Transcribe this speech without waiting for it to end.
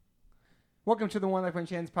Welcome to the One Life One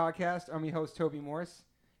Chance podcast. I'm your host, Toby Morse.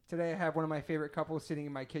 Today I have one of my favorite couples sitting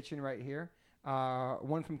in my kitchen right here.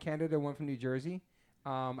 One from Canada, one from New Jersey.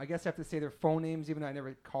 I guess I have to say their phone names, even though I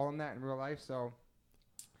never call them that in real life. So,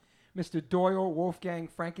 Mr. Doyle Wolfgang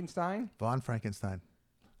Frankenstein. Von Frankenstein.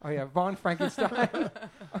 Oh, yeah, Von Frankenstein.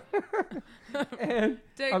 And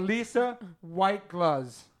Elisa White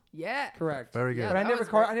Gluz. Yeah. Correct. Very good. But I that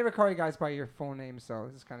never call you guys by your phone names, so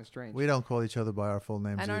this is kind of strange. We don't call each other by our full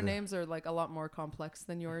names And either. our names are like a lot more complex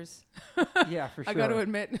than yours. Yeah, for sure. I got to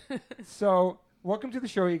admit. So, welcome to the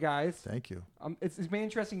show, you guys. Thank you. It's been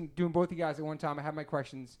interesting doing both you guys at one time. I have my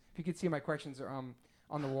questions. If you could see, my questions are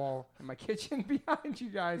on the wall in my kitchen behind you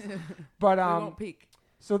guys. But We won't peek.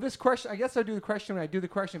 so this question, I guess I'll do the question when I do the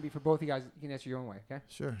question. It'll be for both you guys. You can answer your own way, okay?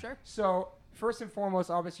 Sure. Sure. So first and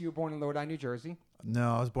foremost, obviously you were born in Lodi, New Jersey.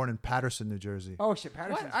 No, I was born in Patterson, New Jersey. Oh shit,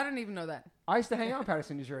 Patterson. What? I didn't even know that. I used to hang out in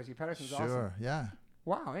Patterson, New Jersey. Patterson's awesome. Sure, yeah.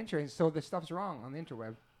 Wow, interesting. So the stuff's wrong on the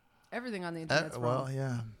interweb. Everything on the internet's Well, wrong.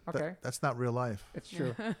 yeah. Okay. That's not real life. It's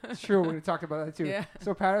true. It's true. We're going to talk about that too. Yeah.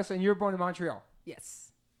 So Patterson, you were born in Montreal.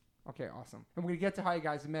 Yes. Okay, awesome. And we're going to get to how you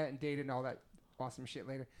guys met and dated and all that awesome shit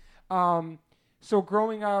later. So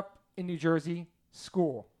growing up in New Jersey,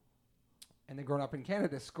 school, and then growing up in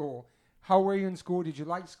Canada, school. How were you in school? Did you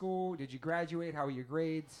like school? Did you graduate? How were your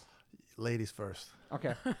grades? Ladies first.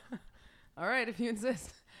 Okay. All right, if you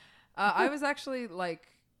insist. I was actually like,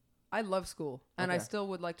 I love school, and I Okay. still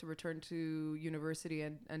would like to return to university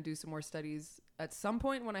and do some more studies at some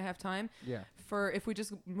point when I have time. Yeah. For if we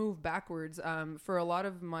just move backwards, for a lot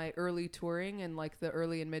of my early touring in like the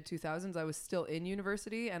early and mid 2000s, I was still in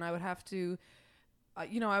university, and I would have to, I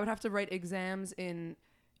would have to write exams in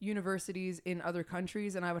universities in other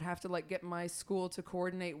countries, and I would have to like get my school to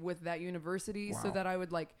coordinate with that university so Wow. that I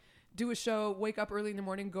would like do a show, wake up early in the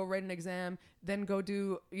morning, go write an exam, then go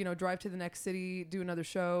do, drive to the next city, do another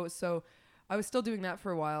show. So I was still doing that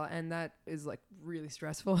for a while, and that is like really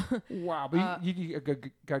stressful. Wow. But you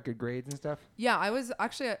got good grades and stuff? Yeah, I was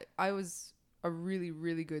a really,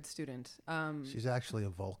 really good student. She's actually a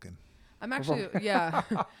Vulcan. I'm actually, yeah.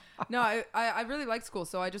 No, I really liked school,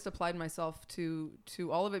 so I just applied myself to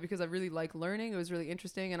all of it because I really like learning. It was really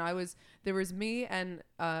interesting, and there was me and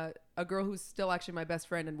a girl who's still actually my best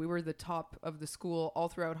friend, and we were the top of the school all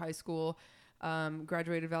throughout high school.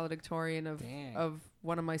 Graduated valedictorian of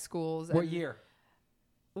one of my schools. What year?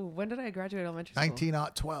 Ooh, when did I graduate elementary school?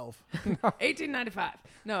 1912. 1895.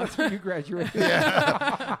 No. That's when you graduated.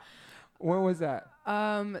 When was that?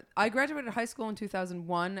 I graduated high school in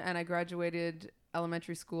 2001, and I graduated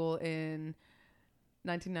elementary school in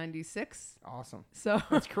 1996. Awesome. So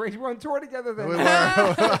That's crazy. We're on tour together then. We were.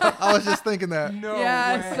 I was just thinking that. No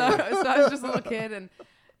yeah, way. so I was just a little kid, and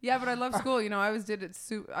yeah, but I love school. I always did it.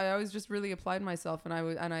 I always just really applied myself, and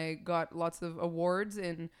I got lots of awards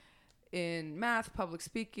in math, public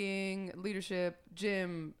speaking, leadership,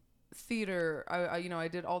 gym, theater. I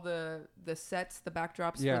did all the sets, the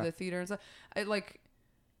backdrops Yeah. for the theater and stuff. I'm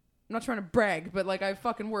not trying to brag, but like I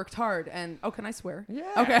fucking worked hard. And can I swear?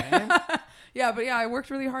 Yeah. Okay. Man. Yeah, but yeah, I worked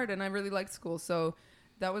really hard, and I really liked school. So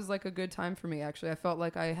that was like a good time for me. Actually, I felt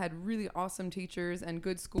like I had really awesome teachers and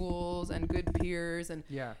good schools and good peers. And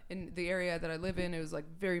Yeah. in the area that I live in, it was like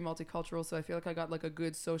very multicultural. So I feel like I got like a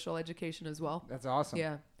good social education as well. That's awesome.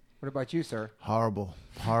 Yeah. What about you, sir? Horrible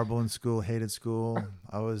in school. Hated school.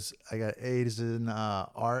 I got A's in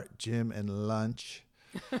art, gym, and lunch.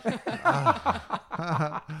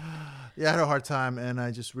 Yeah, I had a hard time, and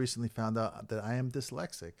I just recently found out that I am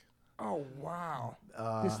dyslexic. Oh, wow.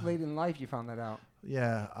 This late in life, you found that out.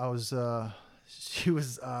 Yeah, I was. She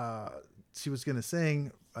was gonna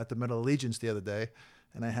sing at the Medal of Allegiance the other day,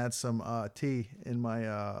 and I had some tea in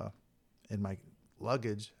my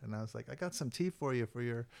luggage, and I was like, I got some tea for you for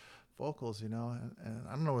your vocals, and I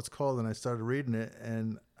don't know what it's called, and I started reading it,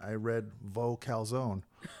 and I read Vo Calzone.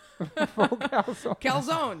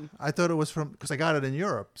 Calzone. I thought it was because I got it in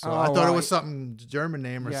Europe, so Oh, I thought it right. was something German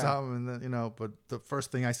name or Yeah. something, and then, but the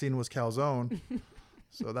first thing I seen was Calzone,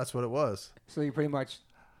 so that's what it was. So you pretty much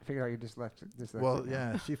figured out you're dyslexic. Well,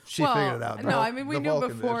 yeah, she Well, figured it out. No, I mean we The knew Vulcan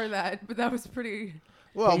before did. that, but that was pretty.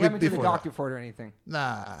 Well, Well, you haven't been to the before doctor that. for it or anything.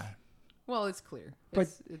 Nah, Well, it's clear. But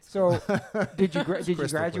It's so did you It's crystal clear.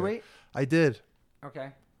 graduate? I did.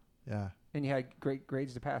 Okay. Yeah. And you had great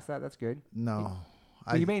grades to pass that. That's good. No.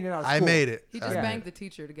 But you made it out of I school. made it. he just Yeah. banged the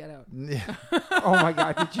teacher to get out. Yeah. Oh my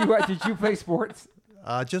God! Did you play sports?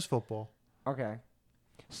 Just football. Okay.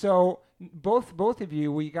 So both of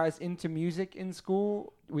you, were you guys into music in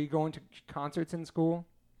school? Were you going to concerts in school?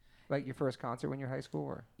 Like your first concert when you're in high school,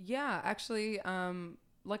 or? Yeah, actually,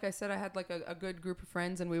 like I said, I had like a good group of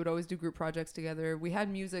friends, and we would always do group projects together. We had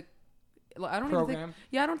music I don't even think. Program.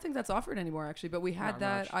 Yeah, I don't think that's offered anymore actually. But we had Not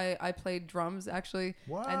that. much. I played drums actually,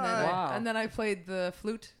 What? Wow. and then I played the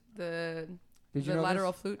flute, Did you the know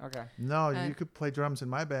lateral this? flute. Okay. No, And- you could play drums in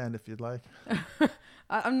my band if you'd like.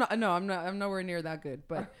 I'm not. No, I'm not. I'm nowhere near that good.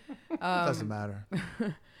 But Doesn't matter.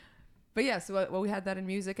 But yeah, so we had that in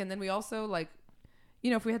music, and then we also like,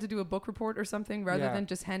 if we had to do a book report or something, rather Yeah. than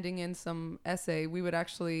just handing in some essay, we would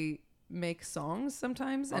actually make songs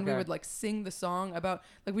sometimes, and we Okay. would like sing the song about,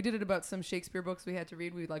 like we did it about some Shakespeare books we had to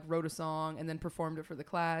read. We like wrote a song and then performed it for the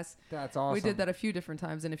class. That's awesome. We did that a few different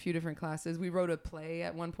times in a few different classes. We wrote a play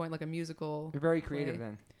at one point, like a musical. You're very creative play.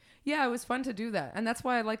 then. Yeah, it was fun to do that. And that's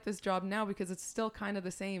why I like this job now, because it's still kind of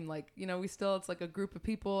the same. Like, it's like a group of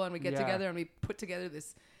people, and we get Yeah. together and we put together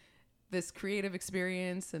this creative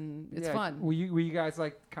experience, and it's Yeah. fun. Were you guys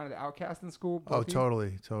like kind of the outcast in school? Oh, both of you?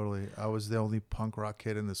 totally. I was the only punk rock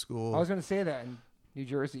kid in the school. I was gonna say that in New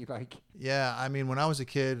Jersey, like. Yeah, I mean, when I was a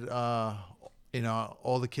kid,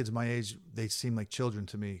 all the kids my age, they seemed like children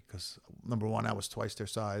to me because, number one, I was twice their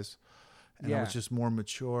size, and I Yeah. was just more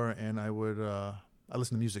mature, and I would I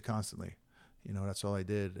listened to music constantly. That's all I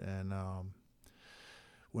did. And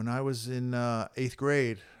when I was in 8th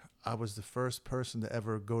grade, I was the first person to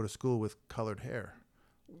ever go to school with colored hair,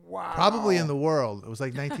 Wow. probably in the world. It was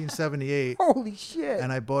like 1978, Holy shit.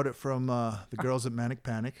 and I bought it from the girls at Manic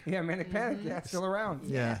Panic. Yeah, Manic Panic. Yeah, it's still around.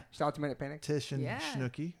 Yeah. Shout out to Manic Panic. Tish and Yeah.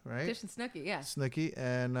 Snooki, right? Dish and Snooki, yeah. Snooki,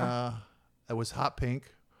 and it was hot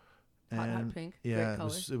pink. Hot And pink. Yeah, Great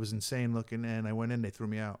color. it was insane looking, and I went in. They threw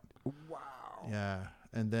me out. Wow. Yeah,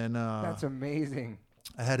 and then That's amazing.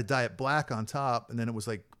 I had a Diet Black on top, and then it was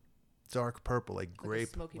like dark purple, like a grape,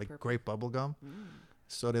 smoky like purple. grape bubble gum. Mm.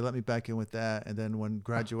 So they let me back in with that, and then when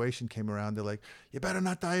graduation came around, they're like, "You better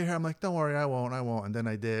not dye your hair." I'm like, "Don't worry, I won't." And then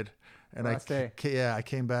I did, and Last day. I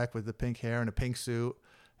came back with the pink hair and a pink suit,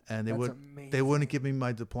 and they That's they wouldn't amazing. give me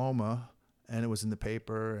my diploma, and it was in the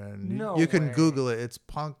paper, and No you can way. Google it. It's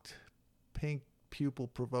punked pink pupil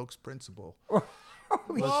provokes principal.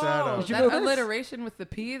 Holy Look that up. Did you That know this? alliteration with the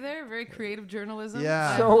P there, very creative journalism.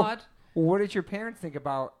 Yeah. I So- applaud. What did your parents think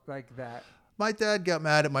about like that? My dad got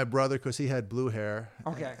mad at my brother because he had blue hair.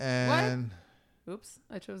 Okay. And Oops,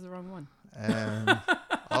 I chose the wrong one. and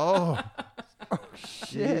oh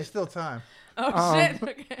Shit. there's still time. Oh shit.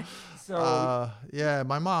 Okay. So Yeah,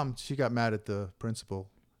 my mom, she got mad at the principal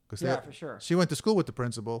because yeah, for sure. she went to school with the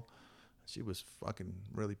principal. She was fucking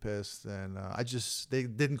really pissed, and they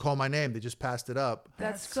didn't call my name. They just passed it up.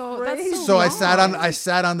 That's That's so. crazy. That's so. So wrong. I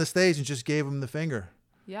sat on the stage and just gave him the finger.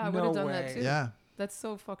 Yeah, I would No have done way. that too. Yeah, That's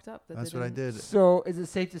so fucked up. that's what I did. So is it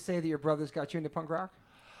safe to say that your brothers got you into punk rock?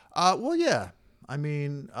 Well, yeah. I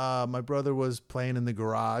mean, my brother was playing in the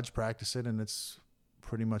garage, practicing, and it's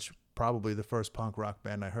pretty much probably the first punk rock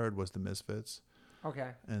band I heard was the Misfits.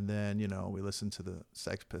 Okay. And then, we listened to the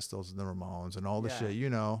Sex Pistols and the Ramones and all the Yeah.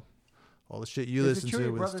 shit, all the shit you Is it listen true to.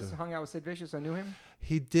 your was brothers hung out with Sid Vicious? I knew him.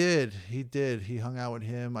 He did. He hung out with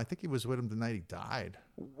him. I think he was with him the night he died.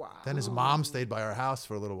 Wow. Then his mom stayed by our house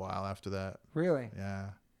for a little while after that. Really?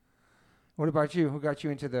 Yeah. What about you? Who got you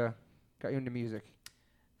into music?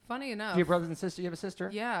 Funny enough. Do you have brothers and sisters? You have a sister?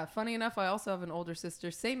 Yeah, funny enough, I also have an older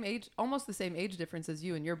sister, same age, almost the same age difference as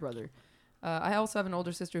you and your brother. I also have an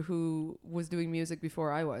older sister who was doing music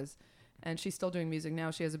before I was, and she's still doing music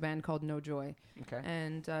now. She has a band called No Joy, Okay.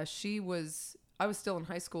 and I was still in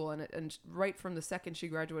high school, and right from the second she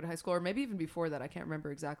graduated high school, or maybe even before that, I can't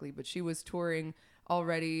remember exactly, but she was touring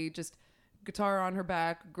already, just guitar on her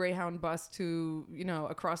back, Greyhound bus to,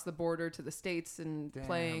 across the border to the States, and Damn.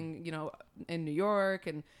 playing, in New York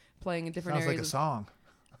and playing in different Sounds like a areas. song.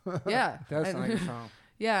 Yeah. Does And- sound like a song.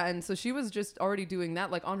 yeah, and so she was just already doing that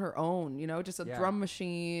like on her own, just a Yeah. drum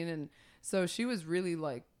machine, and so she was really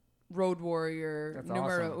like road warrior That's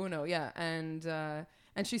numero awesome. uno, yeah,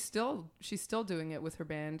 and she's still doing it with her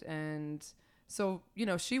band, and so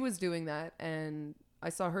she was doing that, and I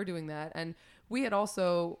saw her doing that, and we had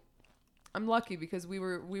also. I'm lucky because we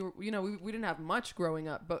were we didn't have much growing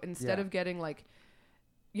up, but instead Yeah. of getting like,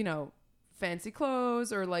 fancy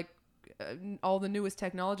clothes or like all the newest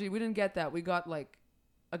technology, we didn't get that. We got like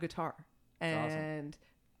a guitar That's awesome. and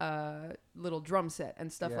a little drum set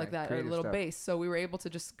and stuff Yeah, like that, or a creative little stuff. bass. So we were able to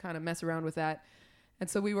just kind of mess around with that. And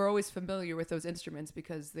so we were always familiar with those instruments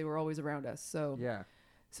because they were always around us. So Yeah.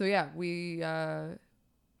 so yeah,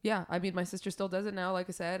 I mean, my sister still does it now, like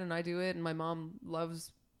I said, and I do it. And my mom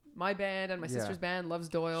loves my band, and my Yeah. sister's band loves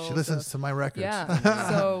Doyle. She listens to my records. Yeah.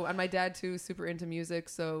 So, and my dad too, super into music.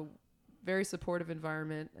 So, very supportive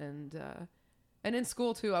environment, and in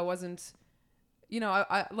school too, I wasn't,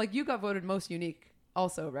 I like you got voted most unique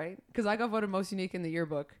also, right? Because I got voted most unique in the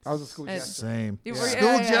yearbook. I was a school And- jester. Same. You Yeah. were- School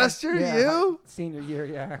yeah. jester, Yeah, you? Senior year,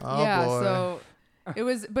 yeah. Oh yeah, boy. so it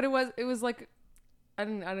was like I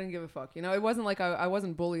didn't give a fuck. You know, it wasn't like I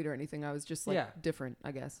wasn't bullied or anything. I was just like Yeah. different,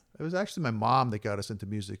 I guess. It was actually my mom that got us into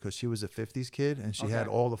music because she was a 50s kid and she had Okay.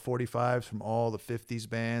 all the 45s from all the 50s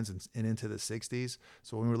bands and into the 60s.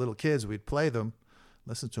 So when we were little kids, we'd play them,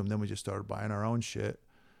 listen to them. Then we just started buying our own shit.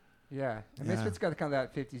 Yeah. And Yeah. Misfits got kind of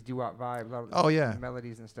that 50s doo-wop vibe. A lot of Oh, yeah.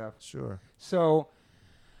 melodies and stuff. Sure. So,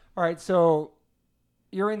 all right. So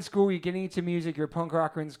you're in school. You're getting into music. You're a punk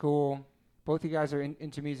rocker in school. Both you guys are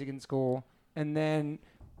into music in school. And then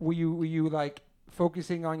were you like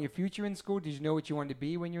focusing on your future in school? Did you know what you wanted to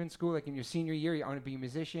be when you're in school? Like in your senior year, you want to be a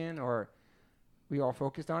musician, or were you all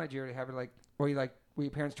focused on it? Did you already have it like, or were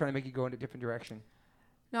your parents trying to make you go in a different direction?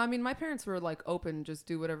 No, I mean my parents were like open, just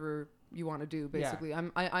do whatever you want to do. Basically,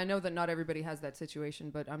 I know that not everybody has that situation,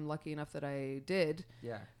 but I'm lucky enough that I did.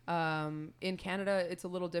 Yeah. In Canada, it's a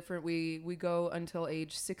little different. We go until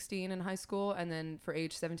age 16 in high school, and then for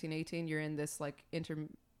age 17, 18, you're in this like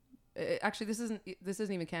Actually, this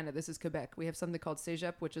isn't even Canada. This is Quebec. We have something called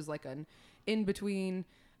Cégep, which is like an in between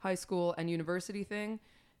high school and university thing,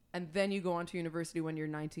 and then you go on to university when you're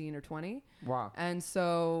 19 or 20. Wow. And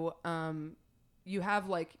so you have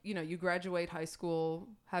like, you know, you graduate high school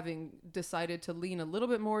having decided to lean a little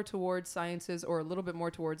bit more towards sciences or a little bit more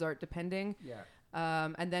towards art, depending. Yeah.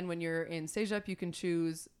 And then when you're in Cégep, you can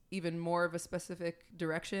choose even more of a specific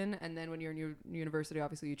direction. And then when you're in university,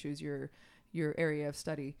 obviously you choose your area of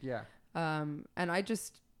study. Yeah. And I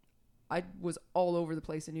was all over the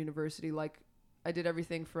place in university. Like I did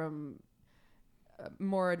everything from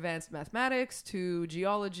more advanced mathematics to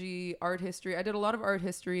geology, art history. I did a lot of art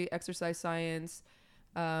history, exercise science,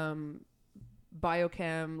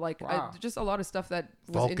 biochem, like Wow. just a lot of stuff that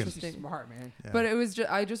was Vulcan. interesting. Smart, man. Yeah. But it was just,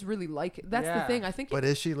 I just really like it. That's the Yeah. thing. I think But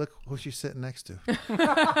is she? Look who she's sitting next to.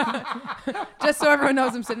 just so everyone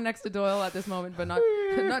knows, I'm sitting next to Doyle at this moment, but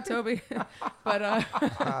not Toby. but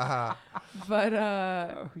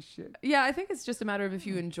Oh shit. yeah, I think it's just a matter of if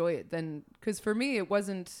you enjoy it. Then, because for me, it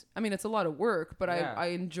wasn't. I mean, it's a lot of work, but Yeah. I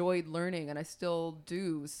enjoyed learning, and I still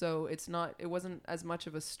do. So it wasn't as much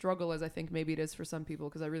of a struggle as I think maybe it is for some people,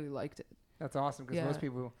 because I really liked it. That's awesome because Yeah. most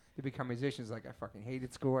people to become musicians like I fucking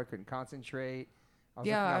hated school. I couldn't concentrate. I was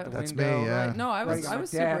Yeah, looking out the That's me, window. yeah. Right? No, I was Writing on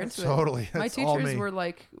super desks. into it. Totally. My That's all teachers me. were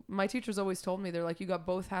like, my teachers always told me, they're like, you got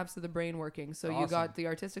both halves of the brain working. So you Awesome. got the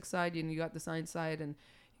artistic side and you got the science side, and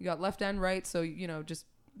you got left and right. So, you know, just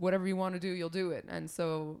whatever you want to do, you'll do it. And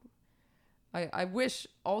so I wish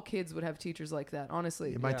all kids would have teachers like that,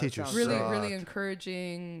 honestly. Yeah, my Yeah, it teachers sounds Really, sucked. really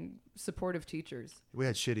encouraging, supportive teachers. We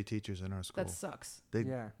had shitty teachers in our school. That sucks. They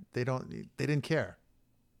Yeah. they didn't care.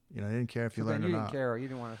 You know, they didn't care if you So then learned you or didn't not. care, or you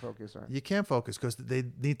didn't want to focus, or You can't focus because they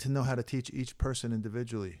need to know how to teach each person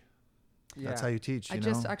individually. yeah. That's how you teach. I You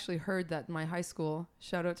just know? actually heard that my high school,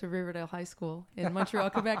 shout out to Riverdale High School in Montreal,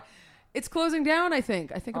 Quebec, it's closing down, I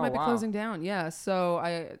think. I think it Oh, might be wow. closing down. Yeah. So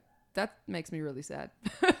that makes me really sad.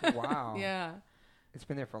 Wow. Yeah. It's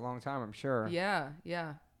been there for a long time, I'm sure. Yeah.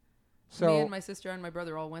 Yeah. So Me and my sister and my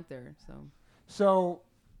brother all went there. what So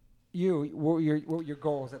were your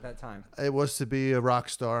goals at that time? It was to be a rock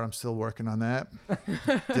star. I'm still working on that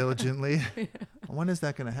diligently. When is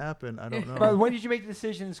that going to happen? I don't know. But when did you make the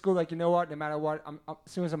decision in school? Like, you know what? No matter what, as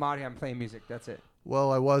soon as I'm out here, I'm playing music. That's it.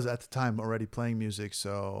 Well, I was at the time already playing music,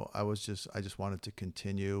 so I just wanted to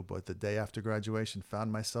continue. But the day after graduation,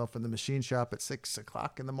 found myself in the machine shop at 6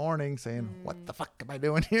 o'clock in the morning, saying, "What the fuck am I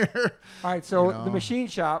doing here?" All right. So You know? the machine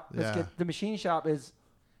shop. Yeah. The machine shop is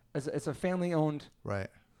it's a family owned. Right.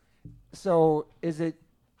 So is it?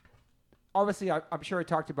 Obviously, I'm sure I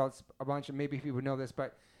talked about a bunch, and maybe people know this,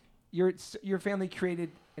 but your family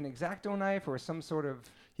created an X-Acto knife or some sort of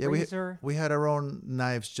razor. We had our own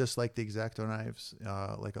knives, just like the X-Acto knives,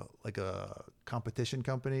 like a competition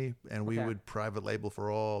company, and we Okay. would private label for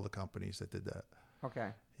all the companies that did that.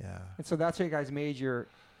 Okay. Yeah. And so that's how you guys made your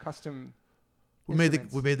custom. We made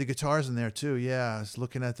instruments. the guitars in there too. Yeah, I was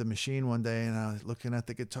looking at the machine one day, and I was looking at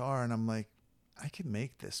the guitar, and I'm like, I can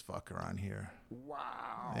make this fucker on here.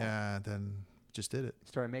 Wow. Yeah. Then just did it.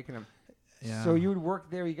 Started making them. Yeah. So you would work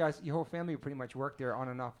there. You guys, your whole family would pretty much work there on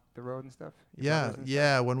and off the road and stuff. Your Yeah, brothers and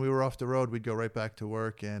yeah. When we were off the road, we'd go right back to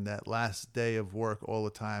work. And that last day of work, all the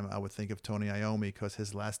time, I would think of Tony Iommi because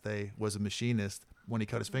his last day was a machinist when he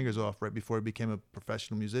cut his fingers off right before he became a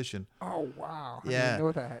professional musician. stuff. Oh wow. I Yeah. didn't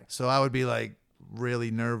know that. So I would be like really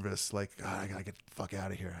nervous, like, "God, I gotta get the fuck out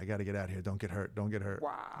of here. I gotta get out of here. Don't get hurt. Don't get hurt."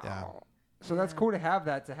 Wow. Yeah. So that's cool to have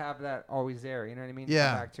that always there. You know what I mean? To Yeah.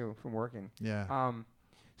 come back to from working. Yeah,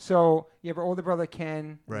 So you have your older brother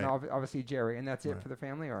Ken, Right. and obviously Jerry, and that's it Right. for the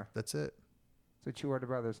family, or that's it. So 2 older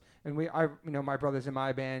brothers, and my brother's in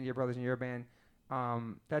my band, your brother's in your band.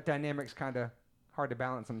 That dynamic's kind of hard to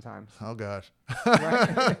balance sometimes. Oh gosh.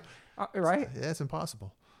 Right? Right? Yeah, it's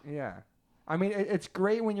impossible. Yeah. I mean, it's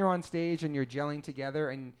great when you're on stage and you're gelling together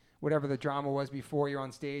and whatever the drama was before you're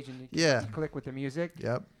on stage and you click with the music.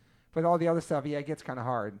 Yep. But all the other stuff, it gets kind of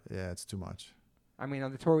hard. Yeah, it's too much. I mean,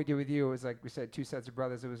 on the tour we did with you, it was like we said, 2 sets of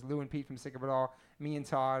brothers. It was Lou and Pete from Sick of It All, me and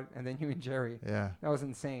Todd, and then you and Jerry. Yeah. That was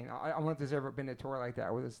insane. I wonder if there's ever been a tour like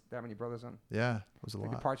that with that many brothers on. Yeah, it was a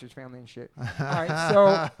like lot. the Partridge Family and shit. All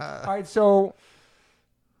right, so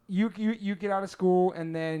you get out of school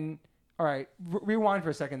and then, all right, rewind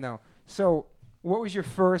for a second though. So what was your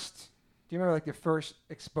first? Do you remember like the first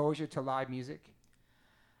exposure to live music?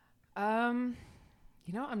 I'm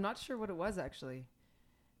not sure what it was actually.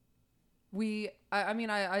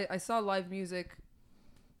 I saw live music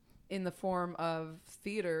in the form of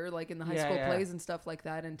theater, like in the high school plays and stuff like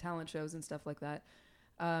that, and talent shows and stuff like that.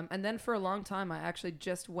 And then for a long time, I actually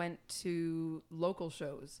just went to local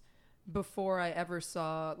shows before I ever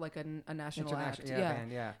saw like a national act.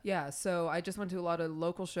 Yeah. So I just went to a lot of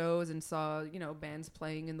local shows and saw, bands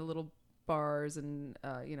playing in the little bars and,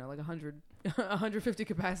 like 150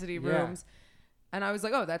 capacity rooms. And I was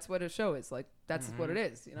like, oh, that's what a show is. Like, that's what it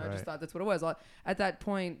is. I just thought that's what it was. At that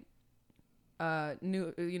point,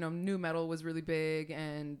 new metal was really big,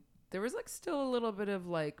 and there was like still a little bit of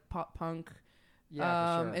like pop punk for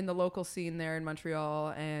sure. In the local scene there in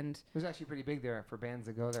Montreal. And it was actually pretty big there for bands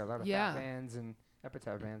that go there. A lot of fat bands and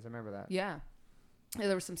epitaph bands. I remember that. Yeah,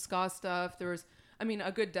 there was some ska stuff. There was,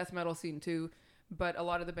 a good death metal scene too. But a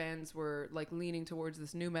lot of the bands were like leaning towards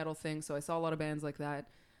this new metal thing. So I saw a lot of bands like that.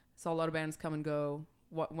 Saw a lot of bands come and go.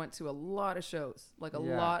 Went to a lot of shows, like a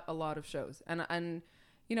lot of shows. And I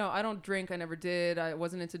don't drink. I never did. I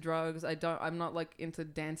wasn't into drugs. I'm not like into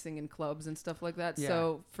dancing in clubs and stuff like that. Yeah.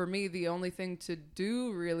 So for me, the only thing to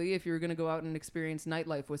do really, if you were going to go out and experience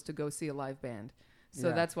nightlife, was to go see a live band.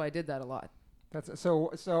 So that's why I did that a lot.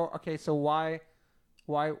 Okay. So why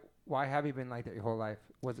have you been like that your whole life?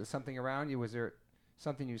 Was it something around you? Was there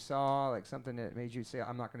something you saw, like something that made you say,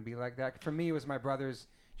 I'm not going to be like that? For me, it was my brothers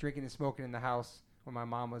drinking and smoking in the house when my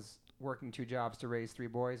mom was working 2 jobs to raise 3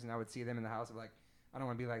 boys, and I would see them in the house. I'm like, I don't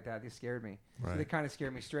want to be like that. They scared me. Right. So they kind of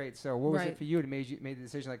scared me straight. So what was it for you that made the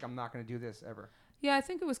decision like, I'm not going to do this ever? Yeah, I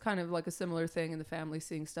think it was kind of like a similar thing in the family,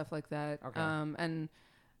 seeing stuff like that. Okay. And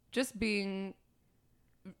just being,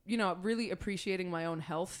 really appreciating my own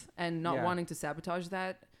health and not wanting to sabotage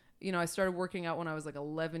that. I started working out when I was like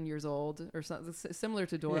 11 years old or something similar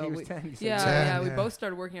to Doyle. Yeah, he was 10. We both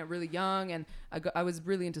started working out really young, and I was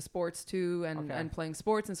really into sports too and playing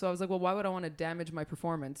sports. And so I was like, well, why would I want to damage my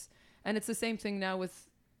performance? And it's the same thing now with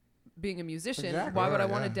being a musician. Exactly. Why would I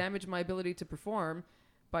want to damage my ability to perform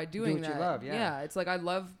by doing that? What you love, it's like I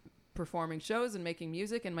love performing shows and making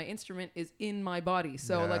music, and my instrument is in my body.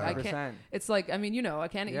 So like I can't. It's like I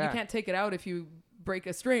can't. You can't take it out if you break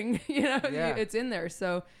a string. It's in there.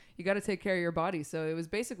 So you got to take care of your body. So it was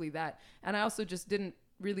basically that. And I also just didn't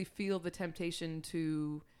really feel the temptation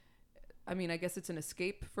to. I guess it's an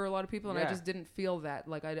escape for a lot of people, and I just didn't feel that.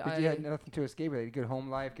 Like you had nothing to escape with. Good home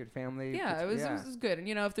life, good family. Yeah, it was good. And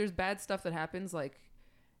if there's bad stuff that happens, like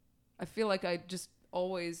I feel like I just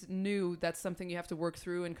always knew that's something you have to work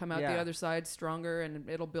through and come out the other side stronger, and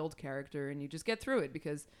it'll build character, and you just get through it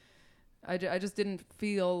because I just didn't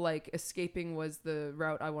feel like escaping was the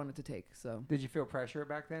route I wanted to take. So did you feel pressure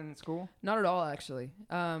back then in school? Not at all, actually.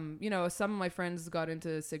 Some of my friends got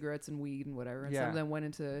into cigarettes and weed and whatever, and some of them went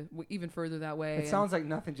into even further that way. It sounds like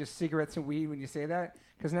nothing, just cigarettes and weed when you say that,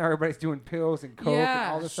 because now everybody's doing pills and coke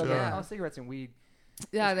and all this stuff. Yeah, all cigarettes and weed.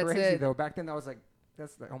 Yeah, that's crazy, it. Though back then, I was like,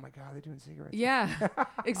 that's like, oh my god, they're doing cigarettes. Yeah,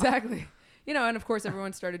 exactly. And of course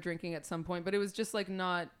everyone started drinking at some point, but it was just like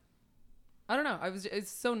not. I don't know.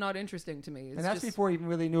 It's so not interesting to me. And that's before you even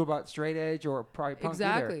really knew about straight edge or probably punk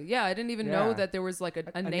exactly. Either. Yeah, I didn't even know that there was like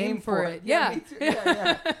a name for it. Yeah. Me too.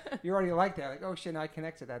 Yeah. You already like that. Like, oh shit, now I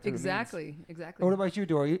connect to that. Exactly. What about you,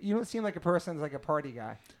 Dory? You don't seem like a person that's like a party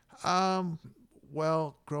guy.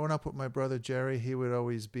 Well, growing up with my brother Jerry, he would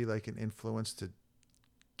always be like an influence to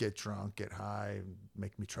get drunk, get high,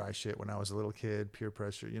 make me try shit when I was a little kid, peer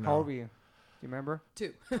pressure, How old were you? Do you remember?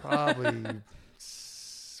 2. Probably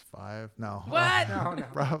 5. No. What?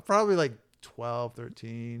 No. Probably like 12,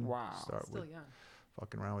 13. Wow. Still young.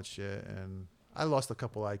 Fucking around with shit, and I lost a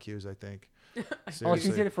couple IQs, I think. So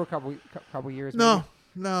you did it for a couple years? No,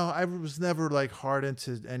 I was never like hard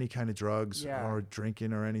into any kind of drugs or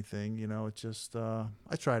drinking or anything. It just I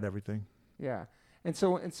tried everything. Yeah, and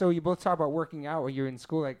so you both talk about working out when you're in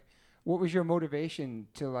school. Like, what was your motivation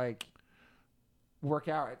to like work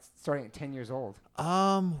out starting at 10 years old?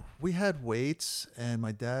 We had weights, and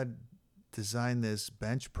my dad designed this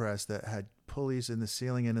bench press that had pulleys in the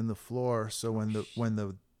ceiling and in the floor. So when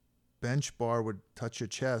the bench bar would touch your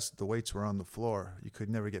chest, the weights were on the floor. You could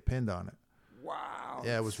never get pinned on it. Wow.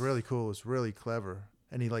 Yeah, it was really cool. It was really clever.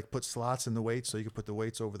 And he like put slots in the weights so you could put the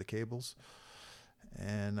weights over the cables.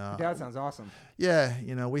 And Your dad sounds awesome. yeah,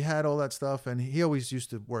 we had all that stuff, and he always used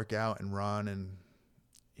to work out and run, and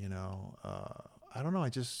I don't know. I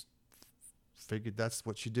just figured that's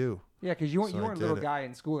what you do. Yeah, because you So weren't I a little did it. guy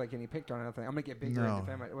in school like getting picked on or nothing. I'm gonna get bigger and No.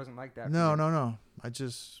 defend my. It wasn't like that. for No, you. no. I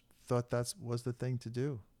just thought that was the thing to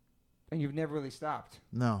do. And you've never really stopped.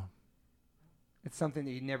 No. It's something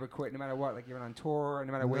that you never quit, no matter what. Like you're on tour,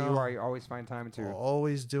 no matter where you No. are, you always find time to.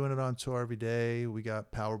 Always doing it on tour every day. We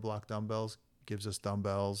got Power Block dumbbells. Gives us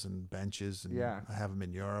dumbbells and benches. And Yeah. I have them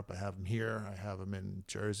in Europe. I have them here. I have them in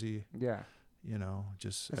Jersey. Yeah.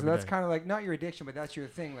 Just So every that's day. kind of like not your addiction, but that's your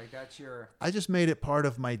thing. Like that's your. I just made it part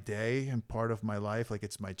of my day and part of my life. Like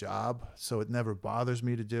it's my job. So it never bothers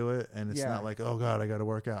me to do it. And it's Yeah. not like, oh God, I got to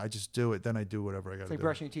work out. I just do it. Then I do whatever I got It's to like do.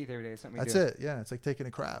 brushing your teeth every day. Something you That's do. it. Yeah. It's like taking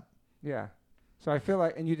a crap. Yeah. So I feel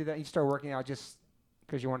like, and you did that. You started working out just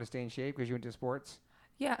because you want to stay in shape because you went to sports.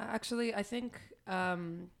 Yeah, actually, I think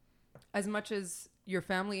as much as your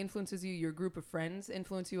family influences you, your group of friends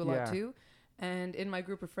influence you a lot Yeah. too. And in my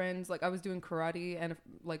group of friends, like I was doing karate, and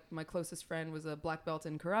like my closest friend was a black belt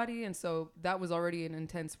in karate, and so that was already an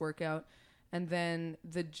intense workout. And then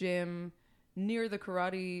the gym near the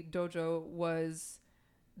karate dojo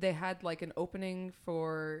they had like an opening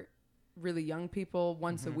for really young people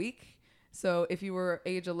once a week. So if you were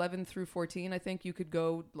age 11 through 14, I think you could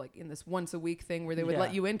go like in this once a week thing where they would Yeah.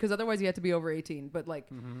 let you in, because otherwise you had to be over 18. But like,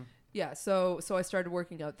 yeah, so I started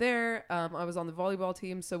working out there. I was on the volleyball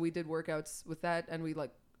team, so we did workouts with that, and we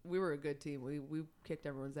were a good team. We kicked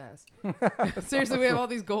everyone's ass. Seriously, we have all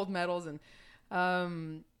these gold medals, and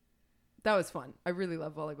that was fun. I really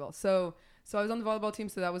love volleyball. So I was on the volleyball team,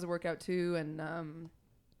 so that was a workout too, and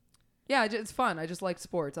yeah, it's fun. I just like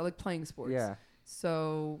sports. I like playing sports. Yeah.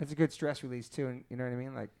 So It's a good stress release too, and you know what I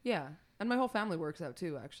mean. Like yeah, and my whole family works out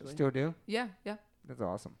too. Actually, still do. yeah. That's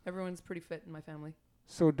awesome. Everyone's pretty fit in my family.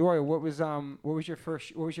 So Dory, what was your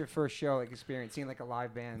first show like experience seeing like a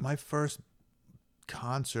live band? My first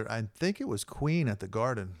concert, I think it was Queen at the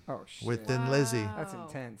Garden Oh shit. with Thin Lizzy, That's Wow.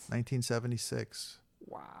 intense. 1976.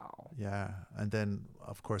 Wow. Yeah. And then,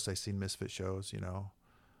 of course, I seen Misfit shows,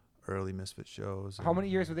 early Misfit shows. How many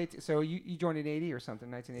years were they? So you joined in 80 or something,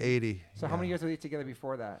 1980. 80. So how many years were they together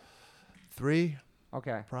before that? 3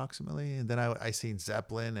 Okay. approximately. And then I seen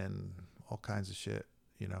Zeppelin and all kinds of shit,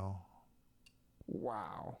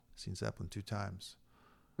 Wow. Seen Zeppelin 2 times.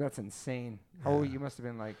 That's insane. How old Yeah. you must have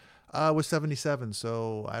been like? I was 77,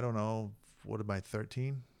 so I don't know. What am I,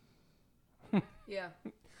 13? Yeah.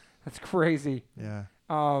 That's crazy. Yeah.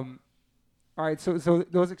 All right. So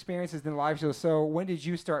those experiences in live shows. So when did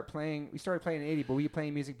you start playing? You started playing in 80, but were you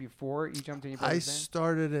playing music before you jumped in your I brother's band?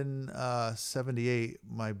 started in 78.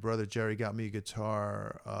 My brother Jerry got me a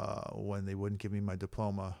guitar when they wouldn't give me my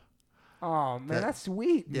diploma. Oh man, that's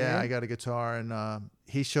sweet. Yeah, man. I got a guitar, and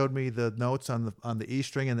he showed me the notes on the E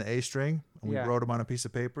string and the A string, and we Yeah. wrote them on a piece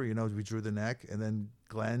of paper. We drew the neck, and then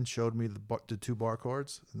Glenn showed me the 2 bar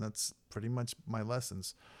chords, and that's pretty much my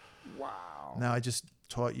lessons. Wow. Now I just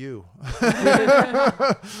taught you.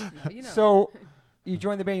 You know. So you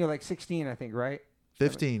joined the band. You're like 16, I think, right?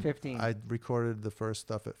 15. 15. I recorded the first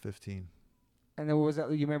stuff at 15. And then what was that?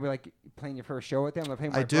 You remember like playing your first show with them? Like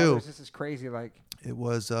playing with I my do. brothers? This is crazy. Like, It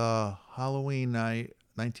was Halloween night,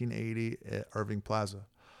 1980 at Irving Plaza.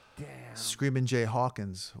 damn. Screamin' Jay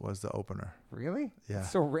Hawkins was the opener. Really? Yeah.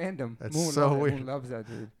 That's so random. That's Moon so loves that. weird. Moon loves that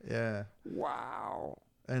dude. Yeah. Wow.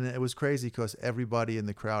 And it was crazy because everybody in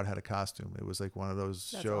the crowd had a costume. It was like one of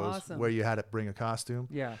those That's shows awesome. where you had to bring a costume.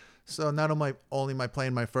 Yeah. So not only am I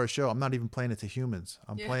playing my first show, I'm not even playing it to humans.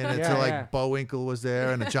 I'm Yeah. playing it Yeah, to like yeah. Bo Winkle was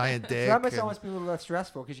there and a giant So dick. that must and- almost be a little less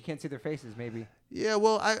stressful because you can't see their faces, maybe. yeah,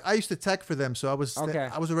 well, I used to tech for them, so I was Okay.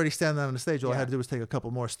 I was already standing on the stage. All I Yeah. had to do was take a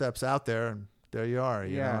couple more steps out there, and there you are.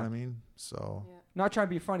 You know Yeah. what I mean? So Yeah. Not trying to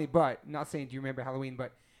be funny, but not saying do you remember Halloween,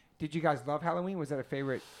 but did you guys love Halloween? Was that a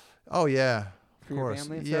favorite oh yeah. for Of your course.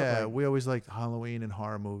 family and stuff? Yeah, Like- we always liked Halloween and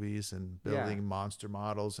horror movies and Yeah. building monster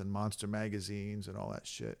models and monster magazines and all that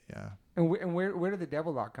shit. Yeah. And where did the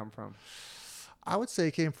devil lock come from? I would say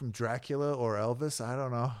it came from Dracula or Elvis. I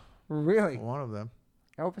don't know. Really? One of them.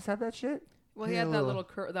 Elvis had that shit? Well, he Yeah, had a that little-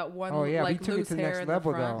 little that one Oh, yeah, we like took it loose to the hair next in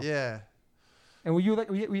level, the front. though. Yeah. And were you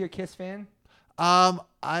a Kiss fan?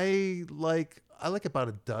 I like about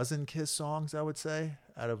a dozen Kiss songs, I would say,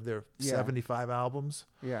 out of their Yeah. 75 albums.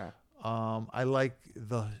 Yeah. I like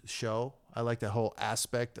the show. I like that whole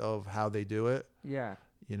aspect of how they do it. Yeah.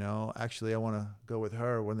 You know, actually, I want to go with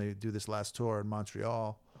her when they do this last tour in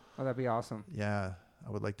Montreal. Oh, that'd be awesome. Yeah, I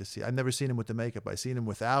would like to see. I've never seen him with the makeup. I seen him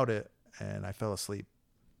without it, and I fell asleep.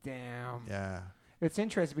 Damn. Yeah. It's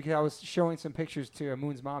interesting because I was showing some pictures to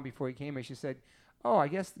Moon's mom before he came, and she said, "Oh, I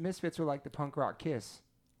guess the Misfits were like the punk rock Kiss,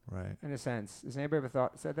 Right. in a sense." Has anybody ever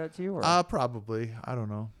said that to you? Or? Probably. I don't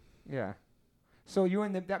know. Yeah. So you were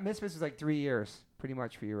in that Misfits was like 3 years, pretty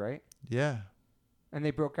much for you, right? Yeah. And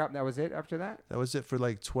they broke up. And that was it after that. That was it for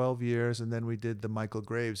like 12 years, and then we did the Michael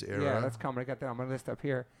Graves era. Yeah, that's coming. I got that on my list up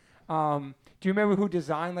here. Do you remember who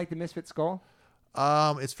designed like the Misfit skull?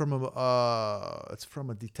 It's from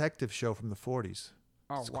a detective show from the 40s.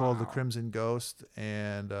 Oh, It's called The wow. Crimson Ghost,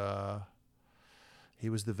 and he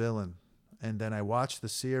was the villain. And then I watched the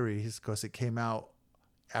series because it came out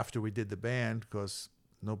after we did the band, because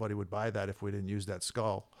nobody would buy that if we didn't use that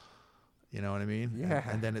skull. You know what I mean? Yeah.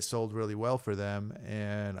 And then it sold really well for them,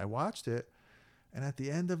 and I watched it. And at the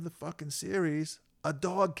end of the fucking series, a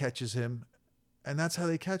dog catches him, and that's how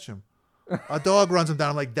they catch him. A dog runs him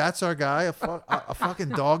down. I'm like, that's our guy? A fucking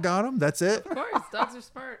dog got him? That's it? Of course, dogs are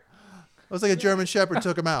smart. It was like a German Shepherd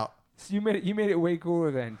took him out. So you made it way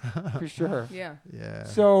cooler then, for sure. Yeah. Yeah.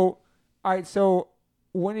 So, all right. So,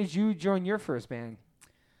 when did you join your first band?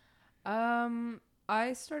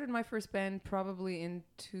 I started my first band probably in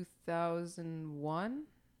 2001,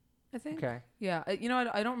 I think. Okay. Yeah. I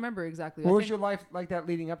don't remember exactly. What I was think your life like that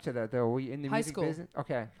leading up to that, though? Were you in the High music school. business?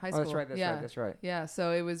 Okay. High Oh, that's school. right. That's Yeah. right. That's right. Yeah,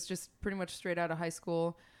 so it was just pretty much straight out of high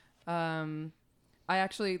school. I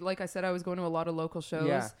actually, like I said, I was going to a lot of local shows.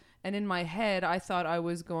 Yeah. And in my head, I thought I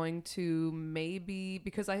was going to maybe,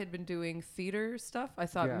 because I had been doing theater stuff, I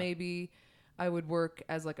thought Yeah. maybe I would work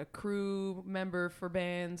as like a crew member for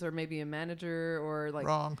bands, or maybe a manager, or like,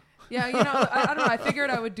 Wrong. yeah, I don't know. I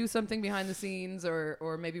figured I would do something behind the scenes,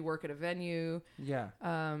 or maybe work at a venue, Yeah.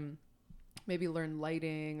 maybe learn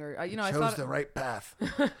lighting, or, I Chose thought, the right path.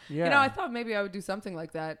 Yeah. I thought maybe I would do something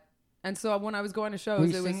like that. And so when I was going to shows, Were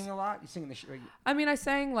you it singing was, a lot? You singing the I mean, I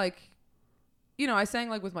sang like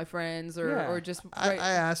with my friends, or just, I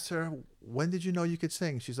asked her, when did you know you could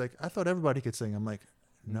sing? She's like, I thought everybody could sing. I'm like,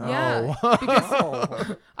 no. Yeah, because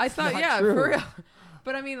Oh. I thought, not yeah, true. for real.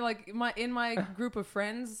 But I mean, like in my group of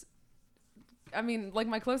friends, I mean, like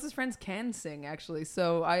my closest friends can sing actually.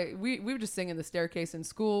 So we would just sing in the staircase in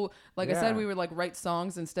school. Like I Yeah. said, we would like write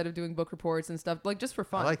songs instead of doing book reports and stuff, like just for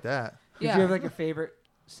fun. I like that. Did yeah. you have like a favorite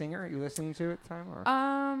singer you listening to at the time? Or?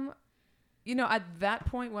 At that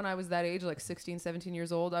point when I was that age, like 16, 17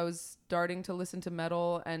 years old, I was starting to listen to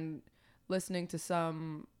metal and listening to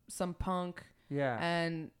some punk. Yeah.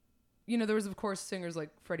 And, there was, of course, singers like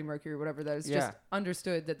Freddie Mercury or whatever that is Yeah. just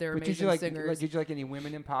understood that they're But amazing singers. did you like any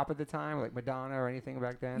women in pop at the time, like Madonna or anything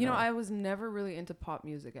back then? or? I was never really into pop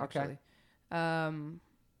music, actually.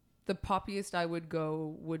 The poppiest I would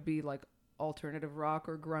go would be like alternative rock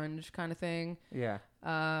or grunge kind of thing. Yeah.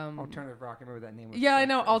 Alternative rock. I remember that name. Was Yeah, so I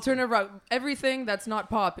know. crazy. Alternative rock. Everything that's not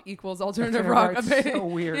pop equals alternative Alternative rock. rock's so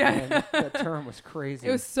weird, Yeah. man. That term was crazy.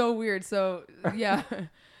 It was so weird. So yeah.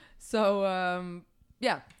 So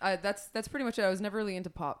that's pretty much it. I was never really into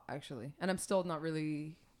pop, actually, and I'm still not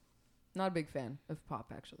a big fan of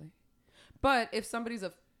pop, actually. But if somebody's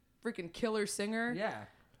a freaking killer singer, Yeah.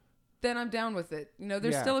 then I'm down with it. There's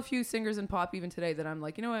Yeah. still a few singers in pop even today that I'm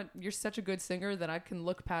like, you know what, you're such a good singer that I can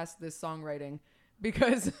look past this songwriting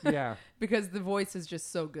because Yeah. because the voice is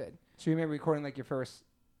just so good. So you remember recording like your first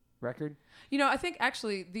record? I think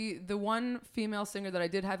actually the one female singer that I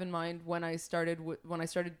did have in mind when I started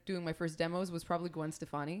doing my first demos was probably Gwen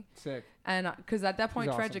Stefani, Sick. and because at that point She's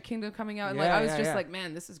awesome. Tragic Kingdom coming out, and Yeah, I was yeah, just yeah. like,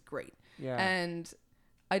 man, this is great, Yeah. and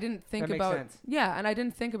I didn't think That makes about sense. and I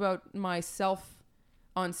didn't think about myself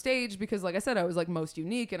on stage because, like I said, I was like most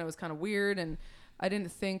unique and I was kind of weird, and I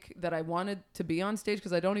didn't think that I wanted to be on stage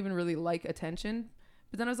because I don't even really like attention.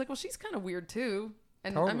 But then I was like, well, she's kind of weird too.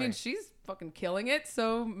 And I Totally. mean, she's fucking killing it.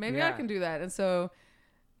 So maybe I Yeah. can do that.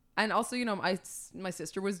 And also, my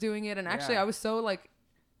sister was doing it. And actually Yeah. I was so like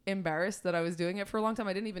embarrassed that I was doing it for a long time.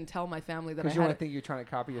 I didn't even tell my family that I Because you had want to think you're trying to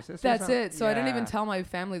copy your sister. or That's something? it. So I didn't even Yeah. tell my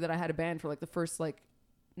family that I had a band for like the first like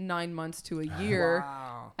 9 months to a year.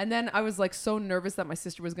 Wow. And then I was like so nervous that my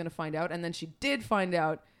sister was going to find out. And then she did find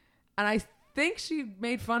out. And I think she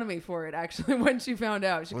made fun of me for it actually when she found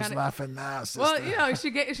out. She Who's kind of, laughing now, sister? well,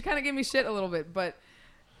 she kind of gave me shit a little bit, but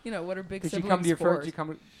what are big Did she siblings come to your for? first?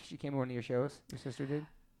 She came to one of your shows. Your sister did.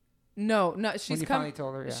 No, When she's you come. finally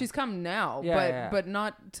told her. Yeah. She's come now, Yeah, but yeah. but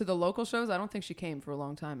not to the local shows. I don't think she came for a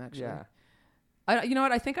long time actually. Yeah. You know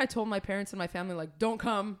what? I think I told my parents and my family like, don't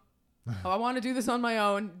come. I want to do this on my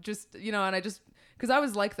own. Just and I just because I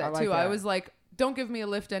was like that I like too. I that. was like, don't give me a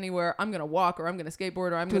lift anywhere. I'm gonna walk, or I'm gonna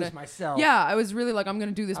skateboard, or I'm Do gonna this myself. Yeah, I was really like, I'm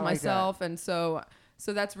gonna do this I like that. myself, and so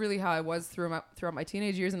that's really how I was throughout my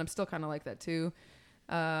teenage years, and I'm still kind of like that too.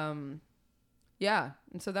 Yeah,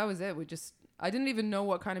 and so that was it. I didn't even know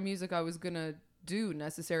what kind of music I was gonna do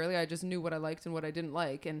necessarily. I just knew what I liked and what I didn't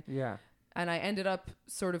like, and Yeah. I ended up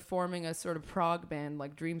sort of forming a sort of prog band,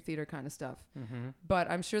 like Dream Theater kind of stuff. Mm-hmm. But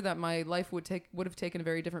I'm sure that my life would have taken a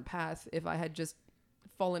very different path if I had just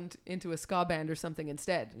fallen into a ska band or something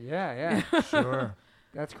instead. Yeah, yeah. Sure.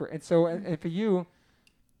 That's correct. And so, and for you,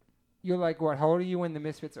 you're like, what? How old are you when the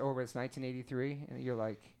Misfits over? It's 1983, and you're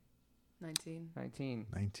like 19. 19.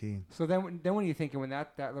 19. So then what are you thinking when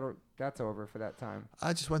that's over for that time?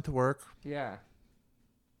 I just went to work. Yeah.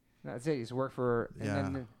 That's it. You just work for and Yeah.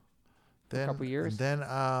 then a couple years. And then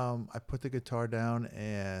I put the guitar down,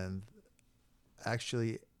 and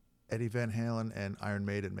actually Eddie Van Halen and Iron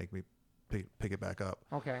Maiden make me pick it back up,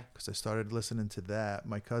 Okay. because I started listening to that.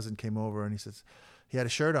 My cousin came over and he says, he had a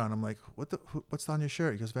shirt on. I'm like, what's on your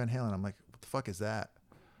shirt? He goes, Van Halen. I'm like, what the fuck is that?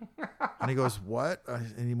 And he goes, what?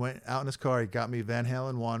 And he went out in his car. He got me Van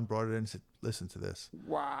Halen 1, brought it in and said, listen to this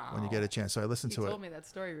Wow. when you get a chance. So I listened You to it. told me that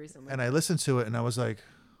story recently. And I listened to it and I was like,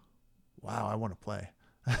 wow, I want to play.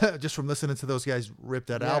 Just from listening to those guys rip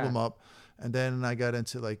that Yeah. album up. And then I got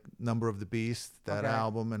into like Number of the Beast, that Okay.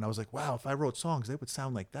 album. And I was like, wow, if I wrote songs, they would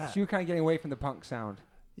sound like that. So you're kind of getting away from the punk sound.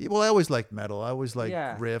 Yeah, well, I always liked metal. I always liked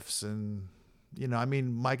Yeah. riffs and, I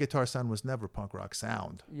mean, my guitar sound was never punk rock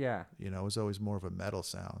sound. Yeah. It was always more of a metal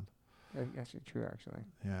sound. That's true, actually.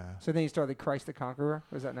 Yeah. So then you started Christ the Conqueror.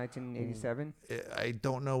 Was that 1987? I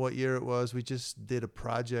don't know what year it was. We just did a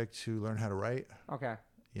project to learn how to write. Okay.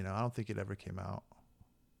 I don't think it ever came out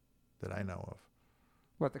that I know of.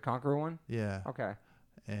 What, the Conqueror one? Yeah. Okay.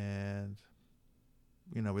 And,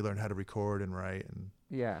 we learned how to record and write and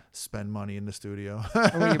Yeah. spend money in the studio.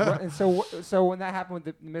 And so when that happened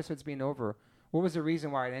with the Misfits being over, what was the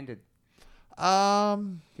reason why it ended?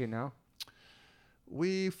 Do you know?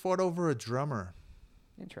 We fought over a drummer.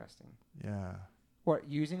 Interesting. Yeah. What,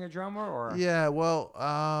 using a drummer or? Yeah,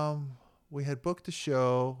 well, we had booked the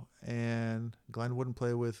show, and Glenn wouldn't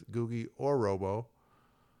play with Googie or Robo.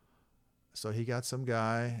 So he got some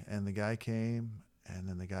guy, and the guy came, and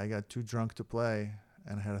then the guy got too drunk to play,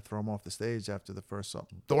 and I had to throw him off the stage after the first song,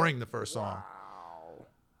 during the first song. Wow.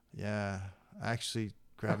 Yeah, I actually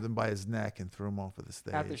grabbed him by his neck and threw him off of the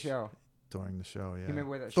stage. At the show. During the show, yeah. You remember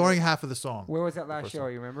where that During show? half of the song. Where was that last first show?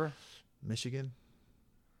 one. You remember? Michigan.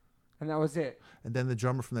 And that was it. And then the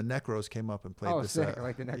drummer from the Necros came up and played Oh, this. sick. I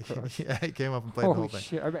like the Necros. Yeah, he came up and played the whole Holy thing.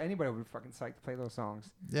 shit. I bet anybody would be fucking psyched to play those songs.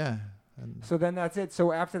 Yeah. And So then that's it.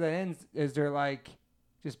 So after that ends, is there like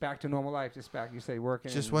just back to normal life? Just back, you say,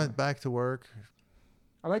 working? just and- went back to work.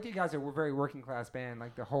 I like that you guys are a very working class band.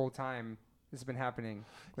 Like the whole time this has been happening.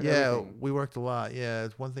 with Yeah, everything. we worked a lot. Yeah,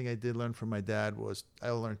 it's one thing I did learn from my dad was I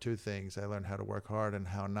learned two things. I learned how to work hard and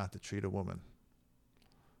how not to treat a woman.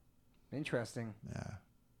 Interesting.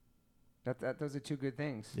 Yeah. Those are two good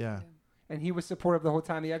things. Yeah. And he was supportive the whole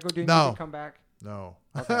time. Yeah, go do No. music, come back. No.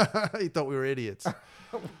 Okay. He thought we were idiots.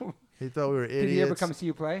 He thought we were idiots. Did he ever come see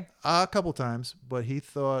you play? A couple times, but he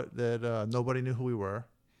thought that nobody knew who we were,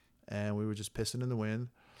 and we were just pissing in the wind.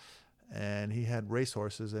 And he had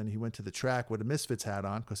racehorses, and he went to the track with a Misfits hat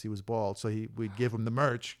on because he was bald. So we'd give him the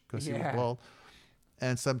merch because he was Yeah. bald.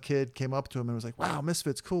 And some kid came up to him and was like, "Wow,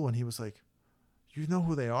 Misfits, cool." And he was like, "You know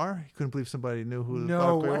who they are?" He couldn't believe somebody knew who the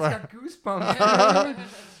No, fuck we I were. got goosebumps.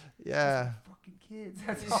 Yeah. Fucking kids.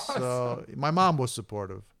 That's awesome. So my mom was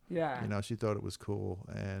supportive. Yeah. She thought it was cool.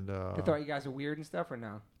 And They thought you guys were weird and stuff, or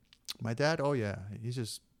no? my dad, oh yeah,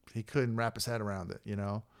 he couldn't wrap his head around it.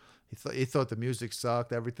 He thought the music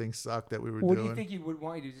sucked, everything sucked that we were What doing. do you think he would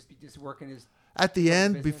want you to just be working his? At the Own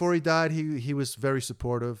end, business? before he died, he was very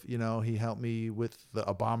supportive. He helped me with the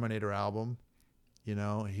Abominator album.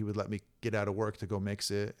 He would let me get out of work to go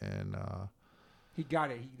mix it, and He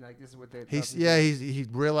got it. He like this is what they. he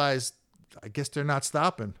realized, I guess they're not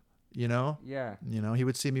stopping. Yeah. He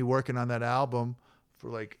would see me working on that album for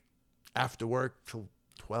like after work till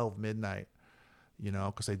 12 midnight.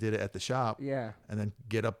 Because I did it at the shop, Yeah. and then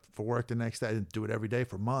get up for work the next day and do it every day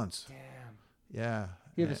for months. Damn. Yeah,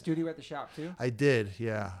 You have a studio at the shop too. I did.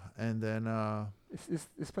 Yeah, and then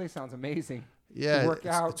This place sounds amazing. yeah, work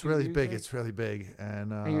out, it's do really big. music. It's really big,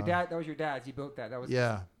 and And your dad, that was your dad's. He built that. That was.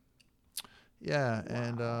 Yeah,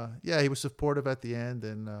 and he was supportive at the end,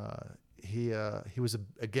 and he was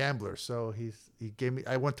a gambler, so he gave me.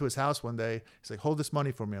 I went to his house one day. He's like, "Hold this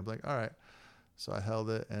money for me." I'm like, "All right." So I held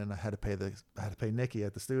it, and I had to pay Nikki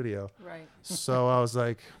at the studio. Right. So I was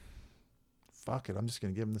like, "Fuck it, I'm just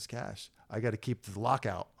gonna give him this cash. I got to keep the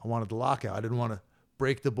lockout. I wanted the lockout. I didn't want to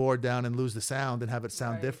break the board down and lose the sound and have it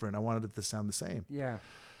sound Right. different. I wanted it to sound the same. Yeah.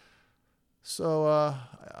 So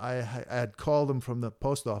I had called him from the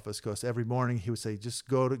post office because every morning he would say, just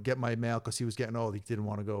go to get my mail, because he was getting old. He didn't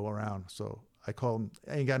want to go around. So I called him,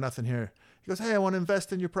 hey, you got nothing here. He goes, hey, I want to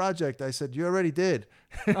invest in your project. I said, you already did.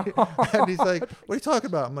 And he's like, what are you talking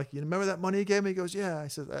about? I'm like, you remember that money you gave me? He goes, yeah. I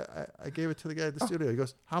said, I gave it to the guy at the studio. He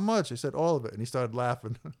goes, how much? I said, all of it. And he started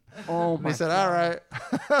laughing. Oh And my he said, God. all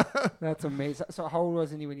right. That's amazing. So how old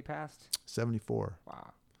wasn't he when he passed? 74.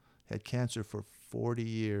 Wow. Had cancer for 40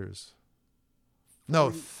 years. No,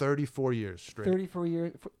 40 34 years straight. 34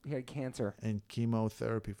 years. He had cancer. And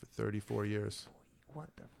chemotherapy for 34 years. What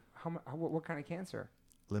the? What kind of cancer?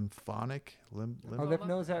 Lymphonic? Oh, lymph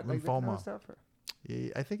nodes, that like lymph Lymphoma. node stuff. Or?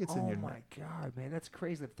 Yeah, I think it's in Oh your my neck. God, man, that's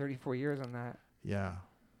crazy. 34 years on that. Yeah.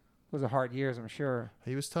 Those are hard years, I'm sure.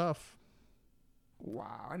 He was tough.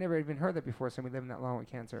 Wow, I never even heard that before. Somebody living that long with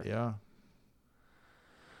cancer. Yeah.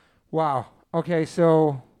 Wow. Okay,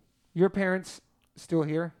 so your parents still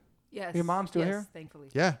here? Yes. Your mom's still yes, here? Thankfully.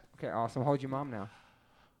 Yeah. Okay, awesome. How old's your mom now?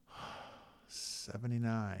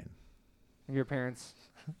 79. And your parents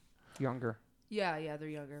younger? Yeah, they're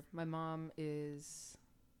younger. My mom is.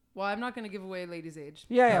 Well, I'm not going to give away lady's age.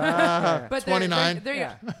 Yeah, yeah. But 29. They're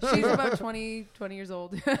Yeah. She's about 20 years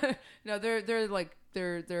old. No, they're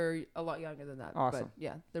a lot younger than that. Awesome. But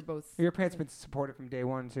yeah, they're both. Your parents been supportive from day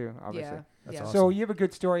one too, obviously. Yeah. That's yeah. awesome. So you have a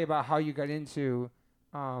good story about how you got into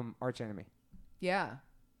Arch Enemy. Yeah.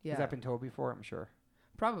 Yeah. Has that been told before? I'm sure.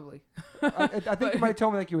 Probably. I think you might have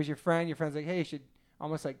told me like it was your friend. Your friend's like, hey, you should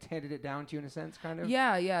almost like handed it down to you in a sense, kind of.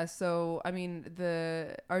 Yeah. So I mean,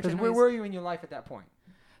 the Arch Because where Enemies- were you in your life at that point?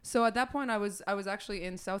 So at that point, I was actually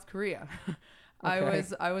in South Korea. Okay.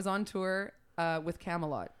 I was on tour with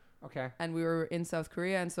Camelot, Okay. and we were in South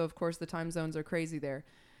Korea, and so of course the time zones are crazy there.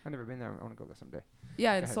 I've never been there. I want to go there someday.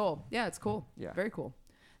 Yeah, in ahead. Seoul. Yeah, it's cool. Yeah. Very cool.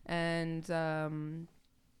 And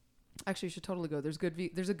actually, you should totally go. There's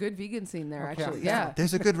a good vegan scene there. Okay, Actually, I'm yeah.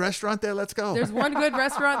 There's a good restaurant there. Let's go. There's one good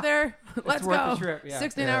restaurant there. Let's worth go. the trip, yeah.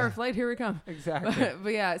 16-hour Yeah. flight. Here we come. Exactly.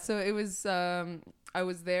 But yeah, so it was. I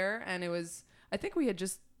was there, and it was. I think we had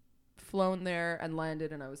just flown there and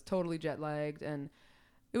landed, and I was totally jet lagged, and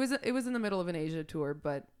it was in the middle of an Asia tour,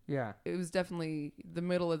 but Yeah. it was definitely the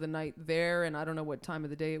middle of the night there, and I don't know what time of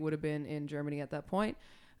the day it would have been in Germany at that point.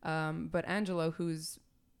 But Angelo,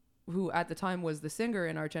 who at the time was the singer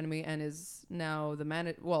in Arch Enemy and is now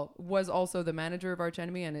was also the manager of Arch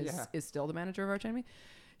Enemy and is still the manager of Arch Enemy.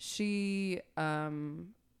 She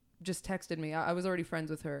just texted me. I was already friends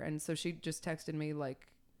with her, and so she just texted me like,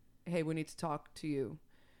 "Hey, we need to talk to you,"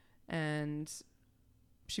 and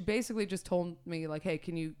she basically just told me like, "Hey,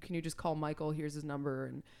 can you just call Michael? Here's his number,"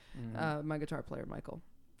 and my guitar player Michael.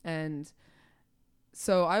 And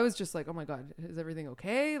so I was just like, "Oh my God, is everything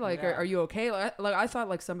okay? Like, Yeah. are you okay?" Like I thought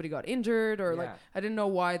like somebody got injured or like Yeah. I didn't know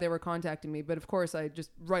why they were contacting me, but of course I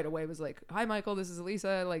just right away was like, "Hi Michael, this is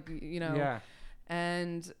Elisa," like Yeah.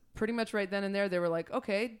 And pretty much right then and there they were like,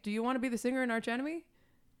 "Okay, do you want to be the singer in Arch Enemy?"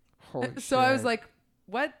 Holy So I was shit. like,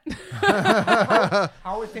 "What?"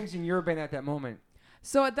 How were things in your band at that moment?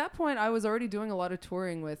 So at that point, I was already doing a lot of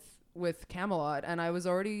touring with Camelot, and I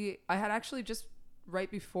had actually just right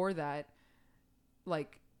before that,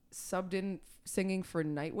 like subbed in singing for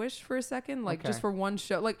Nightwish for a second, like just Okay. for one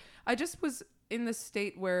show. Like I just was in this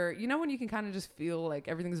state where when you can kind of just feel like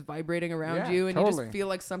everything's vibrating around Yeah, you, and you totally. just feel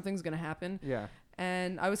like something's gonna happen. Yeah.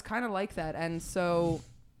 And I was kind of like that, and so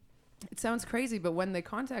it sounds crazy, but when they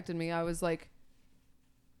contacted me, I was like,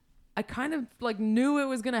 I kind of like knew it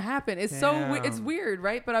was gonna happen. It's it's Damn. weird,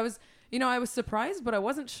 right? But I was, I was surprised, but I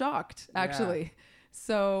wasn't shocked actually.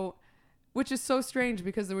 So, which is so strange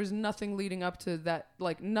because there was nothing leading up to that,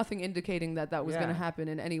 like nothing indicating that was Yeah. gonna happen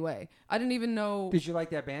in any way. I didn't even know. Did you like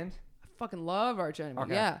that band? I fucking love Arch Enemy.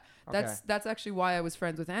 Okay. Yeah, Okay. that's actually why I was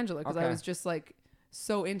friends with Angela because I Okay. was just like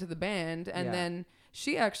so into the band, and Yeah. then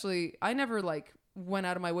she actually, I never like went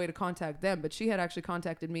out of my way to contact them, but she had actually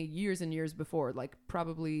contacted me years and years before, like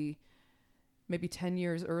probably maybe 10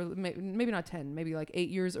 years early, maybe not 10, maybe like 8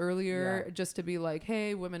 years earlier, Yeah. just to be like,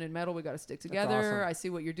 "Hey, women in metal, we got to stick together. awesome. I see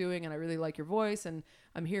what you're doing and I really like your voice and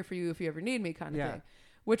I'm here for you if you ever need me," kind of Yeah. thing,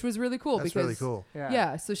 which was really cool. That's because really cool.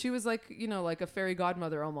 yeah. So she was like, like a fairy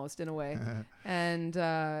godmother almost in a way. And,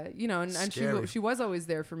 and Scary. she was always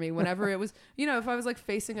there for me whenever it was, if I was like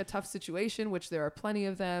facing a tough situation, which there are plenty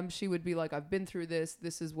of them, she would be like, "I've been through this.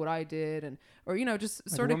 This is what I did." And, or, just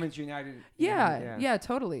Like sort of. Women's United. Yeah,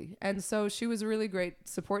 totally. And so she was a really great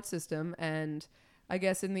support system. And I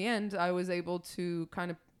guess in the end, I was able to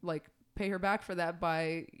kind of like pay her back for that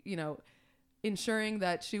by, ensuring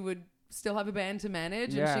that she would still have a band to manage,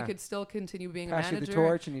 and Yeah. she could still continue being Pass a you manager. the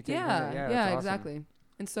torch and you take yeah, it. yeah, That's awesome. exactly.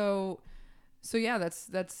 And so yeah, that's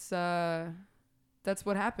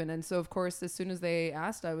what happened. And so of course, as soon as they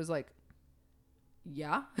asked, I was like,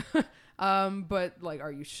 yeah. But like,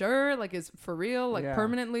 are you sure? Like, is for real, like Yeah.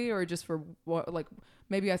 permanently, or just for what? Like,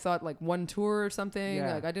 maybe I thought like one tour or something.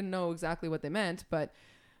 Yeah. Like, I didn't know exactly what they meant, but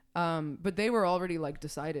they were already like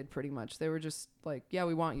decided pretty much. They were just like, yeah,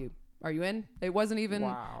 we want you. Are you in? It wasn't even,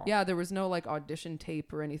 Wow. yeah, there was no like audition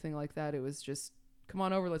tape or anything like that. It was just, come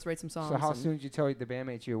on over, let's write some songs. So how And soon did you tell the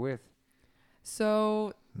bandmates you were with?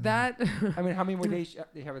 So that, I mean, how many more days?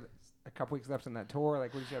 They have a couple weeks left on that tour.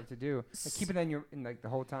 Like, what did you have to do? Like, keep it in like the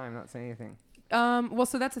whole time, not saying anything. well,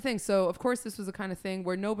 so that's the thing. So of course this was the kind of thing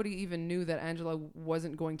where nobody even knew that Angela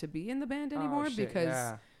wasn't going to be in the band anymore, Oh, shit, because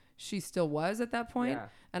yeah. she still was at that point. Yeah.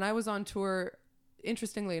 And I was on tour.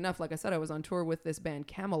 Interestingly enough, like I said, I was on tour with this band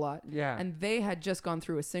Camelot, Yeah. and they had just gone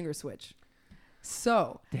through a singer switch.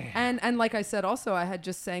 So, Damn. and like I said, also I had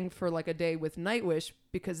just sang for like a day with Nightwish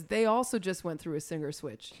because they also just went through a singer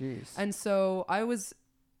switch. Jeez. And so I was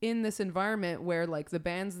in this environment where like the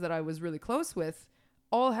bands that I was really close with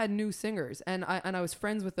all had new singers, and I was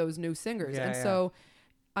friends with those new singers. Yeah, and yeah. so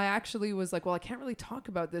I actually was like, well, I can't really talk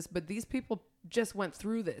about this, but these people just went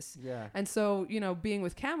through this. Yeah. And so, you know, being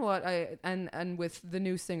with Camelot, and with the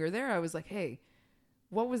new singer there, I was like, hey,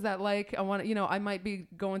 what was that like? I want to, you know, I might be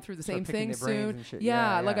going through the Start same picking thing their brains soon. and shit.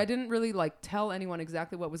 Yeah, Yeah, like yeah. I didn't really like tell anyone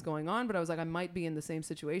exactly what was going on, but I was like, I might be in the same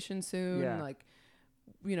situation soon. Yeah. Like,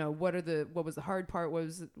 you know, what was the hard part? What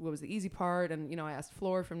was the easy part? And, you know, I asked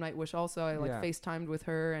Floor from Nightwish also. I like Yeah. FaceTimed with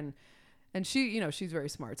her, and she, you know, she's very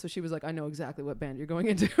smart. So she was like, I know exactly what band you're going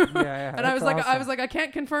into. Yeah. And I was that's awesome. like, I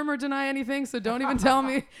can't confirm or deny anything, so don't even tell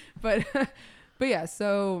me. But yeah,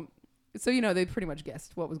 so you know, they pretty much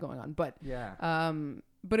guessed what was going on. But Yeah.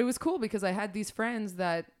 but it was cool because I had these friends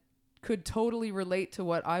that could totally relate to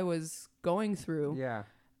what I was going through. Yeah.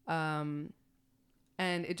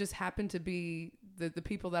 And it just happened to be the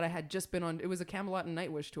people that I had just been on. It was a Camelot and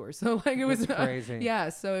Nightwish tour, so like it was That's crazy. yeah,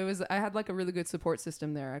 so it was. I had like a really good support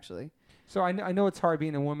system there, actually. So I know it's hard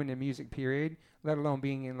being a woman in music, period, let alone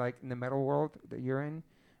being in like in the metal world that you're in.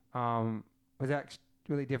 Was that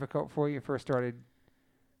really difficult for you first started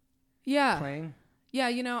Yeah, playing? yeah.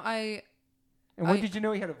 You know, And when did you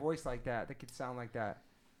know you had a voice like that could sound like that?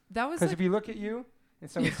 that was. Because Like, if you look at you and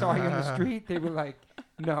somebody saw you on the street, they were like,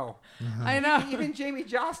 no. I know. Even Jamie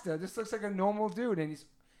Josta just looks like a normal dude, and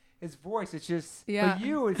his voice, it's just, Yeah. for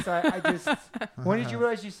you, it's like, I just, when did you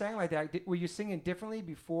realize you sang like that? Were you singing differently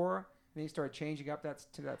before, and then you started changing up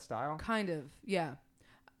to that style? Kind of, yeah.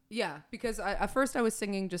 Yeah, because at first I was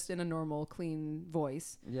singing just in a normal, clean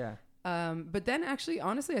voice. Yeah. But then actually,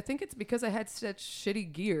 honestly, I think it's because I had such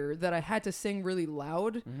shitty gear that I had to sing really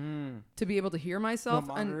loud Mm-hmm. to be able to hear myself.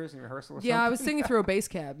 No And monitors in rehearsal or yeah, I was something? singing through a bass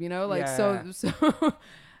cab, you know, like Yeah.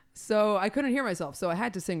 so I couldn't hear myself, so I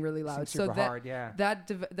had to sing really loud. Sing super so that hard, yeah.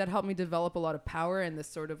 that helped me develop a lot of power and this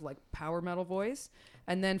sort of like power metal voice.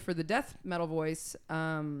 And then for the death metal voice,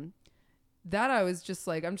 that I was just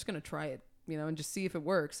like, I'm just gonna try it, you know, and just see if it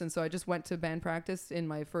works. And so I just went to band practice in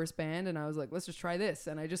my first band, and I was like, let's just try this.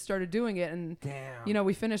 And I just started doing it, and Damn. you know,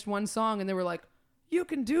 we finished one song, and they were like, you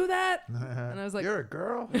can do that. And I was like, You're a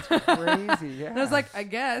girl. crazy, yeah. and I was like, I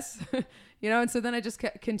guess, you know. And so then I just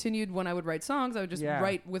continued. When I would write songs, I would just Yeah.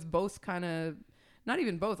 write with both kind of, not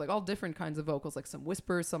even both, like all different kinds of vocals, like some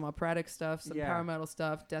whispers, some operatic stuff, some Yeah. power metal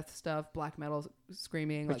stuff, death stuff, black metal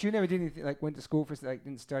screaming. But like, you never did anything, like went to school for, like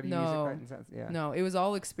didn't study No. music, right? And stuff? Yeah. no, it was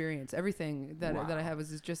all experience. Everything that Wow. I have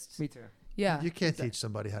is just Me too. yeah. You can't teach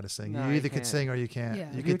somebody how to sing. No, you you either could can't. sing or you can't.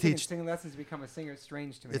 Yeah. You If can taking teach. singing lessons to become a singer is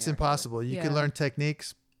strange to me. It's actually. impossible. You can Yeah. learn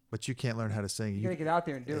techniques, but you can't learn how to sing. You gotta get out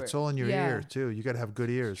there and do It's it. all in your Yeah. ear too. You got to have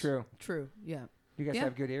good ears. True. True. Yeah. You guys Yeah.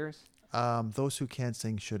 have good ears. Those who can't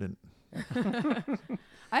sing shouldn't.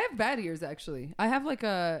 I have bad ears actually. I have like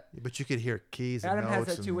a But you could hear keys and Adam has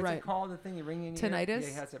notes. that too. What's Right. it called? The thing you ring in your ear? Tinnitus? Yeah,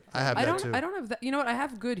 he has it. I have I that don't too. I don't have that. You know what? I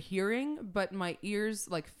have good hearing, but my ears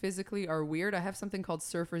like physically are weird. I have something called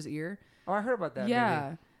surfer's ear. Oh, I heard about that.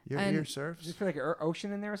 Yeah. Your and- ear Does surfs. it feel like an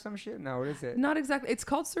ocean in there or some shit? No, what is it? Not exactly. It's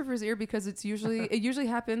called surfer's ear because it usually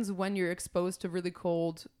happens when you're exposed to really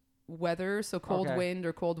cold weather, so cold Okay. wind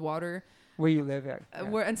or cold water. Where you live at? Yeah.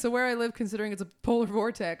 Where I live, considering it's a polar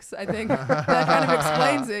vortex, I think that kind of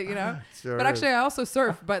explains it, you know. Sure But is. actually, I also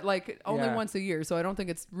surf, but like only Yeah. once a year, so I don't think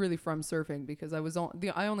it's really from surfing because I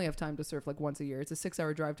only have time to surf like once a year. It's a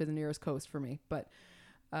 6-hour drive to the nearest coast for me, but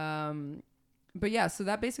yeah. So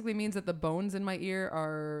that basically means that the bones in my ear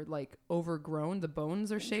are like overgrown. The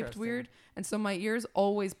bones are shaped Interesting. weird, and so my ears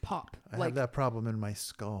always pop. I like have that problem in my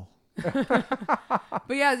skull.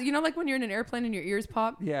 But yeah, you know, like when you're in an airplane and your ears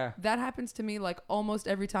pop. Yeah. That happens to me like almost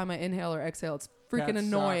every time I inhale or exhale. It's freaking That sucks.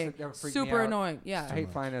 annoying. That would freak me Super out. annoying. I Yeah.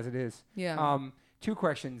 hate flying as it is. Yeah. 2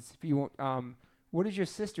 questions. If you want, what did your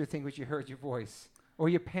sister think when she heard your voice, or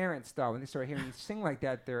your parents thought when they started hearing you sing like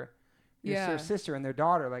that? Their Yeah. sister and their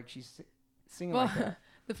daughter, like she's singing Well, like that.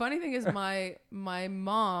 the funny thing is my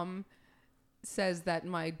mom says that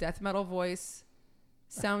my death metal voice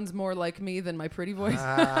sounds more like me than my pretty voice.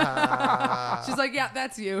 She's like, yeah,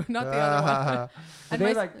 that's you, not the other one. But And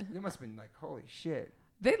they my- they must have been like, holy shit.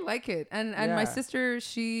 They like it. And my Yeah. sister,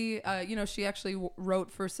 she, you know, she actually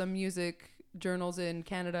wrote for some music journals in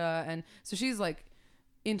Canada. And so she's like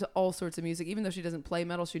into all sorts of music. Even though she doesn't play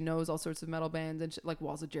metal, she knows all sorts of metal bands and like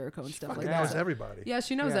Walls of Jericho and stuff like Fucking that. knows So- everybody. Yeah,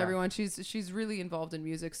 she knows Yeah. everyone. She's really involved in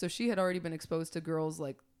music. So she had already been exposed to girls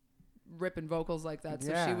like ripping vocals like that. So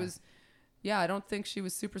she Yeah. was, yeah, I don't think she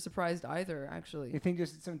was super surprised either, actually. You think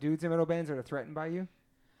there's some dudes in metal bands that are threatened by you?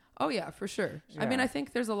 Oh yeah, for sure. I mean, Yeah. I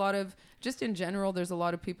think there's a lot of, just in general, there's a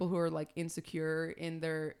lot of people who are like insecure in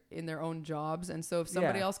their own jobs, and so if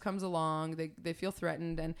somebody Yeah. else comes along, they feel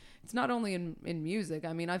threatened. And it's not only in music.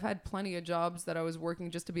 I mean, I've had plenty of jobs that I was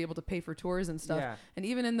working just to be able to pay for tours and stuff. Yeah. And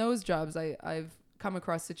even in those jobs, I've come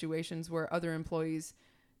across situations where other employees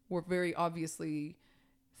were very obviously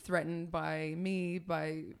threatened by me,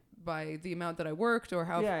 by the amount that I worked or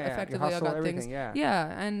how Yeah, yeah, your effectively I hustle, got everything, things.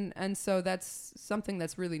 yeah. And so that's something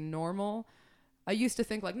that's really normal. I used to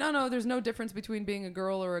think like, no, there's no difference between being a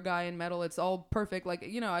girl or a guy in metal. It's all perfect. Like,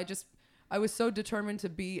 you know, I was so determined to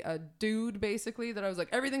be a dude basically that I was like,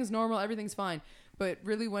 everything's normal, everything's fine. But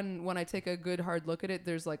really when I take a good hard look at it,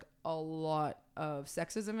 there's like a lot of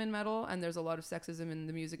sexism in metal, and there's a lot of sexism in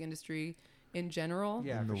the music industry in general.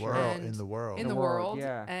 Yeah, in for the sure. world, And in the world. In the world, world.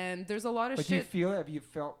 yeah. And there's a lot of But do you shit. feel it? Have you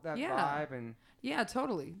felt that Yeah. vibe? And Yeah,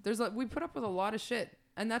 totally. We put up with a lot of shit.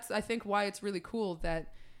 And that's, I think, why it's really cool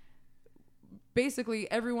that basically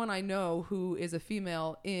everyone I know who is a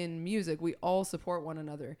female in music, we all support one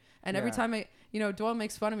another. And every Yeah. time Doyle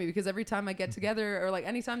makes fun of me because every time I get together or like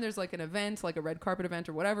anytime there's like an event, like a red carpet event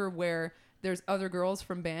or whatever, where there's other girls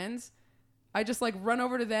from bands, I just like run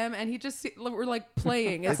over to them and we're like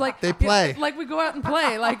playing. It's like They play. like we go out and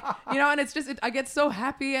play, like, you know, and it's just, I get so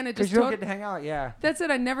happy and it because just, you don't get to hang out, yeah. that's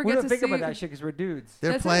it. I never We get don't to think see. about that shit because we're dudes.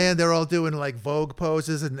 They're That's playing. They're all doing like Vogue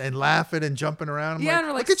poses and laughing and jumping around. I'm Yeah, like, and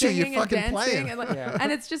we're like look at you, singing you're and fucking dancing, playing. and, like, Yeah.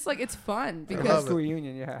 and it's just like it's fun High love because it. school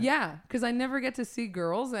reunion, yeah. yeah, because I never get to see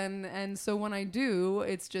girls, and so when I do,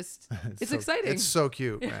 it's just it's so- exciting. It's so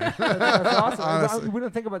cute, man. That's awesome. Honestly. We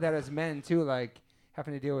don't think about that as men too, like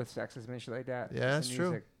having to deal with sexism and shit like that. Yeah, in that's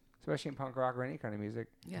true. music, especially in punk rock or any kind of music.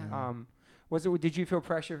 yeah. Did you feel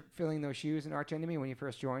pressure filling those shoes in Arch Enemy when you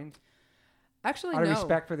first joined? Actually, Out of no.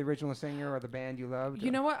 respect for the original singer or the band you loved? You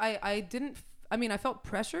know what? I didn't. I mean, I felt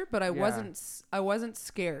pressure, but I Yeah. wasn't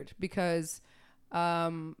scared because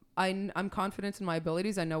I'm confident in my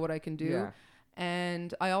abilities. I know what I can do. Yeah.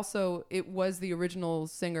 And it was the original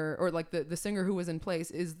singer, or like the singer who was in place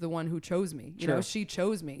is the one who chose me. You know, Sure. she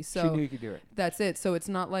chose me. She So knew you could do it. that's it. So it's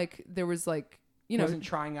not like there was like, you know, Wasn't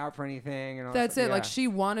trying out for anything. And all that's that it. stuff. Like Yeah. she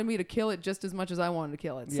wanted me to kill it just as much as I wanted to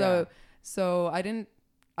kill it. Yeah. So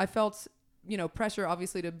I felt, you know, pressure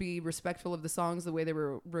obviously to be respectful of the songs, the way they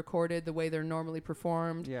were recorded, the way they're normally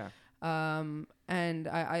performed. Yeah. And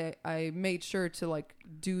I made sure to like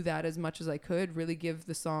do that as much as I could, really give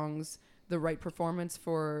the songs the right performance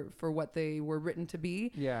for what they were written to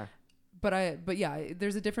be. Yeah. But yeah,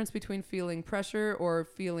 there's a difference between feeling pressure or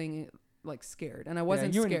feeling like scared. And I Yeah,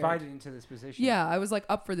 wasn't you scared. invited into this position. Yeah, I was like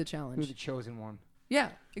up for the You were challenge. the chosen one. Yeah,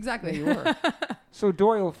 exactly. Yeah, you were. So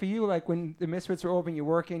Doyle, for you, like when the Misfits are open, you're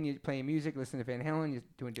working, you're playing music, listening to Van Halen, you're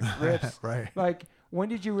doing different riffs. Right. Like, when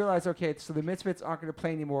did you realize, okay, so the Misfits aren't going to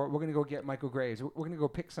play anymore. We're going to go get Michael Graves. We're going to go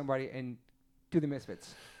pick somebody and do the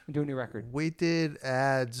Misfits and do a new record. We did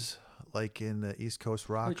ads like in the East Coast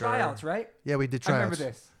Rocker. The tryouts, right? Yeah, we did I remember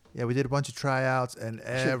tryouts. this. Yeah, we did a bunch of tryouts, and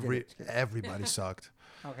Should've did it. everybody sucked.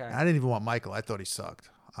 Okay. I didn't even want Michael. I thought he sucked,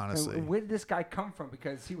 And honestly. where did this guy come from?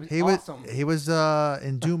 Because he was He awesome. was he was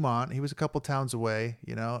in Dumont. He was a couple towns away.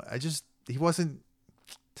 You know, he wasn't.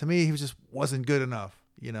 To me, he just wasn't good enough.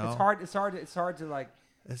 You know, It's hard to like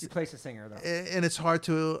It's- replace a singer though. and it's hard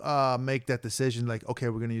to make that decision. Like, okay,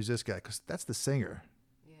 we're gonna use this guy because that's the singer.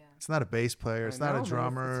 Yeah. It's not a bass player. It's I not know, a man,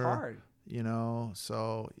 drummer. It's hard. You know,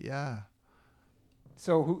 so yeah.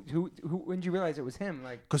 So who when did you realize it was him?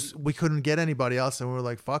 Like, Because we couldn't get anybody else, and we were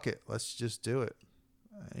like, "Fuck it, let's just do it,"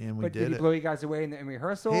 and we but did did he it. blow you guys away in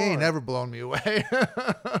rehearsal? He ain't or- never blown me away.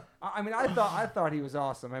 I mean, I thought he was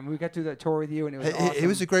awesome. I mean, we got to that tour with you, and it was awesome. He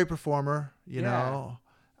was a great performer. You Yeah.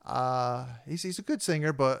 know, he's a good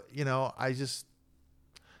singer, but you know,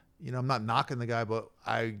 I'm not knocking the guy, but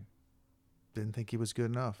I didn't think he was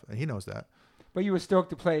good enough, and he knows that. But you were stoked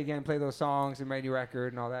to play again, play those songs and write a new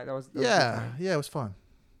record and all that. That was a good Yeah, time. yeah, it was fun.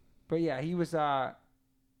 But yeah, he was. I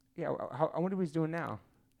wonder what he's doing now.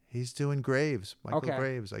 He's doing Graves, Michael Okay.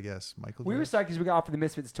 Graves, I guess. Michael. We were Graves. psyched because we got off of the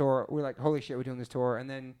Misfits tour. We were like, holy shit, we're doing this tour. And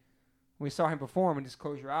then we saw him perform and just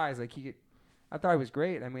close your eyes. Like I thought he was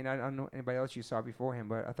great. I mean, I don't know anybody else you saw before him,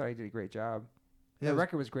 but I thought he did a great job. Yeah, The it was,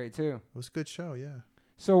 record was great too. it was a good show. Yeah.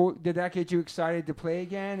 So did that get you excited to play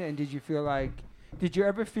again? And did you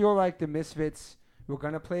ever feel like the Misfits were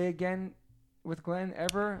gonna play again with Glenn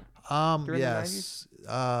ever? During the Yes.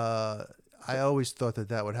 I always thought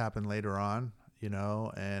that would happen later on,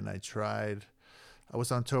 and I tried. I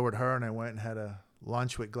was on tour with her, and I went and had a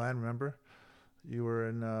lunch with Glenn. Remember? You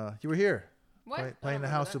were here. What? Playing the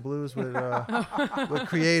House of Blues with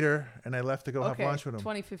Creator, and I left to go have lunch with him.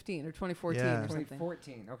 2015 or 2014 Yeah. or something.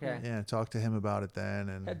 2014. Okay. Yeah, talked to him about it then,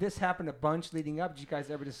 and Had this happened a bunch leading up? Did you guys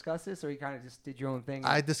ever discuss this, or you kind of just did your own thing?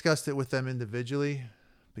 I discussed it with them individually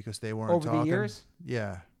because they weren't over talking. the years.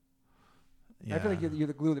 Yeah. I feel like you're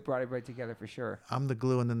the glue that brought everybody together for sure. I'm the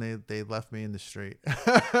glue, and then they left me in the street.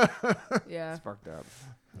 Yeah. It's fucked up.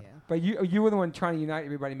 Yeah. But you were the one trying to unite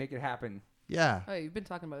everybody, make it happen Yeah. Oh, you've been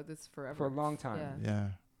talking about this forever. for a long time. Yeah.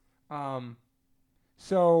 Yeah.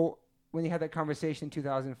 So when you had that conversation in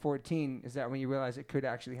 2014, is that when you realized it could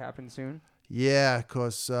actually happen soon? Yeah,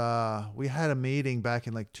 because we had a meeting back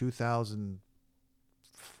in like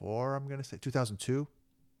 2004, I'm going to say 2002,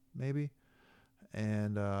 maybe.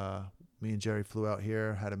 And me and Jerry flew out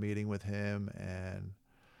here, had a meeting with him, and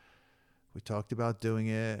we talked about doing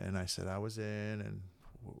it. And I said I was in, and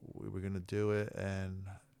we were going to do it. And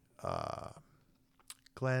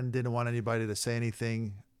Glenn didn't want anybody to say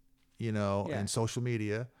anything, in social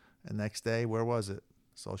media. And next day, where was it?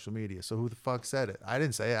 Social media. So who the fuck said it? I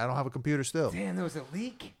didn't say it. I don't have a computer still. Damn, there was a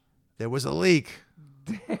leak. There was a leak.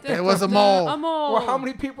 There was a mole. A mole. Well, how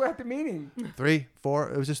many people at the meeting? 3,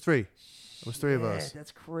 4. It was just 3. It was 3 of Yeah, us.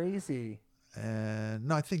 that's crazy. And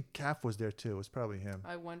no, I think Calf was there too. It was probably him.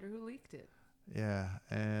 I wonder who leaked it. Yeah.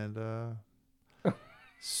 And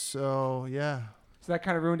so yeah, So that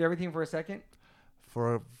kind of ruined everything for a second.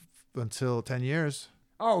 until 10 years.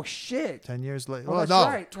 Oh shit! 10 years later. Oh, Well, that's no,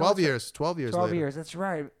 right. No, 12 that's years. 12 years 12 later. years. That's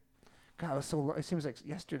right. God, it was so. It seems like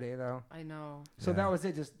yesterday though. I know. So Yeah. that was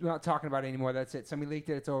it. Just we're not talking about it anymore. That's it. Somebody leaked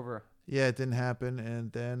it. It's over. Yeah, it didn't happen.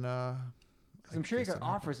 And then 'Cause I'm sure you got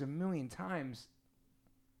offers a million times.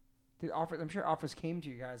 I'm sure offers came to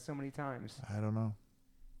you guys so many times. I don't know.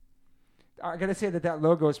 I gotta say that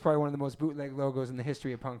logo is probably one of the most bootleg logos in the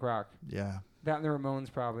history of punk rock. Yeah. That and the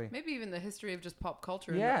Ramones probably. Maybe even the history of just pop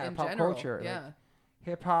culture. Yeah, in pop general. culture, like, Yeah.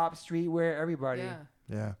 Hip hop, streetwear, everybody. Yeah.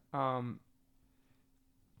 Yeah.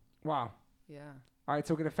 Wow. Yeah. All right,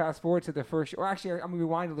 so we're gonna fast forward to the first. Well, actually, I'm gonna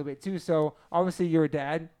rewind a little bit too. So obviously, you're a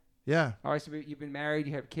dad. Yeah. Obviously, you've been married.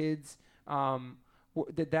 You have kids.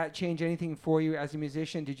 Did that change anything for you as a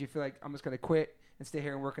musician? Did you feel like I'm just gonna quit and stay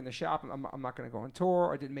here and work in the shop? I'm not gonna go on tour,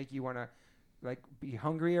 or did it make you want to like be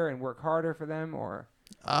hungrier and work harder for them, or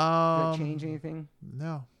did that change anything?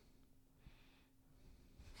 No.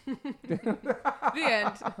 The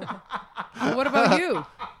end. What about you?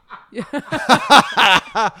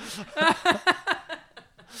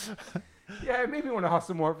 Yeah, it made me want to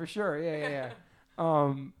hustle more for sure. Yeah.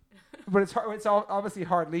 But it's hard. It's obviously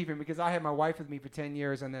hard leaving because I had my wife with me for 10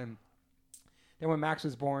 years, and then when Max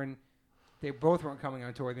was born, they both weren't coming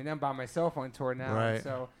on tour. Then I'm by myself on tour now, and Right.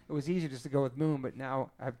 so it was easier just to go with Moon. But now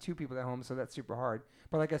I have 2 people at home, so that's super hard.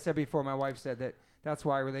 But like I said before, my wife said that's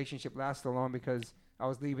why our relationship lasts so long because I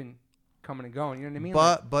was leaving, coming and going. You know what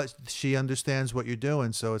I mean? But she understands what you're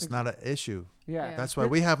doing, so it's not an issue. Yeah. That's why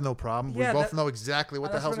we have no problem. Yeah, we both that- know exactly what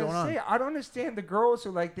the That's hell's what going I on. say. I don't understand the girls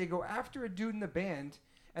who like they go after a dude in the band,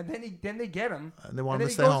 and then they get him, And they want and him then to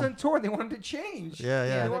he stay goes home. on tour. And they want him to change. Yeah, yeah. They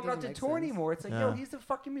that want him not doesn't to make tour sense. anymore. It's like, Yeah. yo, he's a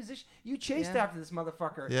fucking musician. You chased Yeah. after this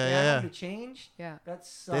motherfucker. Yeah, and I yeah, want him yeah. to change. Yeah. That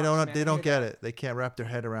sucks. They don't. Man. They don't I get hear it. They can't wrap their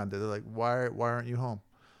head around it. They're like, why aren't you home?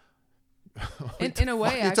 In a way,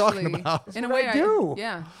 What are you talking actually, about? in a what way, I do.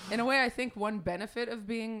 Yeah, in a way, I think one benefit of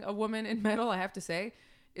being a woman in metal, I have to say,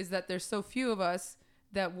 is that there's so few of us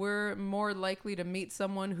that we're more likely to meet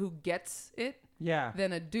someone who gets it Yeah.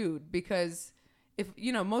 than a dude. Because if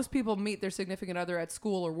most people meet their significant other at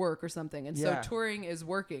school or work or something, and Yeah. so touring is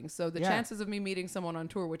working. So the Yeah. chances of me meeting someone on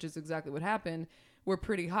tour, which is exactly what happened, were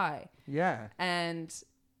pretty high. Yeah. And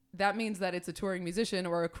that means that it's a touring musician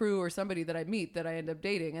or a crew or somebody that I meet that I end up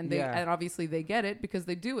dating, and and obviously they get it because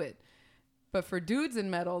they do it. But for dudes in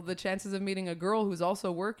metal, the chances of meeting a girl who's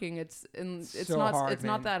also working, it's So not hard, it's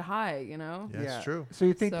man. not that high, Yeah, it's true. So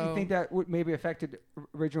you think So- that maybe affected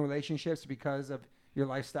original relationships because of your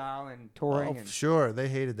lifestyle and touring. Oh, And, sure. They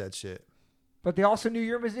hated that shit. but they also knew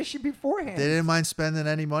you're a musician beforehand. They didn't mind spending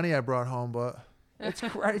any money I brought home, but It's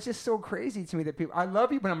just so crazy to me that people. I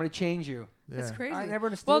love you, but I'm going to change you. yeah. It's crazy. I never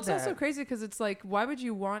understood Well, it's that. also crazy because it's like, why would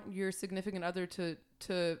you want your significant other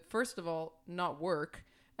to first of all not work,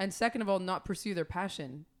 and second of all not pursue their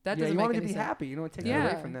passion? That Yeah, doesn't you make want them any to be sense. happy. You don't want to take Yeah,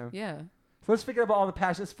 it away from them. yeah. So let's forget about all the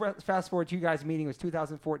passion. Let's fast forward to you guys meeting. It was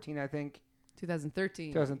 2014, I think.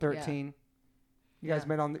 2013. 2013. You guys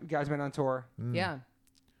met on tour. Mm. Yeah.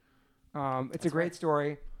 It's a great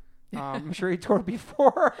story. I'm sure you told it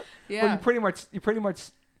before. Yeah. But you pretty much.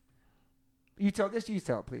 You tell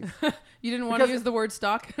it, please. You didn't want to Because- use the word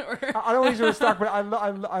stock? Or I don't use the word stock, but I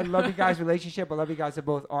love you guys' relationship. I love you guys are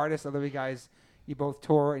both artists. I love you guys. You both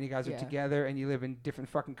tour and you guys are Yeah. together and you live in different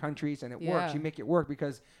fucking countries and it Yeah. works. You make it work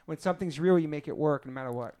because when something's real, you make it work no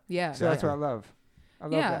matter what. yeah. So that's what I love. I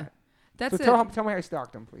love Yeah. that. That's So it. tell me how you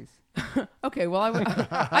stalked him, please. Okay, well,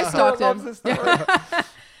 I stalked loves him. this story.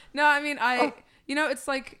 No, I mean, it's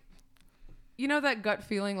like, that gut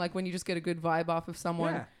feeling, like when you just get a good vibe off of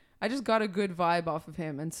someone. Yeah. I just got a good vibe off of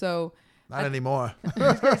him. And so, Not anymore. He's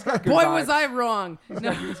got good boy, vibes. was I wrong. He's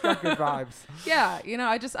got good vibes. Yeah,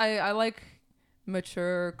 I like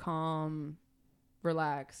mature, calm,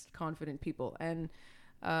 relaxed, confident people. And,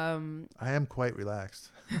 I am quite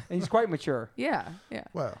relaxed. And he's quite mature. yeah.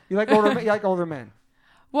 Well, You like older men.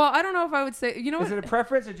 Well, I don't know if I would say, Is what? it a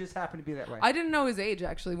preference or just happen to be that way? I didn't know his age,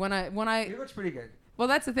 actually. When I He looks pretty good. Well,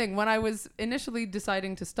 that's the thing. When I was initially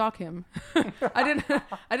deciding to stalk him, I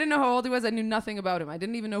didn't know how old he was. I knew nothing about him. I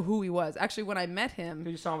didn't even know who he was. Actually, when I met him,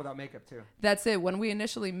 You saw him without makeup too. that's it. When we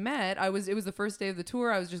initially met, it was the first day of the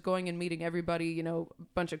tour. I was just going and meeting everybody, a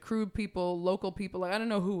bunch of crew people, local people. Like, I don't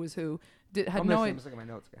know who was who. I'm No just looking at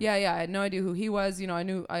my notes. Guys. Yeah, I had no idea who he was.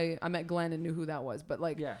 I met Glenn and knew who that was, but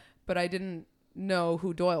but I didn't know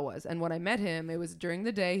who Doyle was. And when I met him, it was during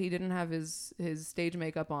the day. He didn't have his stage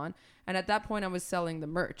makeup on. And at that point I was selling the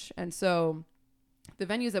merch. And so the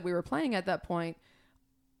venues that we were playing at that point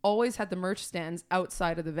always had the merch stands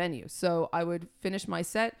outside of the venue. So I would finish my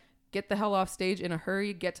set, get the hell off stage in a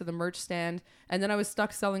hurry, get to the merch stand, and then I was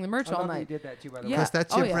stuck selling the merch I all love that you night. did that too, by the Yeah. way. because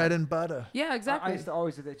that's Oh, your yeah. bread and butter. Yeah, I exactly. used to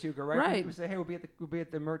always do that too. Go right. Right. We say, hey, we'll be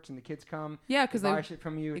at the merch, and the kids come. Yeah, because buy they shit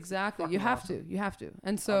from you. It's exactly. fucking You have awesome. to. You have to. And I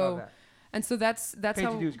love so that. that's Pay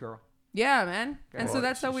how your dues, girl. Yeah, man. And Well, so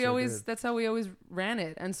that's how she we sure always did. that's how we always ran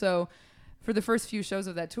it. And so for the first few shows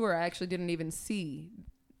of that tour, I actually didn't even see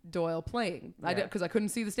Doyle playing. I Yeah. did because I couldn't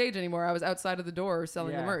see the stage anymore. I was outside of the door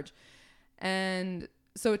selling the Yeah. merch. And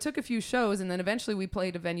so it took a few shows, and then eventually we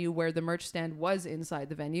played a venue where the merch stand was inside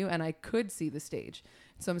the venue and I could see the stage.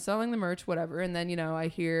 So I'm selling the merch, whatever, and then I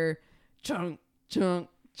hear chunk, chunk,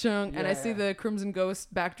 chunk, and I see Yeah. the Crimson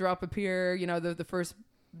Ghost backdrop appear, the first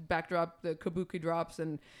backdrop, the kabuki drops,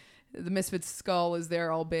 and the Misfits skull is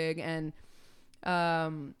there all big, and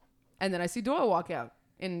then I see Doyle walk out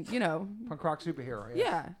in Punk rock superhero.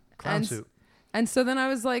 yeah Clown and, suit. and so then I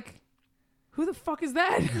was like, who the fuck is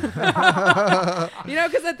that?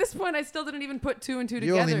 Because at this point I still didn't even put two and two You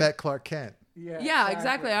together. only met Clark Kent. Yeah,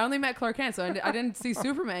 exactly. I only met Clark Kent, so I didn't see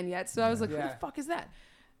Superman yet. So I was like, who Yeah. the fuck is that?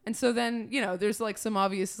 And so then there's like some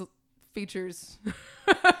obvious features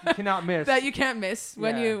You cannot miss. that you can't miss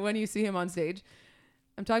when Yeah. you see him on stage.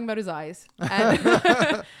 I'm talking about his eyes.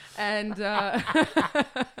 And, and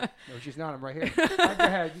No, she's not. I'm right here. Right, go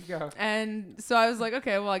ahead. You go. and so I was like,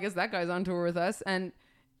 okay, well, I guess that guy's on tour with us. And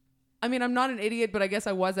I mean, I'm not an idiot, but I guess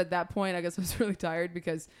I was at that point. I guess I was really tired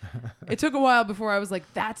because it took a while before I was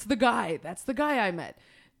like, that's the guy. That's the guy I met.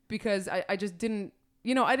 Because I just didn't,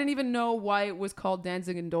 I didn't even know why it was called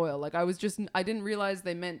Danzig and Doyle. Like I didn't realize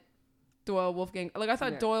they meant Doyle Wolfgang. Like I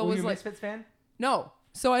thought Yeah. Doyle Were was you a like, Misfits fan? no.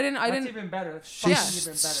 So I That's didn't. even better. That's She's fucking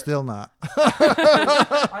even better. still not.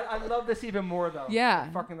 I love this even more though. Yeah.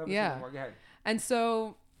 I fucking love this Yeah. even more. Go ahead. And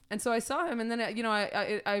so I saw him, and then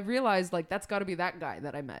I realized like that's got to be that guy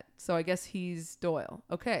that I met. So I guess he's Doyle.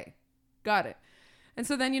 Okay, got it. And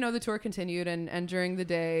so then the tour continued, and during the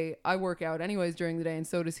day I work out anyways during the day, and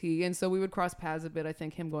so does he. And so we would cross paths a bit. I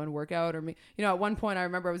think him going to work out, or me. At one point I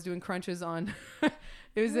remember I was doing crunches on.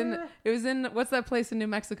 It was in what's that place in New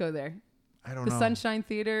Mexico there? I don't The know. Sunshine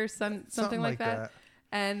Theater, something like that. that.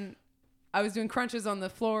 And I was doing crunches on the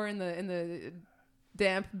floor in the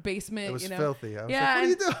damp basement. It was you know. filthy. I was Yeah, like, what are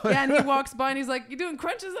you doing? Yeah, and he walks by and he's like, "You doing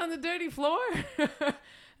crunches on the dirty floor?"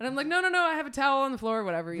 And I'm like, "No, I have a towel on the floor,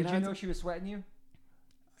 whatever." Did you know she was sweating you?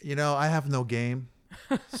 I have no game,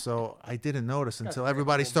 so I didn't notice until very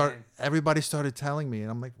everybody cool man. started telling me, and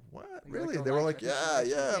I'm like, "What? You Really?" like They the were lights, like, right?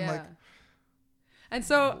 "Yeah." I'm like, and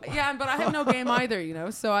so but I have no game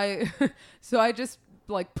either, So I just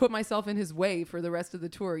like put myself in his way for the rest of the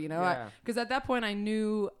tour, you know, Yeah. because at that point I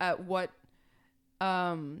knew at what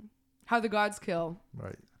How the Gods Kill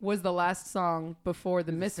Right. was the last song before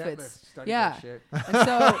the Set Misfits. list, study Yeah. that shit. And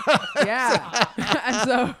so, yeah. And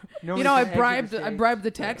so, No you know, I reason to exit bribed, the I stage. bribed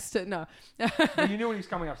the text. No. But you knew when he was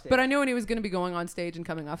coming off stage. But I knew when he was going to be going on stage and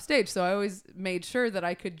coming off stage. So I always made sure that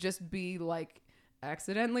I could just be like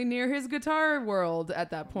accidentally near his guitar world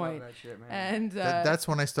at that point. Love that shit, man. And That's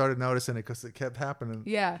when I started noticing it because it kept happening.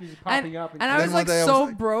 yeah. He's popping up And and I then was one like day I so was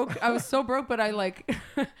like- broke. I was so broke, but I like,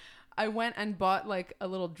 I went and bought like a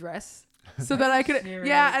little dress. So that I could, Serious?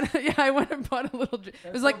 yeah, and yeah, I went and bought a little. It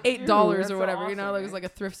That's was like so $8 cute. or whatever, That's you know. awesome, Like, it was man. like a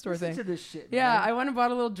thrift store Listen thing. to this shit, Yeah, man. I went and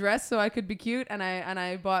bought a little dress so I could be cute, and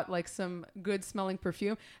I bought like some good smelling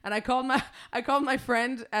perfume, and I called my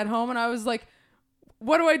friend at home, and I was like,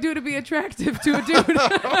 "What do I do to be attractive to a dude?"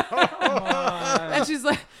 And she's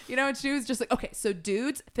like, you know, and she was just like, "Okay, so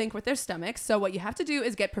dudes think with their stomachs. So what you have to do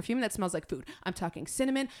is get perfume that smells like food. I'm talking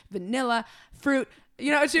cinnamon, vanilla, fruit."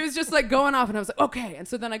 You know, she was just like going off, and I was like, okay. And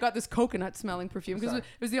so then I got this coconut smelling perfume because it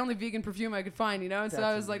was the only vegan perfume I could find, you know. And so I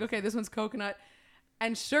That's was like, okay, this one's coconut.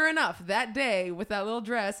 And sure enough, that day with that little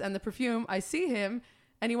dress and the perfume, I see him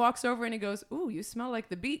and he walks over and he goes, "Ooh, you smell like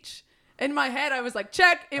the beach." In my head, I was like,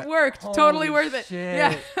 check, it worked. Totally Holy worth it. shit.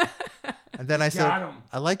 Yeah. And then I Got said, him.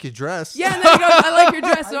 I like your dress. Yeah, and then he goes, "I like your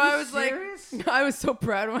dress." So Are you I was serious? like, I was so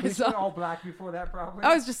proud of Was he myself. all black before that, probably?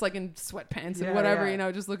 I was just like in sweatpants Yeah, and whatever, yeah. you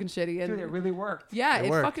know, just looking shitty. And Dude, it really worked. yeah, It it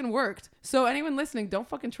worked. fucking worked. So anyone listening, don't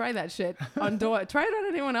fucking try that shit on Doyle. Try it on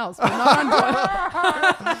anyone else, but not on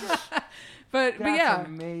Doyle. but That's yeah.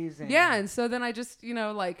 amazing. Yeah, and so then I just, you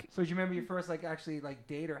know, like, So do you remember your first, like, actually, like,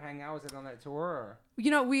 date or hang out? Was it on that tour? Or? you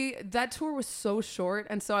know, that tour was so short,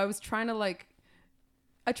 and so I was trying to like,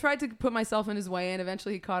 I tried to put myself in his way, and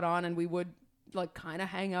eventually he caught on, and we would like kind of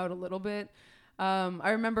hang out a little bit. I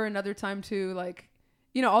remember another time too, like,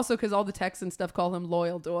 you know, also because all the texts and stuff call him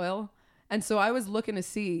Loyal Doyle, and so I was looking to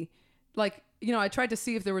see, like, you know, I tried to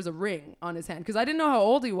see if there was a ring on his hand because I didn't know how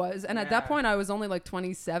old he was, and at that Yeah. point I was only like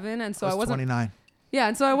 27, and so I I was wasn't. 29. Yeah,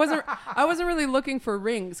 and so I wasn't really looking for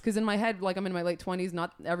rings because in my head, like, I'm in my late 20s,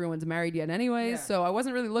 not everyone's married yet anyways, Yeah. so I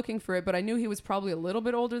wasn't really looking for it, but I knew he was probably a little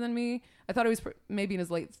bit older than me. I thought he was maybe in his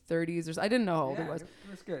late 30s or so. I didn't know how old Yeah, he was. it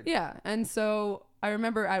was good. Yeah, and so I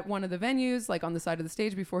remember at one of the venues, like on the side of the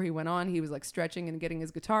stage before he went on, he was like stretching and getting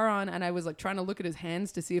his guitar on, and I was like trying to look at his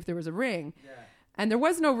hands to see if there was a ring, Yeah. and there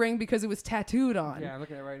was no ring because it was tattooed on. Yeah, I'm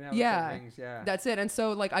looking at it right now. Yeah. Rings, yeah. That's it. And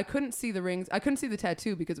so like I couldn't see the rings. I couldn't see the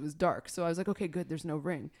tattoo because it was dark. So I was like, okay, good, there's no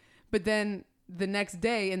ring. But then the next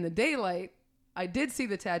day in the daylight, I did see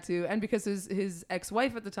the tattoo, and because his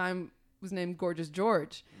ex-wife at the time was named Gorgeous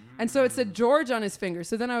George. And so it said George on his finger.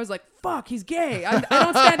 So then I was like, fuck, he's gay. I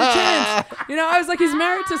don't stand a chance. You know, I was like, he's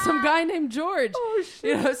married to some guy named George. Oh, shit.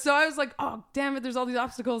 You know, so I was like, oh, damn it, there's all these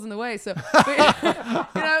obstacles in the way. So, but,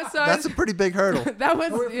 you know, so That's a pretty big hurdle. that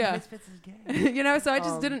was, What if yeah. Misfits is gay? You know, so I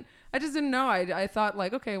just didn't know. I thought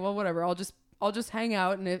like, okay, well, whatever. I'll just hang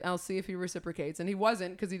out and I'll see if he reciprocates. And he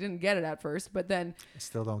wasn't because he didn't get it at first. But then, I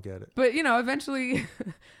still don't get it. but you know, eventually he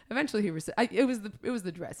it was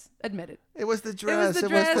the dress. Admit it. It was the dress. the It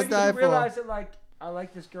dress. was You to die realize for. that, like, I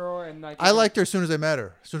like this girl and, like... I liked her as soon as I met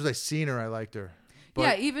her. As soon as I seen her, I liked her. But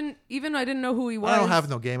Yeah, even I didn't know who he was. I don't have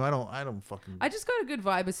no game. I don't fucking. I just got a good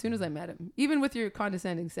vibe as soon as I met him. Even with your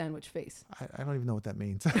condescending sandwich face. I don't even know what that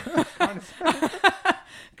means.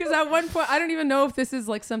 Because at one point, I don't even know if this is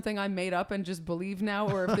like something I made up and just believe now,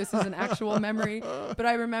 or if this is an actual memory. But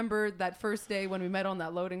I remember that first day when we met on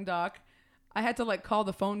that loading dock, I had to like call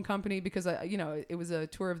the phone company because it was a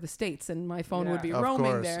tour of the States and my phone would be Yeah. Of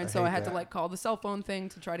roaming course, there, and I so I hate had to that. like call the cell phone thing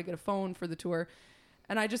to try to get a phone for the tour.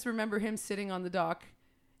 And I just remember him sitting on the dock,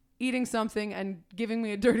 eating something and giving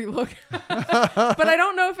me a dirty look. But I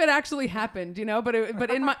don't know if it actually happened, you know. But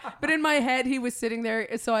in my head, he was sitting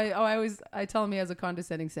there. So I tell him he has a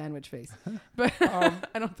condescending sandwich face, but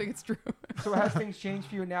I don't think it's true. So has things changed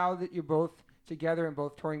for you now that you're both together and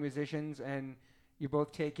both touring musicians and you're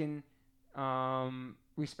both taken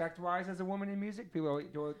respect-wise as a woman in music? People,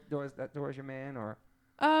 Dora's your man, or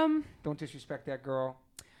don't disrespect that girl.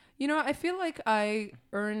 You know, I feel like I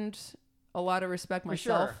earned a lot of respect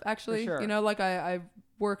myself, sure, actually. for sure. You know, like I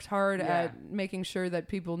worked hard Yeah. at making sure that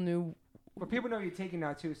people knew. But people know you're taking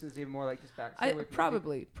now too, so there's even more like just back. Stay away from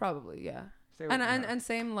Probably, yeah. Stay away from her. And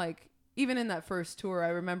same, like, even in that first tour, I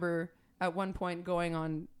remember at one point going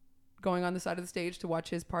on the side of the stage to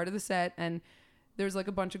watch his part of the set, and there's like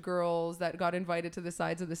a bunch of girls that got invited to the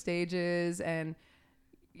sides of the stages, and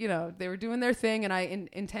you know, they were doing their thing, and I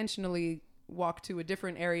intentionally walked to a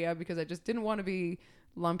different area because I just didn't want to be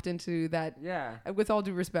lumped into that. Yeah. With all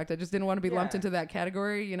due respect, I just didn't want to be lumped Yeah. into that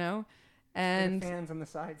category, you know. And the fans on the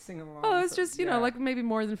side singing along. oh, it's So- just, you know, like maybe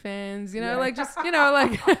more than fans, you know, Yeah. like just, you know,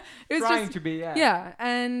 like it was trying just, to be, yeah. yeah.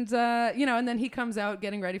 And, you know, and then he comes out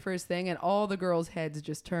getting ready for his thing and all the girls' heads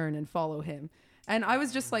just turn and follow him. And I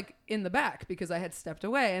was just like in the back because I had stepped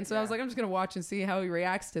away. And so I was Yeah. like, I'm just going to watch and see how he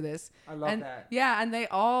reacts to this. I love And that. yeah. And they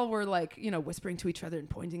all were like, you know, whispering to each other and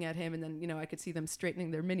pointing at him. And then, you know, I could see them straightening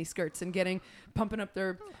their mini skirts and pumping up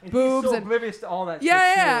their And boobs. he's so and oblivious to all that. yeah,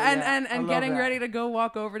 shit too. yeah, I and love getting that. ready to go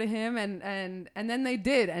walk over to him, and then they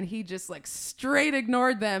did, and he just like straight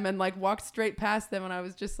ignored them and like walked straight past them, and I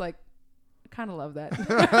was just like, I kind of love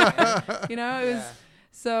that, you know. It was Yeah.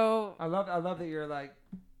 so I love that you're like,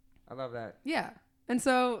 I love that. yeah, and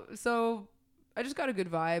so I just got a good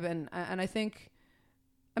vibe, and I think,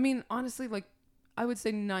 I mean, honestly, like I would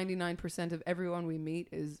say 99% of everyone we meet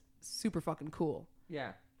is super fucking cool.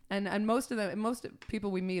 Yeah. And most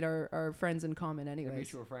people we meet are friends in common They're anyways.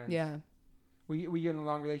 mutual friends. Yeah. Were you in a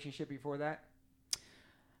long relationship before that?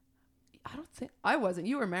 I don't think I wasn't.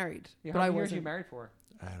 You were married, Yeah, but how I many years wasn't. you married for?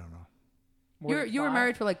 I don't know. More than You were 5?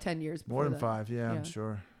 married for like 10 years. More than before that. 5, yeah, Yeah. I'm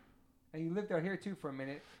sure. And you lived out here too for a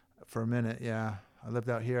minute. For a minute, yeah. I lived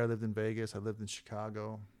out here. I lived in Vegas. I lived in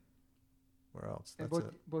Chicago. Where else? And That's both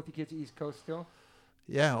it. both your kids are East Coast still?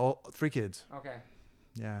 Yeah, all 3 kids. Okay.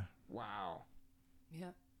 Yeah. Wow. Yeah.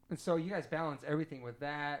 And so you guys balance everything with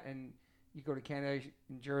that, and you go to Canada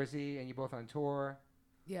and Jersey, and you're both on tour.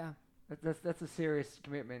 Yeah. That's a serious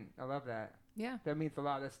commitment. I love that. Yeah. That means a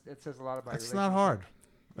lot. That says a lot about. That's your not hard. relationship.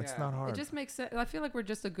 That's Yeah. not hard. It just makes sense. I feel like we're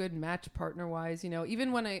just a good match partner wise, you know.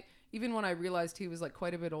 Even when I realized he was like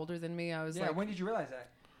quite a bit older than me, I was Yeah. like, When did you realize that?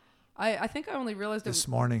 I think I only realized this it.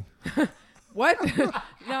 morning. What?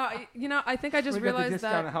 No, you know, I think I just We got the realized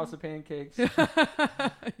discount that. at House of Pancakes.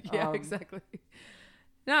 Yeah, exactly.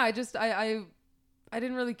 No, I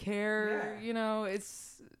didn't really care. Yeah. You know, it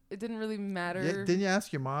didn't really matter. Yeah, didn't you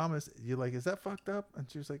ask your mom? Is that fucked up? And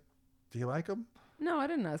she was like, do you like him? No, I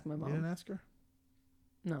didn't ask my You didn't mom. ask her?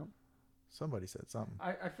 No. Somebody said something.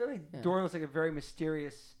 I feel like Yeah. Doyle's like a very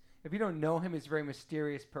mysterious. If you don't know him, he's a very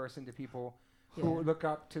mysterious person to people who Yeah. look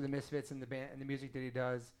up to the Misfits and the band and the music that he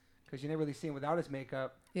does. Because you never really see him without his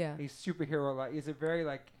makeup. Yeah. He's superhero like. He's a very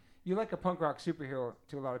like you like a punk rock superhero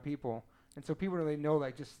to a lot of people, and so people don't really know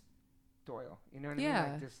like just Doyle. You know what I Yeah.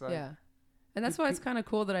 mean? Like, just like, Yeah. And that's why it's kind of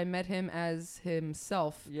cool that I met him as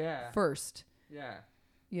himself Yeah. first, Yeah.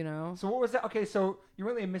 you know? So what was that? Okay, so you're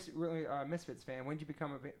really a Misfits fan. When did you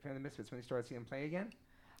become a fan of the Misfits? When you started seeing them play again?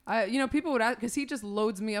 You know, people would ask, because he just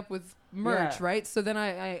loads me up with merch, Yeah. right? So then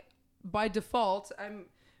I, by default, I'm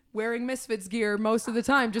wearing Misfits gear most of the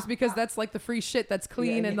time just because that's like the free shit that's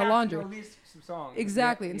clean Yeah, in you the have to laundry. know at least some songs.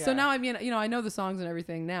 Exactly. Yeah, And so yeah. now, I mean, you know, I know the songs and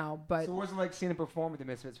everything now, but So what was it like seeing him perform with the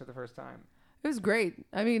Misfits for the first time? it was great.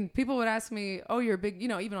 I mean, people would ask me, oh, you're a big, you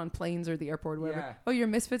know, even on planes or the airport or whatever. Yeah. Oh, you're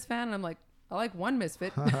a Misfits fan? And I'm like, I like one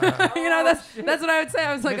Misfit. You know, that's what I would say.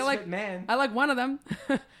 I was like, Misfit man. I like one of them.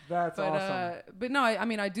 That's But awesome. but no, I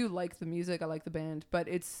mean I do like the music. I like the band, but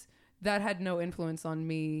that had no influence on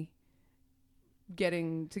me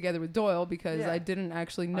getting together with Doyle because Yeah. I didn't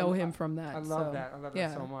actually know him from that. I love so, that. I love yeah.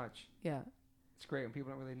 that so much. Yeah. It's great when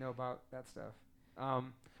people don't really know about that stuff.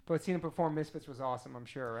 But seeing him perform Misfits was awesome, I'm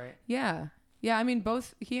sure, right? Yeah. Yeah, I mean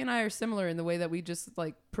both he and I are similar in the way that we just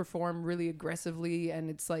like perform really aggressively, and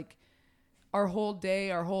it's like our whole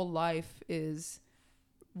day, our whole life is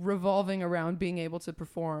revolving around being able to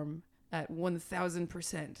perform at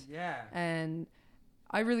 1000%. Yeah. And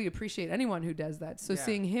I really appreciate anyone who does that. So Yeah.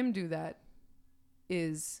 seeing him do that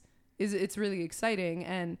is it's really exciting.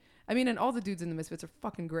 And I mean, and all the dudes in the Misfits are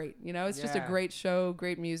fucking great. You know, it's just a Yeah. great show,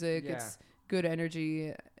 great music. Yeah. It's good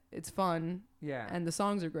energy. It's fun, Yeah. and the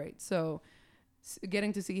songs are great. So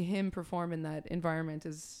getting to see him perform in that environment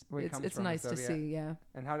Where he comes it's from and nice to stuff, yeah. see. Yeah.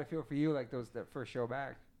 And how did it feel for you, like that first show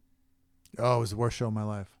back? Oh, it was the worst show of my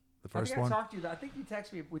life. The I first think one. I talked to you. I think you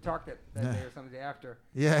texted me. We talked that Yeah. day or something the day after.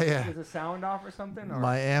 Yeah, yeah. Was the sound off or something? Or?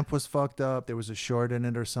 My amp was fucked up. There was a short in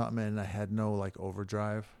it or something, and I had no like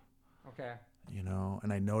overdrive, Okay. you know.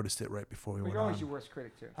 And I noticed it right before we But went you're always on. your worst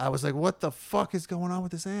critic too. I was like, "What the fuck is going on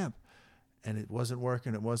with this amp?" And it wasn't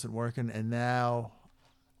working. It wasn't working. And now,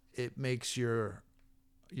 it makes your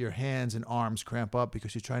hands and arms cramp up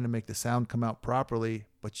because you're trying to make the sound come out properly,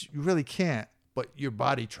 but you really can't. But your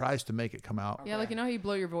body tries to make it come out, Yeah, like you know how you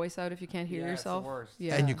blow your voice out if you can't hear Yeah, it's the yourself? worst.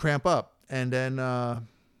 Yeah. and you cramp up. And then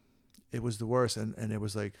it was the worst. And it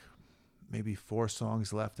was like maybe 4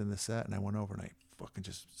 songs left in the set, and I went over and I fucking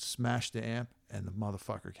just smashed the amp, and the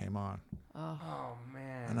motherfucker came on. Oh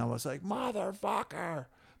man. And I was like, motherfucker.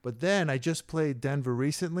 But then I just played Denver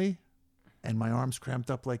recently, and my arms cramped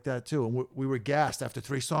up like that too. And we were gassed after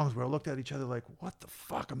 3 songs. We all looked at each other like, "What the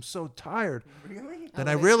fuck? I'm so tired." Really? Then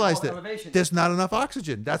I realized that Elevation. there's not enough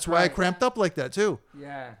oxygen. That's why I right. cramped up like that too.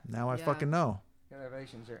 Yeah. Now I Yeah. fucking know.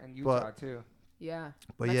 Elevations are in Utah too. Yeah.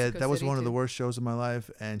 But Mexico yeah, that was City, one of the too. worst shows of my life,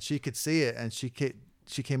 and she could see it, and she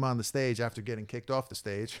came on the stage after getting kicked off the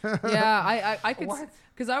stage. Yeah, I could, What?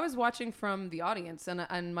 because I was watching from the audience,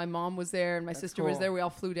 and my mom was there, and my That's sister was cool. there. We all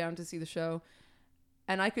flew down to see the show,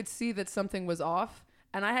 and I could see that something was off,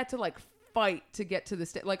 and I had to like fight to get to the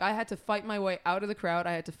stage. Like I had to fight my way out of the crowd.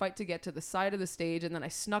 I had to fight to get to the side of the stage, and then I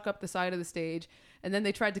snuck up the side of the stage, and then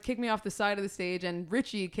they tried to kick me off the side of the stage, and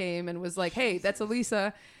Richie came and was like, "Hey, that's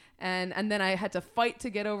Elisa," and then I had to fight to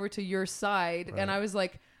get over to your side, Right. and I was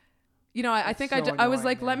like. You know, I That's think so I was annoying,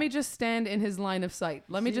 like, let man. me just stand in his line of sight.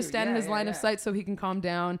 Let me See just you. stand in Yeah, his yeah, line of yeah. sight so he can calm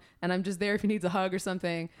down. And I'm just there if he needs a hug or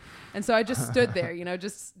something. And so I just stood there, you know,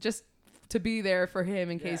 just to be there for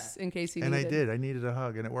him in case he And I needed. did. I needed a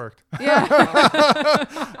hug, and it worked. Yeah.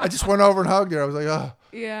 I just went over and hugged her. I was like, oh.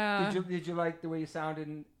 Yeah. Did you like the way you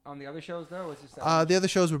sounded on the other shows though? Was it The other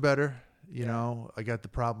shows were better. You Yeah. know, I got the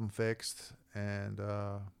problem fixed, and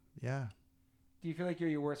yeah. Do you feel like you're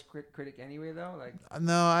your worst critic anyway though? Like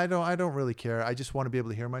No, I don't really care. I just want to be able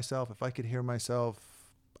to hear myself. If I could hear myself,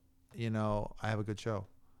 you know, I have a good show.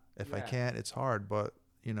 If I Yeah. can't, it's hard. But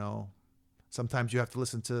you know, sometimes you have to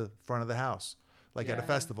listen to front of the house, like at a Yeah.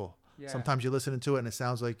 festival. yeah, Sometimes you're listening to it and it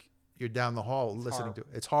sounds like you're down the hall listening hard. to it.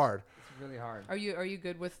 It's hard. it's really hard. Are you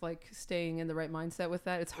good with like staying in the right mindset with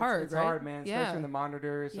that? It's hard, It's right? hard, man. Especially Yeah. in the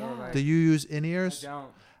monitors. Or Yeah. like, Do you use I in-ears?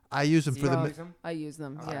 don't. I use them Do for you the. use them? I use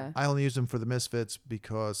them. Okay. Yeah. I only use them for the Misfits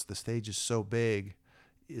because the stage is so big.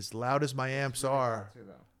 As loud as my amps It's really are, hard too,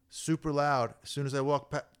 though. super loud. As soon as I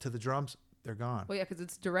walk to the drums, they're gone. Well, yeah, because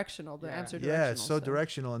it's directional. The Yeah. amps are directional. Yeah, it's so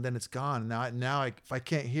directional, and then it's gone. Now, if I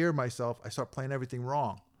can't hear myself, I start playing everything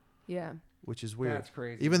wrong, Yeah. which is weird. That's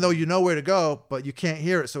crazy. Even though you know where to go, but you can't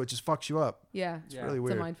hear it, so it just fucks you up. Yeah. Yeah. Really It's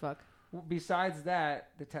weird. a mind fuck. Well, besides that,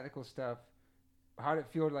 the technical stuff, how did it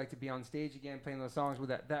feel like to be on stage again playing those songs with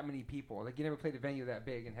that many people? Like you never played a venue that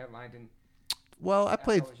big and headlined and Well, I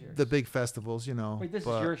played was yours. the big festivals, you know. wait, this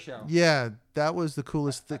but is your show. Yeah, that was the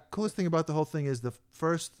coolest. The coolest thing about the whole thing is the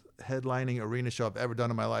first headlining arena show I've ever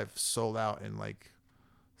done in my life sold out in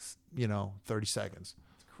 30 seconds.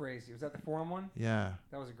 It's crazy. Was that the Forum one? Yeah,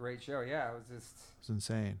 That was a great show. Yeah, it was just it was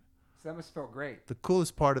insane. so that must have felt great. The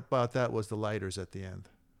coolest part about that was the lighters at the end.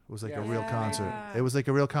 It was like a Yeah. real concert. Yeah. It was like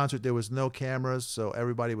a real concert. There was no cameras, so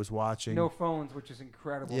everybody was watching. No phones, which is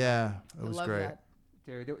incredible. Yeah, it I was love great. that.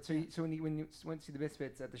 Dude, so when you went to see the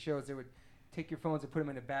Misfits at the shows, they would take your phones and put them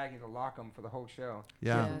in a bag and you'd lock them for the whole show.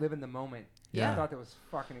 Yeah. Yeah. To live in the moment. Yeah. I thought that was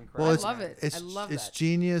fucking incredible. Well, I it's, love it. It's, I love it's that.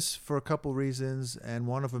 genius for a couple reasons, and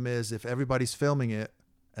one of them is if everybody's filming it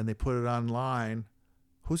and they put it online,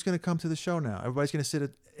 who's going to come to the show now? Everybody's going to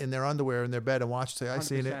sit in their underwear in their bed and watch. Say, I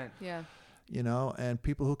seen it, 100%. Yeah. you know. And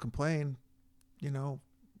people who complain, you know,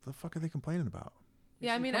 the fuck are they complaining about? You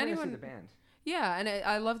Yeah, I should mean, come in and see anyone- the band. Yeah, and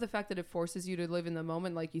I love the fact that it forces you to live in the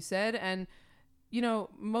moment, like you said. And, you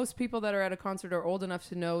know, most people that are at a concert are old enough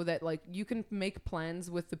to know that, like, you can make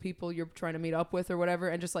plans with the people you're trying to meet up with or whatever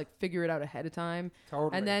and just, like, figure it out ahead of time.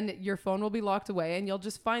 Totally. And then your phone will be locked away and you'll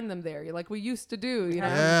just find them there. You're like we used to do, you know?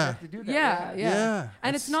 Yeah. have to do that, Yeah, yeah.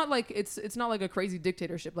 And It's it's not like it's not like a crazy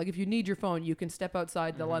dictatorship. Like if you need your phone, you can step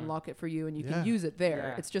outside, they'll unlock it for you and you Yeah. can use it there.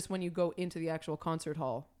 Yeah. It's just when you go into the actual concert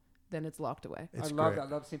hall, then it's locked away. I It's love great. that. I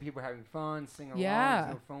love seeing people having fun, singing Yeah. along.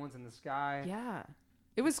 There's no phones in the sky. Yeah.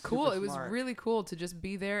 It was Super cool. It was smart. really cool to just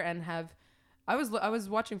be there and have I was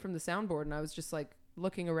watching from the soundboard and I was just like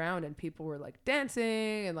looking around and people were like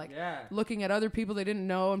dancing and like Yeah. looking at other people they didn't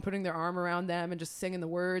know and putting their arm around them and just singing the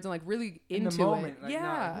words and like really In into the moment. it. Like, Yeah.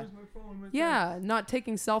 Nah, where's my phone? Where's Yeah, not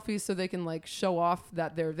taking selfies so they can like show off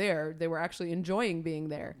that they're there. They were actually enjoying being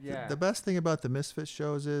there. my- Yeah. The best thing about the Misfits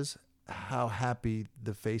shows is how happy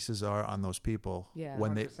the faces are on those people Yeah.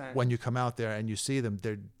 when 100%. when you come out there and you see them.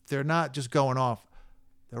 They're not just going off.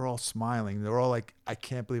 They're all smiling. They're all like, I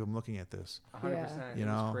can't believe I'm looking at this. 100%. You It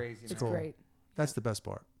was know, crazy. It's man. cool. great. That's the best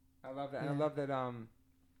part. I love that. And Yeah. I love that.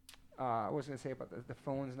 I was gonna say about the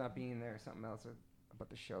phones not being there. Something else about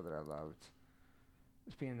the show that I loved.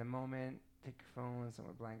 Just being in the moment. Take your phone.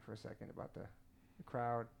 Someone blank for a second about the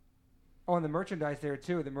crowd. Oh, and the merchandise there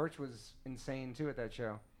too. The merch was insane too at that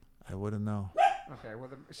show. I wouldn't know. Okay, well,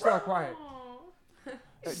 Stella, quiet.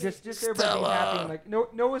 Just everybody being happy and like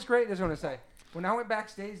no was great. That's what I want to say. When I went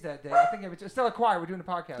backstage that day, I think it was Stella, quiet. We're doing a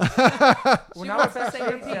podcast. When I went wants to say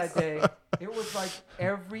her backstage that day, it was like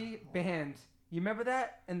every band. You remember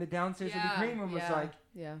that? And the downstairs of the green room was like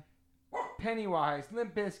yeah. Pennywise,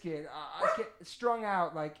 Limp Bizkit, Strung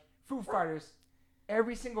Out, like Foo Fighters.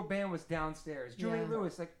 every single band was downstairs. Julian Yeah.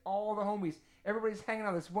 Lewis, like all the homies. Everybody's hanging out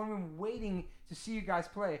in this one room waiting to see you guys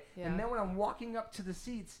play. Yeah. And then when I'm walking up to the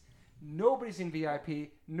seats, nobody's in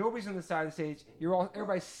VIP. Nobody's on the side of the stage.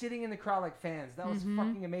 Everybody's sitting in the crowd like fans. That was Mm-hmm.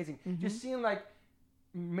 fucking amazing. Just seeing like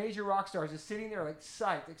major rock stars just sitting there like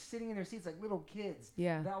psyched, like sitting in their seats like little kids.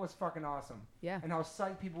 Yeah. That was fucking awesome. Yeah. And how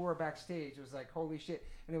psyched people were backstage. It was like, holy shit.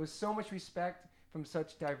 And there was so much respect from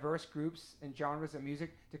such diverse groups and genres of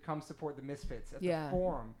music to come support the Misfits at Yeah. the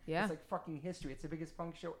Forum. Yeah. It's like fucking history. It's the biggest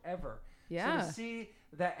punk show ever. Yeah. So to see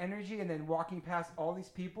that energy and then walking past all these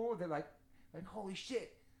people, they're like holy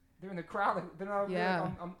shit. They're in the crowd. Like, they're not, Yeah.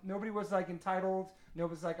 like, nobody was like entitled.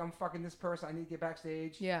 Nobody's like, I'm fucking this person. I need to get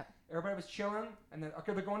backstage. Yeah. Everybody was chilling. And then,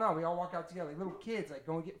 okay, they're going on. We all walk out together. Like little kids, like,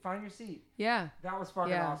 go and find your seat. Yeah. That was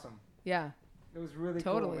fucking Yeah. awesome. Yeah. It was really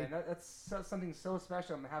Totally. cool, man. That's something so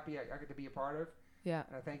special. I'm happy I get to be a part of. Yeah.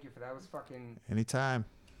 And I thank you for that. It was fucking, Anytime.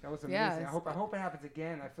 that was Yeah, amazing. it's- I hope it happens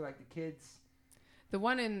again. I feel like the kids. The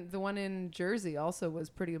one in Jersey also was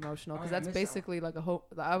pretty emotional because Oh, yeah, I that's missed that basically like a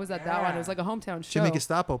I was at that one. It was Yeah. like a hometown show. Jimmy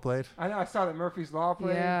Gestapo played. I know. I saw that Murphy's Law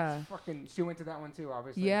played. Yeah. Fucking, she went to that one too,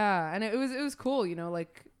 obviously. Yeah, and it was cool, you know,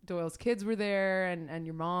 like Doyle's kids were there and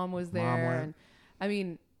your mom was there. Mom went. And I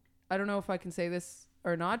mean, I don't know if I can say this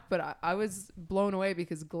or not, but I was blown away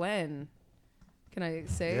because Glenn, can I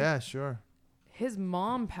say? Yeah, sure. His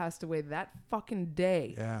mom passed away that fucking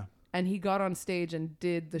day. Yeah. And he got on stage and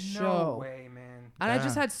did the No show. way, man. And I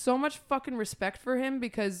just Yeah. had so much fucking respect for him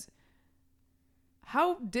because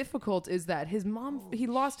how difficult is that? His mom, he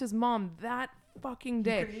lost his mom that fucking You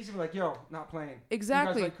day. could easily be like, yo, not playing.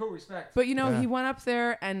 Exactly. You guys like, cool, respect. But you know, Yeah. he went up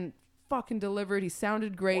there and fucking delivered. He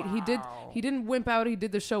sounded great. Wow. He didn't wimp out. He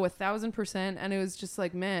did the show 1,000%. And it was just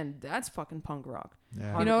like, man, that's fucking punk rock.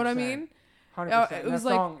 Yeah. You know what I 100%. mean? 100%. it That was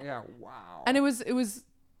like- song, yeah, wow. And it was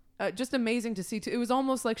just amazing to see too. It was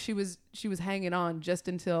almost like she was hanging on just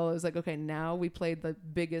until it was like, okay, now we played the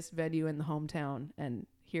biggest venue in the hometown and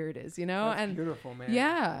here it is, you know? That's and beautiful, man.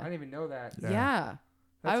 yeah. I didn't even know that. Yeah. yeah.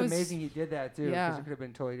 That's I was- amazing he did that too. Yeah. Because it could have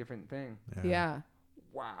been a totally different thing. Yeah.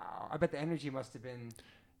 Wow. I bet the energy must have been.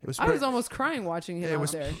 It was I pretty, was almost crying watching him it out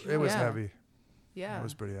was there. it was Yeah. heavy. Yeah. It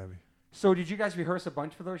was pretty heavy. So did you guys rehearse a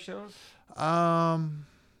bunch for those shows?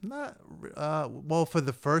 Not well, for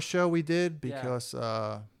the first show we did Yeah. because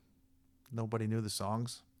nobody knew the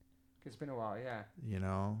songs, 'Cause it's been a while, yeah. you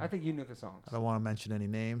know. I think you knew the songs. I don't want to mention any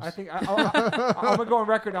names. I think I'm gonna go on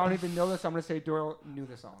record. I don't even know this. I'm gonna say Doyle knew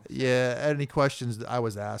the songs. Yeah, any questions that I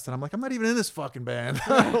was asked, and I'm like, I'm not even in this fucking band.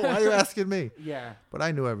 Why are you asking me? Yeah. But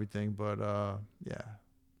I knew everything. But yeah.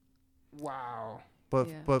 Wow. But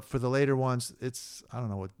Yeah. but for the later ones, it's I don't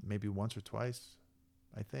know what maybe once or twice,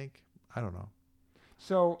 I think. I don't know.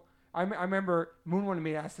 So I remember Moon wanted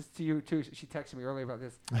me to ask this to you too. She texted me earlier about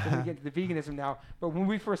this. We're we get into the veganism now. But when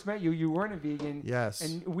we first met you, you weren't a vegan. Yes.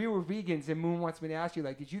 And we were vegans, and Moon wants me to ask you,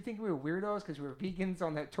 like, did you think we were weirdos because we were vegans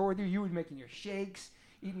on that tour with you? You were making your shakes,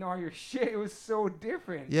 eating all your shit. It was so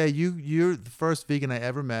different. Yeah, you're the first vegan I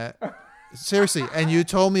ever met. Seriously, and you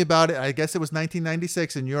told me about it. I guess it was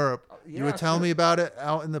 1996 in Europe. You were Yeah, telling sure. me about it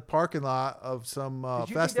out in the parking lot of some Did you think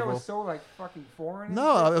that festival. was so like fucking foreign? and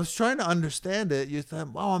No, shit? I was trying to understand it. You thought,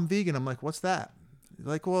 oh, I'm vegan. I'm like, what's that? You're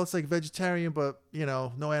like, well, it's like vegetarian, but you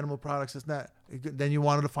know, no animal products. It's not. Then you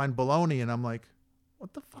wanted to find bologna, and I'm like,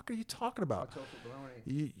 what the fuck are you talking Oh, about? tofu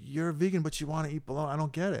bologna. You're a vegan, but you want to eat bologna. I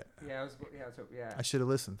don't get it. Yeah, yeah. I should have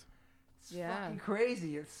listened. It's Yeah. fucking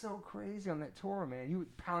crazy. It's so crazy on that tour, man. You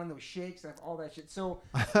pounding those shakes and all that shit. So,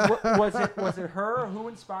 was it her? Who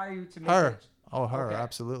inspired you to make Her. it? Oh, her, Okay.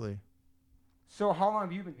 absolutely. So, how long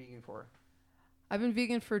have you been vegan for? I've been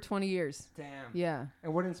vegan for 20 years. Damn. Yeah.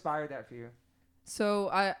 And what inspired that for you? So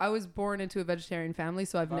I was born into a vegetarian family,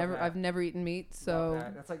 so Love that. I've never eaten meat. Love So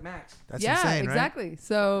that. That's like Max. That's yeah, insane, right? exactly.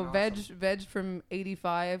 So Fucking veg from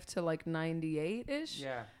 85 to like 98 ish,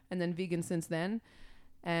 Yeah. and then vegan since then.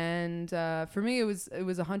 And for me, it was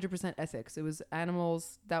 100% ethics. It was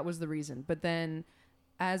animals. That was the reason. But then,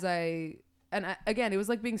 again, it was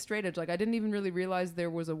like being straight edge. Like I didn't even really realize there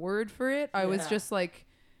was a word for it. I was Yeah. just like,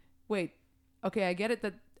 wait, okay, I get it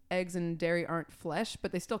that eggs and dairy aren't flesh,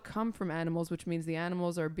 but they still come from animals, which means the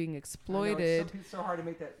animals are being I know, exploited. it's so hard to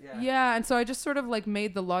make that. Yeah. Yeah, and so I just sort of like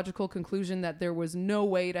made the logical conclusion that there was no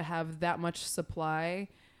way to have that much supply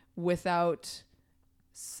without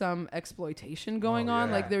some exploitation going Oh, on.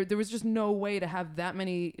 yeah. Like there was just no way to have that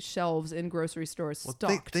many shelves in grocery stores Well,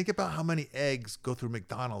 stocked. think about how many eggs go through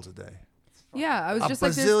McDonald's a day. Yeah, I was A just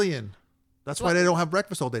like, bazillion. That's why they don't have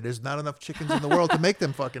breakfast all day. There's not enough chickens in the world to make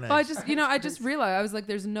them fucking eggs. well, I just realized I was like,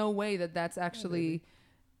 there's no way that that's actually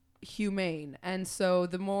humane. And so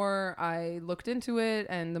the more I looked into it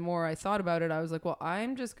and the more I thought about it, I was like, well,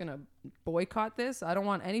 I'm just going to boycott this. I don't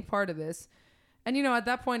want any part of this. And, you know, at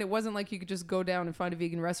that point, it wasn't like you could just go down and find a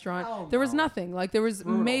vegan restaurant. Oh, there was no. nothing. Like, there was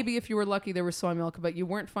Brutal. maybe, if you were lucky, there was soy milk, but you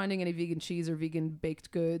weren't finding any vegan cheese or vegan baked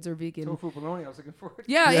goods or vegan... Tofu bologna, I was looking for it.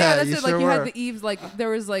 Yeah, Yeah, that's you it. Like, sure you were. had the Eves, like, there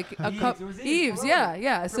was, like, a cup... It was Eves, bologna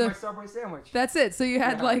yeah. For So my Subway sandwich. that's it. So you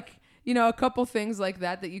had, Yeah. like, you know, a couple things like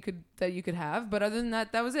that you could have. But other than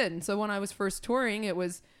that, that was it. And so when I was first touring, it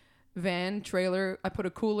was van, trailer. I put a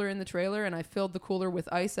cooler in the trailer and I filled the cooler with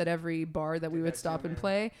ice at every bar that we Did would that stop too, and man.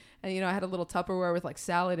 play. And, you know, I had a little Tupperware with like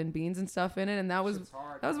salad and beans and stuff in it. And that was Shit's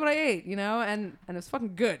hard. what I ate, you know, and it was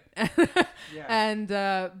fucking good. Yeah. And,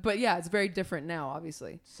 but yeah, it's very different now,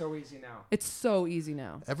 obviously. So easy now. It's so easy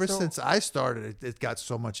now. Ever So- since I started, it got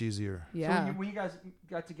so much easier. Yeah. So when you guys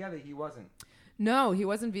got together, he wasn't. No, he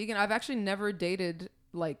wasn't vegan. I've actually never dated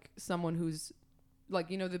like someone who's like,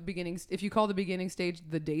 you know, the beginning, if you call the beginning stage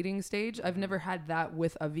the dating stage, I've never had that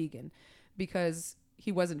with a vegan because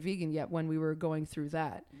he wasn't vegan yet when we were going through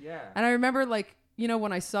that. Yeah. And I remember like, you know,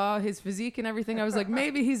 when I saw his physique and everything, I was like,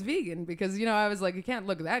 maybe he's vegan because, you know, I was like, he can't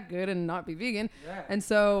look that good and not be vegan. Yeah. And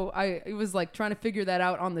so it was like trying to figure that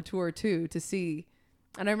out on the tour too, to see.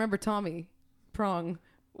 And I remember Tommy Prong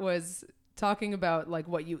was talking about like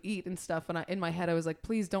what you eat and stuff. And in my head, I was like,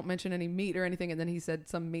 please don't mention any meat or anything. And then he said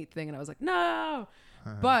some meat thing and I was like, no,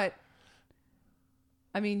 but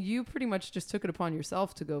I mean, you pretty much just took it upon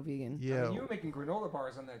yourself to go vegan. I Yeah. mean, you were making granola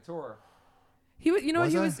bars on that tour. He was, you know,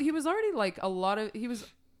 Was I? he was already like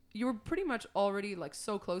you were pretty much already like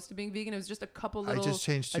so close to being vegan. It was just a couple I little just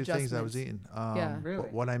changed two things I was adjustments. eating. Yeah. Really?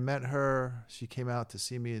 But when I met her, she came out to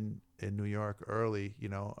see me in New York early, you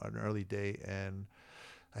know, an early date. And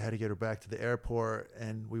I had to get her back to the airport.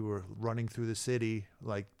 And we were running through the city,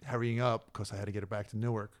 like hurrying up because I had to get her back to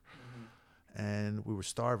Newark. And we were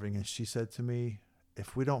starving. And she said to me,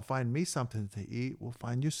 if we don't find me something to eat, we'll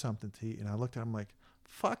find you something to eat. And I looked at her, I'm like,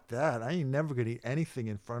 fuck that. I ain't never going to eat anything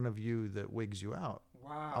in front of you that wigs you out.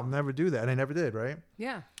 Wow. I'll never do that. And I never did, right?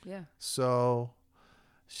 Yeah. Yeah. So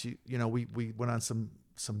she, you know, we went on some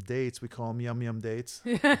dates. We call them yum yum dates.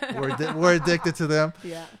 We're addicted to them.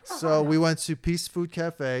 Yeah. So we went to Peace Food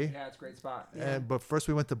Cafe. Yeah, it's a great spot. And but first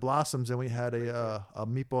we went to Blossoms and we had a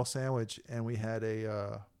meatball sandwich and we had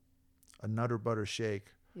a Nutter Butter shake.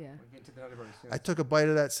 Yeah. We'll get to the other part soon. I took a bite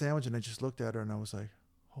of that sandwich and I just looked at her and I was like,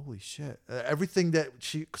 holy shit. Everything that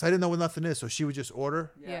because I didn't know what nothing is. So she would just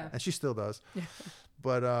order Yeah. and she still does. Yeah.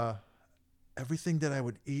 But everything that I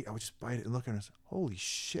would eat, I would just bite it and look at her and say, holy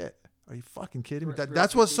shit. Are you fucking kidding me? First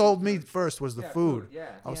That's recipe what sold me food. first was the Yeah, food. Yeah.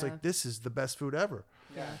 I was Yeah. like, this is the best food ever.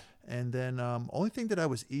 Yeah. And then only thing that I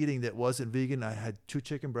was eating that wasn't vegan, I had 2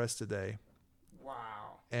 chicken breasts a day Wow.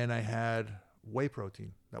 and I had whey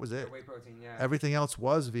protein. That was it. Whey protein, yeah. Everything else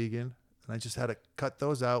was vegan. And I just had to cut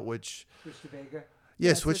those out, which, Switch to Vega. yeah,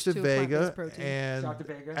 Yeah, switched switch to to a plant-based Vega. protein. And, Shout to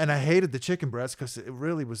Vega. and I hated the chicken breast because it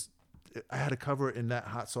really was, I had to cover it in that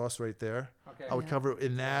hot sauce right there. Okay. I would Yeah. cover it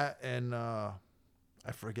in that and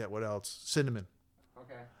I forget what else. Cinnamon.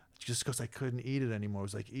 Okay. Just because I couldn't eat it anymore. It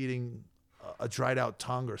was like eating a dried out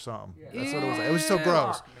tongue or something. Yeah. That's what it was like. It was so Ew.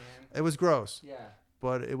 gross. Fuck, man. It was gross, Yeah.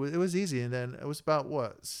 but it was easy. And then it was about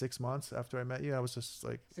what 6 months after I met you. I was just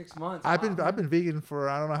like, 6 months. I've Wow. been vegan for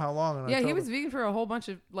I don't know how long. And I Yeah, he told was her- vegan for a whole bunch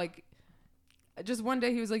of like. Just one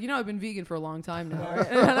day he was like, you know, I've been vegan for a long time now,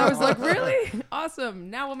 and I was like, really? Awesome!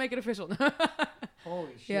 Now we'll make it official.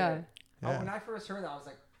 Holy shit. Yeah. Oh, Yeah. when I first heard that, I was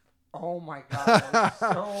like, oh my God. I was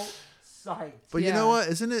so psyched. But you Yeah. know what?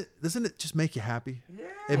 Doesn't it just make you happy? Yeah.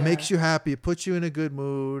 It makes you happy. It puts you in a good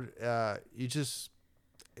mood. It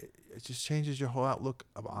just changes your whole outlook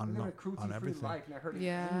I'm on living a cruelty-free everything. life, and I heard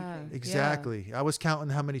Yeah. anything. Exactly. I was counting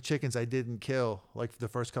how many chickens I didn't kill like the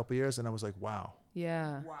first couple years, and I was like, wow,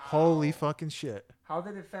 Yeah. Wow. holy fucking shit. How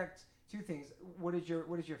did it affect two things? What did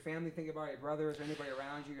your family think about it? Your brothers, or anybody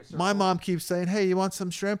around you? Your circle? My mom keeps saying, hey, you want some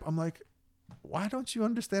shrimp? I'm like, why don't you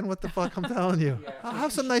understand what the fuck I'm telling you? Yeah. I'll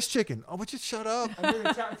have some nice chicken. Oh, but you shut up. I knew the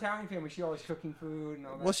Italian family. She always cooking food and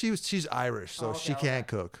all that. Well, she's Irish, so Oh, okay, she okay. can't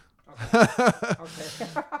cook. Okay.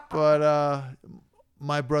 But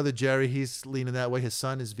my brother Jerry, he's leaning that way. His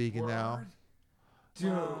son is vegan now. Word.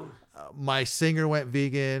 Dude. My singer went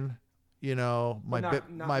vegan. You know, my But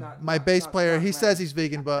not- my not- my not- bass not- player, not he mad. says he's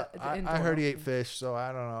vegan, but I In heard he total. ate fish, so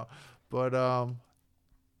I don't know. But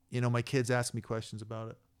you know, my kids ask me questions about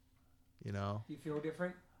it. You know, You feel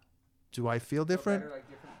different? do I feel Feel different? better, like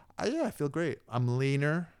different? Yeah, I feel great. I'm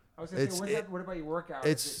leaner. I was gonna It's- say, what about your workout?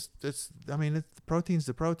 It's I mean, the protein's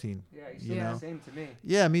the protein. yeah, you you said know. the same to me.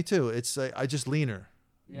 Yeah, me too. It's I just leaner.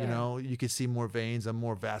 Yeah. You know, you can see more veins. I'm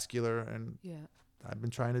more vascular, and Yeah. I've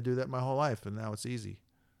been trying to do that my whole life, and now it's easy.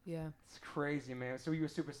 Yeah. It's crazy, man. So you were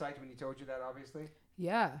super psyched when he told you that, obviously.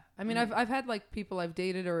 Yeah. I mean, I've had like people I've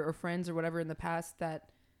dated or friends or whatever in the past that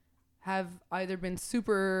have either been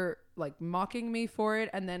super like mocking me for it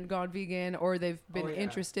and then gone vegan, or they've been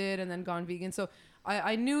interested and then gone vegan. So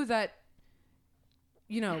I knew that,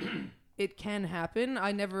 you know, it can happen.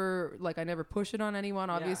 I never push it on anyone,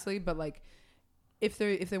 obviously, but like if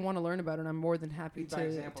they want to learn about it, I'm more than happy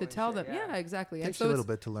to tell them. Yeah, exactly. It takes and so a little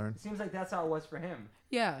bit to learn. It seems like that's how it was for him.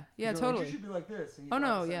 Yeah, You're totally. Like, you should be like this. And Oh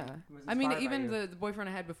no, yeah. I mean, even the boyfriend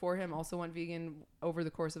I had before him also went vegan over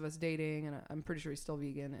the course of us dating, and I'm pretty sure he's still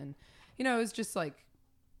vegan. And you know, it was just like,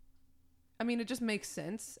 I mean, it just makes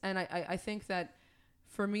sense. And I think that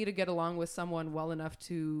for me to get along with someone well enough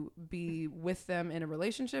to be with them in a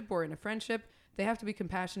relationship or in a friendship, they have to be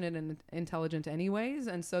compassionate and intelligent anyways.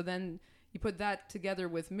 And so then you put that together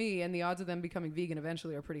with me, and the odds of them becoming vegan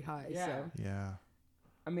eventually are pretty high. Yeah. So. Yeah.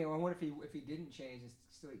 I mean, I wonder if he didn't change and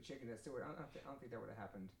still eat chicken, I don't think that would have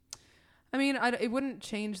happened. I mean, it wouldn't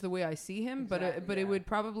change the way I see him, but it would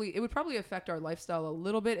probably affect our lifestyle a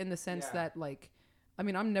little bit in the sense that, like, I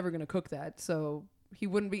mean, I'm never gonna cook that, so he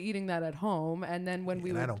wouldn't be eating that at home. And then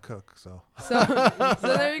when I don't cook, so so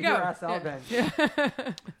there you go.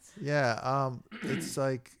 Yeah. It's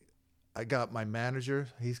like I got my manager.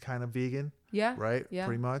 He's kind of vegan. Yeah. Right. Yeah.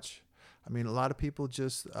 Pretty much. I mean, a lot of people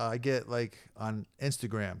just I get like on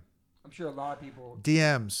Instagram. I'm sure a lot of people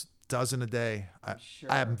DMs. Dozen a day.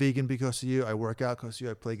 I'm vegan because of you. I work out because of you.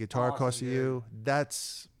 I play guitar because of you.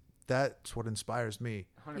 That's what inspires me.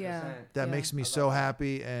 100%. Yeah. That makes me so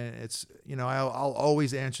happy, and it's, you know, I'll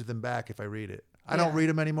always answer them back if I read it. I don't read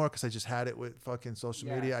them anymore because I just had it with fucking social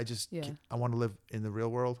media. I want to live in the real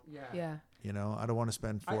world. Yeah. You know, I don't want to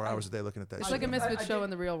spend 4 hours a day looking at that. It's shit. like a Misfits show in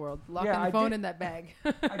the real world. Locking the phone in that bag.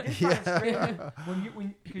 I did find it strange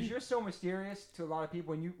because you're so mysterious to a lot of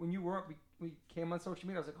people. When you were we came on social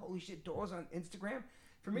media, I was like, holy shit, Dora's on Instagram.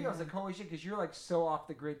 For me, I was like, holy shit, because you're like so off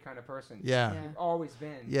the grid kind of person. Yeah. You've always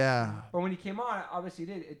been. Yeah. But when you came on, obviously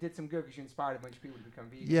it did some good because you inspired a bunch of people to become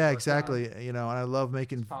vegan. Yeah, exactly. You know, and I love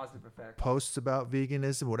making positive effect. Posts about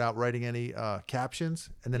veganism without writing any captions,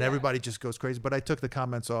 and then everybody just goes crazy. But I took the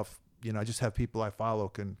comments off. You know, I just have people I follow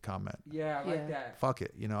can comment. Yeah, I like that. Fuck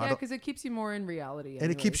it. You know, yeah, because it keeps you more in reality.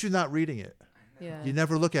 And it keeps you not reading it. Yeah. You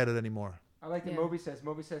never look at it anymore. I like that Moby says.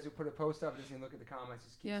 Moby says, "You put a post up, doesn't even look at the comments,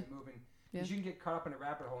 just keeps it moving." Because you can get caught up in a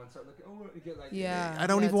rabbit hole and start looking. Oh, you get like. Yeah. I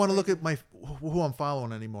don't even want to look at who I'm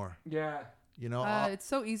following anymore. Yeah. You know, it's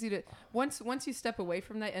so easy to once you step away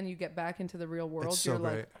from that and you get back into the real world, you're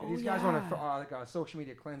like, these guys want like a social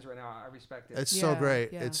media cleanse right now. I respect it. It's so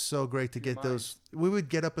great. Yeah. It's so great to get those. We would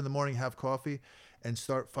get up in the morning, have coffee, and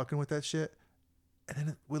start fucking with that shit. And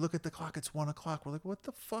then we look at the clock. It's 1 o'clock. We're like, "What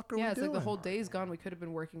the fuck are we doing?" Yeah, it's like the whole day's gone. We could have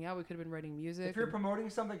been working out. We could have been writing music. If you're promoting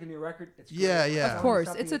something in your record, it's great. Yeah. Of course,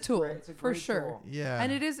 it's a tool for sure. Tool. Yeah,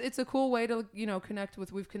 and it's a cool way to connect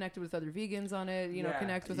with. We've connected with other vegans on it.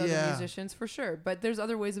 Connect with other musicians for sure. But there's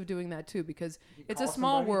other ways of doing that too because it's a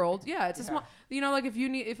small world. Yeah, it's a small. Like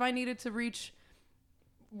if I needed to reach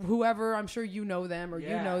whoever, I'm sure you know them or you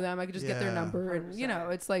know them. I could just get their number 100%.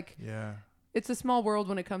 And it's like it's a small world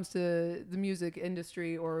when it comes to the music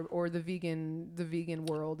industry or the vegan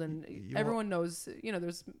world, and everyone knows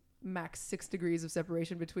there's max 6 degrees of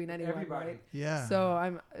separation between anyone. Everybody. Right? Yeah.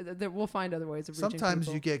 So we'll find other ways of reaching Sometimes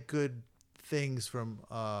people. you get good things from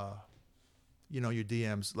your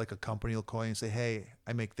DMs, like a company will call you and say, "Hey,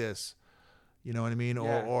 I make this," you know what I mean?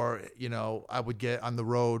 Yeah. Or I would get on the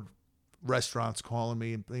road, restaurants calling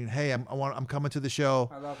me and saying, "Hey, I'm coming to the show.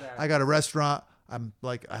 I love that. I got a restaurant. I'm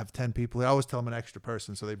like, I have 10 people. I always tell them an extra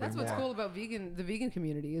person, so they bring more." That's what's cool about the vegan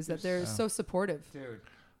community is that they're so supportive. Dude.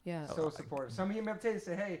 Yeah. So supportive. Some of you might say,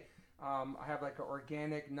 "Hey, I have like an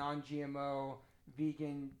organic, non-GMO,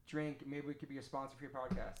 vegan drink. Maybe we could be a sponsor for your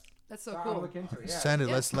podcast." That's so I'll cool. look into it. Yeah. Send it.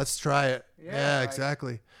 Yeah. Let's try it. Yeah, like,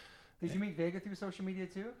 exactly. Did you meet Vega through social media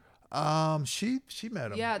too? She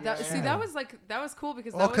met him. Yeah, that was cool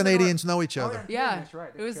because all Canadians know each other. Yeah, that's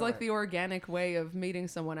right. It was like the organic way of meeting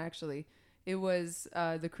someone. Actually, it was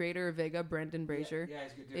the creator of Vega, Brendan Brazier. Yeah,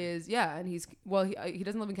 he's a good dude. And he's he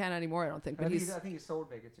doesn't live in Canada anymore. I don't think, but I think he sold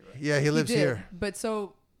Vega too. Right? Yeah, he lives here. But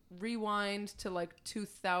so rewind to like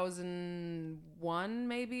 2001,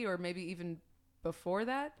 maybe, or maybe even before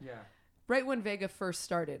that. Yeah. Right when Vega first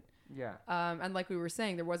started. Yeah. And like we were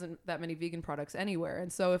saying, there wasn't that many vegan products anywhere.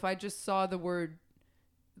 And so if I just saw the word,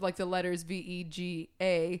 like the letters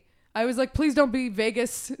VEGA, I was like, please don't be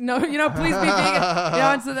Vegas. No, please be vegan.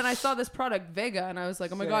 And so then I saw this product, Vega, and I was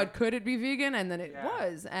like, oh my God, could it be vegan? And then it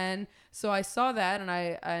was. And so I saw that,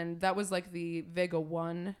 and that was like the Vega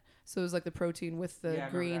 1. So it was like the protein with the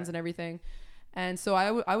greens and everything. And so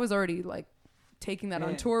I was already like taking that on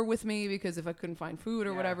Man. tour with me because if I couldn't find food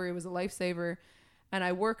or Yeah. whatever, it was a lifesaver. And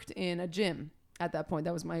I worked in a gym at that point.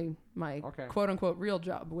 That was my Okay. quote unquote real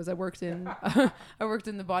job. Was I worked in I worked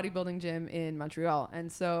in the bodybuilding gym in Montreal.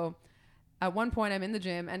 And so at one point I'm in the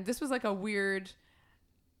gym, and this was like a weird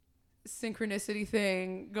synchronicity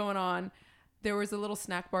thing going on. There was a little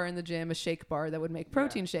snack bar in the gym, a shake bar that would make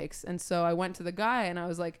protein shakes. And so I went to the guy and I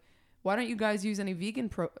was like, why don't you guys use any vegan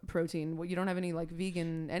protein? Well, you don't have any like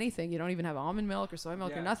vegan anything. You don't even have almond milk or soy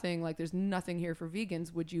milk or nothing. Like there's nothing here for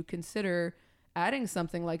vegans. Would you consider adding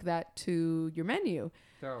something like that to your menu?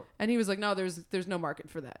 So, And he was like, no, there's no market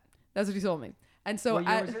for that. That's what he told me. And so what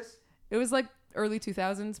year was this? it was like early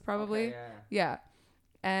 2000s probably. Okay, Yeah.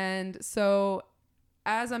 And so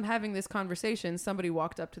as I'm having this conversation, somebody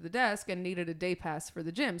walked up to the desk and needed a day pass for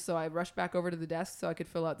the gym. So I rushed back over to the desk so I could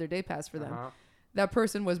fill out their day pass for them. Uh-huh. That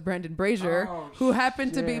person was Brendan Brazier, Oh, who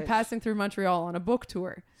happened to be shit. passing through Montreal on a book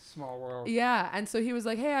tour. Small world. Yeah. And so he was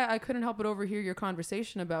like, hey, I couldn't help but overhear your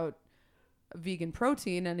conversation about vegan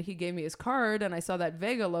protein. And he gave me his card and I saw that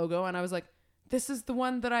Vega logo and I was like, this is the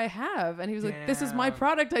one that I have. And he was like, this is my Damn.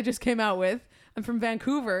 product I just came out with. I'm from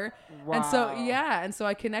Vancouver. And so, Wow. yeah. And so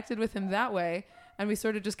I connected with him that way. And we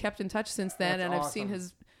sort of just kept in touch since then. That's and I've seen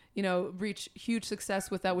awesome. his, reach huge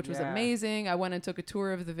success with that, which was Yeah. amazing. I went and took a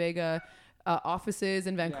tour of the Vega offices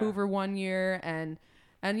in Vancouver one year. And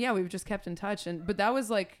yeah, we've just kept in touch. But that was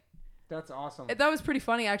like, That's awesome. that was pretty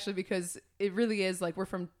funny actually, because it really is like we're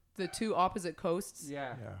from the two opposite coasts.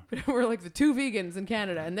 Yeah. We're like the two vegans in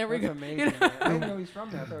Canada. And there we That's go. amazing. You know? Man. I didn't know he's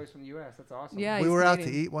from there. I thought he was from the U.S. That's awesome. Yeah. We he's were out to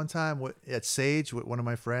Canadian. eat one time at Sage with one of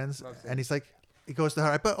my friends, Love Sage. and he's like, he goes to her,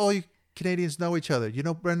 I bet all you Canadians know each other. You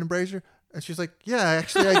know Brendan Brazier? And she's like, yeah,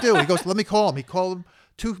 actually I do. He goes, let me call him. He called him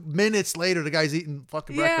 2 minutes later. The guy's eating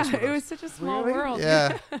fucking Yeah, breakfast with it us. was such a small Really? world.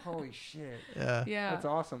 Yeah, Holy shit. yeah. Yeah. That's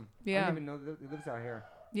awesome. I Yeah. didn't even know that he lives out here.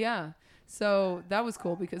 Yeah. So that was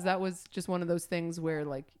cool because that was just one of those things where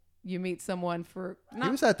like you meet someone for He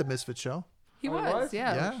was at the Misfit show. he Oh, was,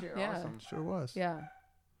 yeah. Yeah. Shit, Yeah. Awesome. Sure was. Yeah.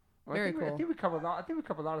 Well, Very I cool. think we covered a lot. I think we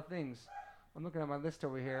covered a lot of things. I'm looking at my list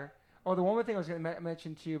over here. Oh, the one more thing I was going to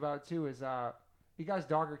mention to you about too is you guys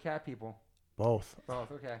dog or cat people? Both.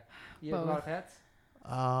 Both. Okay. You have a lot of pets?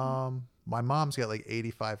 My mom's got like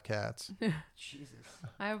 85 cats. Jesus.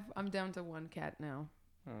 I'm down to one cat now.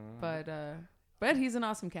 Mm. But he's an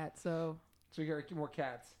awesome cat, so So you got more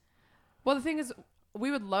cats. well the thing is we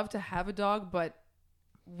would love to have a dog, but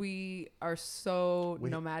we are so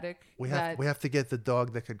nomadic We that have to get the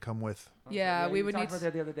dog that could come with. Yeah, we you would talked need about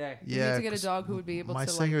that the other day. we Yeah, need to get a 'cause dog who would be able my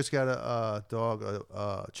to singer's got a dog,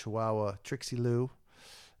 a Chihuahua, Trixie Lou.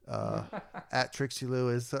 At Trixie Lou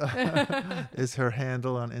is is her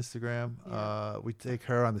handle on Instagram. Yeah. We take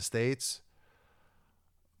her on the States.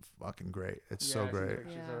 Fucking great. It's so great.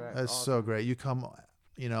 Yeah. It's so great. You come,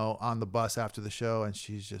 on the bus after the show, and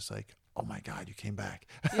she's just like, "Oh my God, you came back!"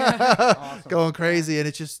 Awesome. Going crazy, and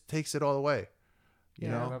it just takes it all away. You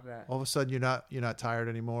Yeah, I know, love that. all of a sudden you're not tired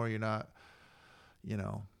anymore. You're not,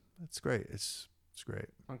 it's great. It's great.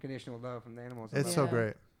 Unconditional love from the animals. I It's love so Yeah.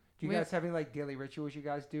 great. Do you We- guys have any like daily rituals you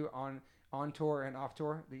guys do on tour and off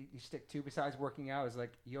tour that you stick to besides working out? Is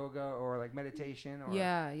like yoga or like meditation or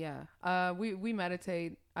Yeah. We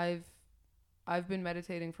meditate. I've been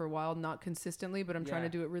meditating for a while, not consistently, but I'm trying to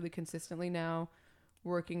Yeah. do it really consistently now.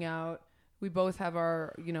 Working out. We both have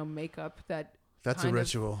our, makeup that That's a kind of-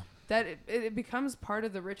 ritual. that it becomes part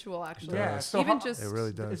of the ritual actually. Yeah. does. So Even how- just It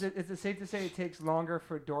really does. is it safe to say it takes longer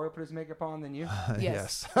for Dora to put his makeup on than you? Yes.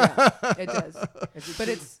 Yes. Yeah, it does. Is it But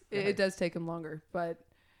true? Go it ahead. does take him longer, but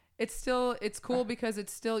it's cool because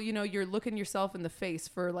it's still, you're looking yourself in the face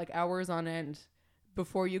for like hours on end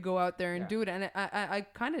before you go out there and Yeah. do it. And I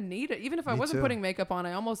kind of need it. Even if I Me wasn't too. putting makeup on,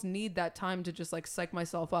 I almost need that time to just like psych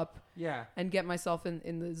myself up Yeah. and get myself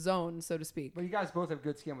in the zone, so to speak. But you guys both have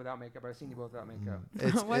good skin without makeup. I've seen you both without makeup.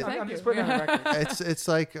 It's Well, it- thank I'm you. just putting that on record.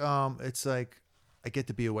 it's like I get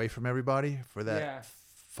to be away from everybody for that Yeah.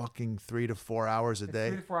 fucking 3 to 4 hours a It's day.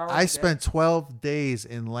 3 to 4 hours a I day? spent 12 days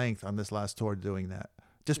in length on this last tour doing that.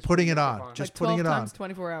 Just Just putting putting it makeup on. on. Just Like putting 12 it on. times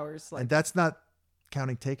 24 hours. Like, And that's not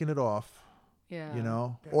counting taking it off, yeah.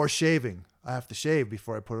 or shaving. I have to shave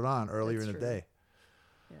before I put it on earlier That's in the true. day.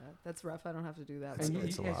 Yeah, that's rough. I don't have to do that. It's- And but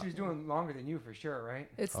it's a and lot. she was doing longer than you for sure, right?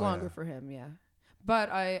 it's Oh, longer yeah. for him, yeah. But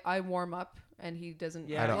I warm up and he doesn't.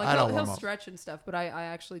 Yeah. I don't- like I don't he'll warm up. stretch and stuff, but I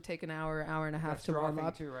actually take an hour and a half That to straw warm thing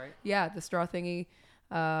up. too, right? Yeah, the straw thingy.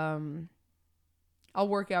 I'll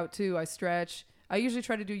work out too. I stretch. I usually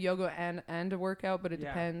try to do yoga and a workout, but it Yeah.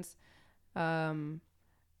 depends.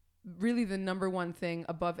 Really, the number one thing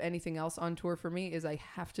above anything else on tour for me is I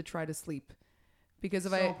have to try to sleep because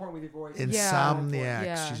if so I important with your voice. Insomniac.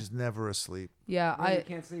 Yeah. She's never asleep. yeah Really, you I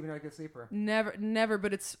can't sleep. You're not a good sleeper. never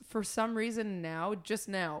but it's for some reason just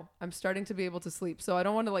now I'm starting to be able to sleep, so I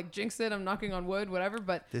don't want to like jinx it. I'm knocking on wood, whatever,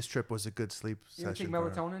 but This trip was a good sleep You ever take session. for her.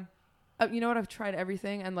 melatonin? you know what, I've tried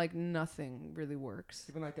everything and like nothing really works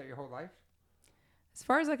You've been like that your whole life? as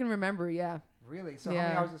far as I can remember. Yeah, Really? So how Yeah.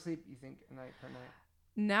 many hours of sleep you think a night per night?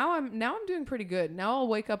 now I'm doing pretty good. Now I'll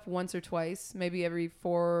wake up once or twice, maybe every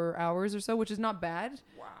 4 hours or so, which is not bad.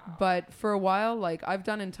 Wow. But for a while, like I've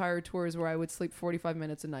done entire tours where I would sleep 45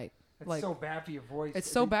 minutes a night. It's like so bad for your voice. it's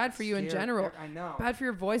so It's bad for you in scary. general. I know. Bad for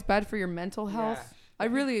your voice, bad for your mental health. Yeah.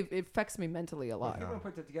 It affects me mentally a Well, lot. people don't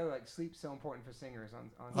put that together. Like sleep's so important for singers. On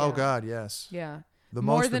Oh Yeah. God, yes. Yeah. The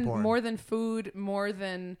more most than important. more than food, more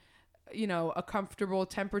than a comfortable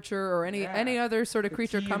temperature or any Yeah. other sort of the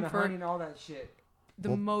creature tea and the honey comfort. and all that shit. The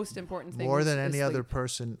Well, most important thing More is- than is any other sleep.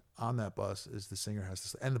 person on that bus is the singer has to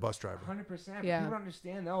sleep, and the bus driver. 100%. Yeah. People don't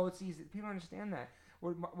understand. Oh, it's easy. People don't understand that.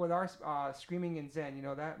 With our Screaming in Zen, you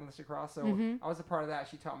know that, Melissa Cross? So Mhm. I was a part of that.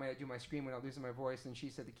 She taught me how to do my scream without losing my voice. And she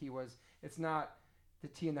said the key was, it's not the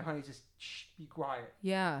tea and the honey, just be quiet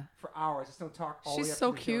Yeah. for hours. Just don't talk all the way She's up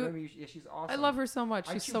so to the show. cute. Let me- yeah, she's awesome. I love her so much.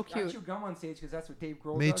 I She's chew- so I cute. chew gum on stage because that's what Dave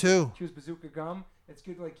Grohl Me does. too. Chews bazooka gum. It's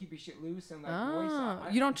good to like keep your shit loose and like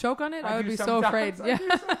voice. You don't choke on it? I would do be so afraid. sometimes. I Yeah.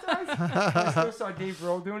 do sometimes. I still saw Dave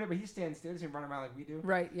Grohl doing it, but he stands still. He doesn't run around like we do.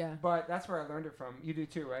 Right, yeah. But that's where I learned it from. You do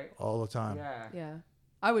too, right? All the time. Yeah. Yeah.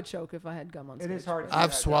 I would choke if I had gum on It stage. is hard to I've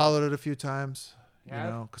that, though. swallowed it a few times. Yeah?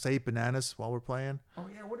 You know, because I eat bananas while we're playing. Oh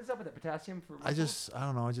yeah, what is up with the potassium for? I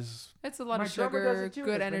don't know. I just, It's a lot My of drummer does sugar, it too.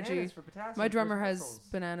 good There's energy. bananas for potassium My for drummer his has muscles.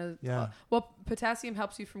 bananas. yeah. Well, potassium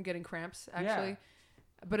helps you from getting cramps, actually. Yeah.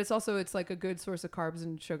 But it's like a good source of carbs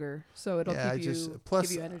and sugar, so it'll Yeah, keep plus,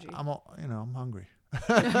 give you energy. I'm hungry.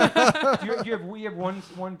 Do you have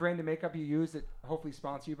one brand of makeup you use that hopefully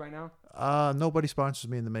sponsor you by now? Nobody sponsors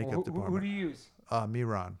me in the Well, makeup who department. do you use?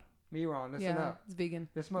 Miron. Miron. Listen Yeah, up. it's vegan.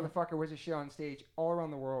 This motherfucker wears a shit on stage all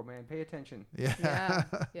around the world, man. Pay attention. Yeah. Yeah,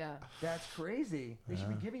 yeah, That's crazy. They should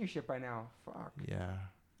be giving you shit by now. Fuck. Yeah.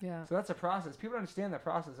 yeah. So that's a process. People don't understand that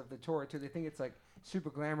process of the tour too. They think it's like super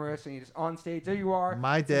glamorous and you just on stage. There you are.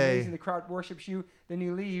 My It's day. amazing. The crowd worships you. Then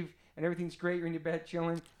you leave and everything's great. You're in your bed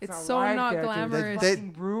chilling. It's not so like not that, dude. glamorous. It's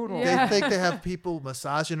fucking brutal. Yeah. They think they have people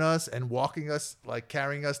massaging us and walking us, like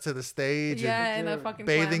carrying us to the stage Yeah, in a Dude. fucking and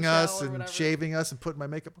bathing clamshell us or and whatever. shaving us and putting my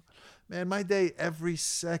makeup on. Man, my day, every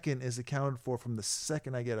second is accounted for from the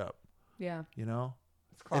second I get up, Yeah, you know?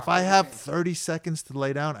 It's If clockwork, I have man. 30 seconds to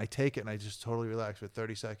lay down, I take it and I just totally relax for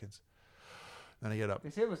 30 seconds. Then I get up. They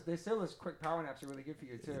say those quick power naps are really good for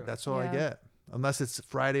you too. That's all I Yeah. get. Unless it's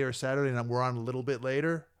Friday or Saturday and we're on a little bit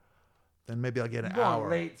later, then maybe I'll get an You're going hour.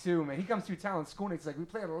 late too, man. He comes through talent school and he's like, "We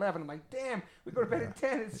play at 11." I'm like, "Damn, we go to bed at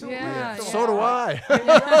 10." It's so Yeah, weird. So do I.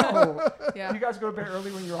 I. yeah. You guys go to bed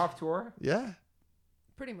early when you're off tour? Yeah.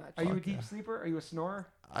 Pretty much. Are you a Fuck deep yeah. sleeper? Are you a snorer?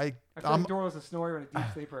 I I feel I'm like Doral's a snorer and a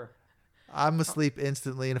deep sleeper. I'm asleep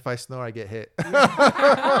instantly, and if I snore, I get hit. then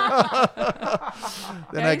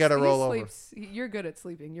Yeah, I gotta he roll over. sleeps. You're good at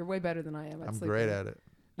sleeping. You're way better than I am at I'm sleeping. great at it.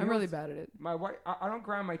 I'm You know really what's- bad at it. My wife, I don't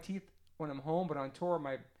grind my teeth when I'm home, but on tour,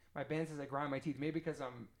 my band says I grind my teeth. Maybe because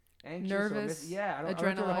I'm anxious. Or Nervous, yeah, I don't do it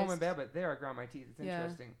at home in adrenalized. bed, but there I grind my teeth. It's Yeah.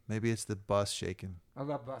 interesting. Maybe it's the bus shaking. I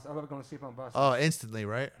love bus. I love going to sleep on buses. Oh, instantly,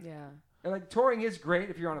 right? Yeah. And, like touring is great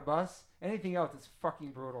if you're on a bus. Anything else, it's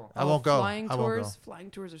fucking brutal. I won't go. Flying I won't tours.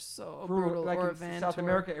 Flying tours are so Brutal. brutal. Like or a in van South tour.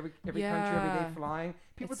 America, every country, every Yeah. day flying.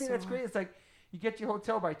 People It's think so that's great. It's like you get to your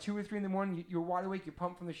hotel by 2 or 3 in the morning. You're wide awake. You're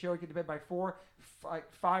pumped from the show. You get to bed by 4.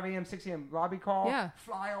 Like 5 a.m., 6 a.m. lobby call. Yeah.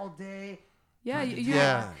 Fly all day. Yeah, Yeah. you,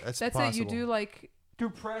 Yeah, that's that's possible. it. You do like Do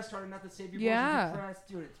press. Try not to save your Yeah. voice. Do press.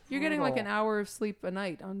 Dude, it's you're getting like an brutal. hour of sleep a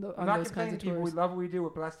night on I'm on not those kinds complaining of to people. tours. We love what we do. We're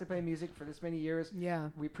blessed to play music for this many years. Yeah.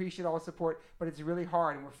 We appreciate all the support, but it's really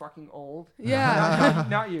hard, and we're fucking old. Yeah.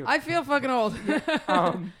 Not you. I feel fucking old.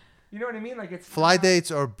 You know what I mean? Like it's Fly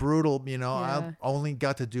dates are brutal. You know, Yeah. I only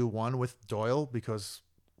got to do one with Doyle because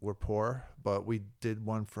we're poor, but we did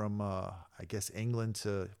one from, I guess, England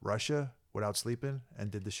to Russia without sleeping and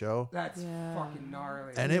did the show. That's Yeah. fucking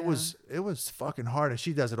gnarly. And Yeah. it was fucking hard. And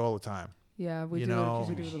she does it all the time. Yeah, we You do know- it.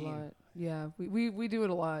 We do it a lot. Yeah, we do it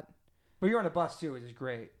a lot. But you're on a bus too, which is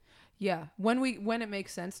great. Yeah, when it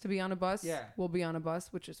makes sense to be on a bus, Yeah. we'll be on a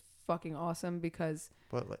bus, which is fucking awesome because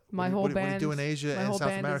But like, My what, whole what, what do band- you do in Asia my and whole South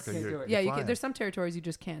band is- America? Can't You're, do it. yeah, you're you can, flying. there's some territories you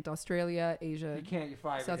just can't. Australia, Asia, You can't. You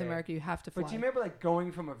fly. every South day. America, you have to fly. But do you remember like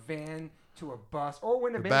going from a van to a bus or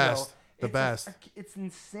Winnebago? best. It's best. It's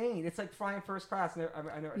insane. It's like flying first class.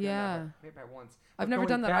 I never Yeah. done that, maybe once. I've But never going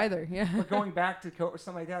done that back- either. Yeah. But going back to or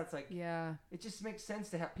something like that, it's like Yeah. it just makes sense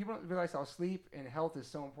to have. People don't realize how sleep and health is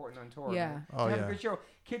so important on tour. Yeah. Man. Oh, To have yeah. a good show.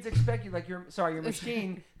 Kids expect you like you're a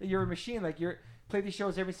machine. That you're a machine. Like you're play these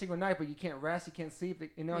shows every single night, but you can't rest. You can't sleep.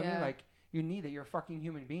 You know what I mean? Yeah. Like you need it. You're a fucking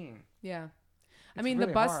human being. Yeah. I It's mean,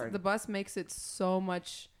 really hard. the bus makes it so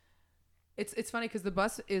much. It's funny because the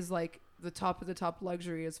bus is like the top of the top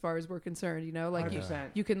luxury as far as we're concerned. You know, like 100%.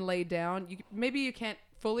 you can lay down. Maybe you can't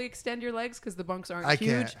fully extend your legs because the bunks aren't I huge.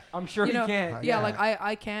 can't. I'm sure You you know, can. Yeah, like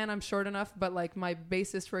I can. I'm short enough, but like my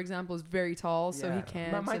bassist, for example, is very tall, so he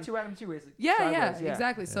can't. My and- two Adam too is yeah, sideways,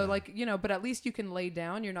 exactly. So Yeah. like, you know, but at least you can lay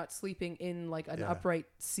down. You're not sleeping in like an Yeah. upright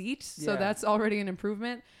seat. So Yeah. that's already an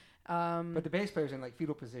improvement. But the bass player's in like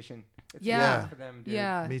fetal position. It's Yeah. hard for them, dude.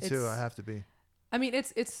 Yeah. Me too. it's- I have to be. I mean,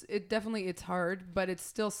 it definitely it's hard, but it's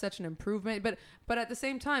still such an improvement. But at the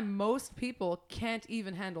same time, most people can't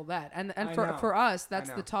even handle that. And I for know. for us, that's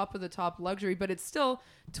know. the top of the top luxury. But it's still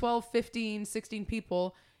 12, 15, 16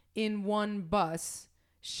 people in one bus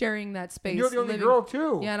sharing that space. And you're the only living- girl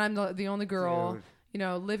too. Yeah, and I'm the only girl. Dude. You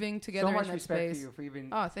know, living together So much in that respect space. for you for even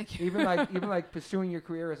Oh, thank you. even like pursuing your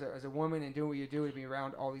career as a woman and doing what you do to be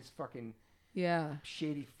around all these fucking Yeah.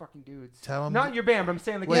 shady fucking dudes. Tell 'em- Not in your band, but I'm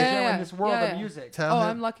saying like Wait. in Yeah, general yeah, in this world yeah, of yeah. music. Tell Oh, him.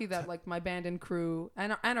 I'm lucky that like my band and crew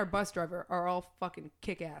and our bus driver are all fucking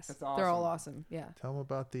kick ass. That's They're all awesome. Yeah. Tell them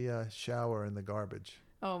about the shower and the garbage.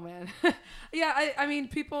 Oh man. Yeah, I mean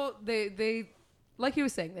people they like he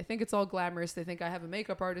was saying, they think it's all glamorous. They think I have a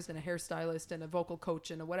makeup artist and a hairstylist and a vocal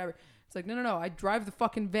coach and a whatever. It's like no. I drive the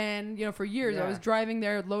fucking van, you know, for years. I Yeah. was driving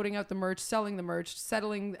there, loading out the merch, selling the merch,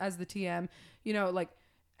 settling as the TM, you know, like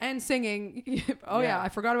and singing. Oh yeah, Yeah. I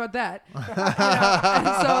forgot about that. You know?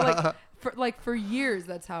 And so for years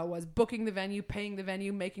that's how it was. Booking the venue, paying the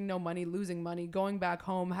venue, making no money, losing money, going back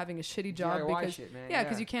home, having a shitty job DIY because shit, man. yeah,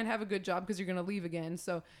 because you can't have a good job because you're gonna leave again.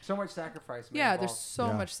 So so much sacrifice. Man, yeah, involved. there's so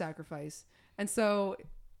Yeah. much sacrifice. And so,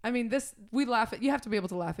 I mean, we laugh at, you have to be able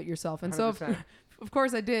to laugh at yourself. And so, 100%. of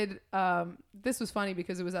course I did. This was funny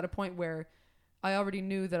because it was at a point where I already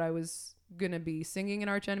knew that I was going to be singing in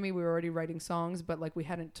Arch Enemy. We were already writing songs, but like we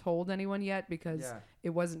hadn't told anyone yet because Yeah. it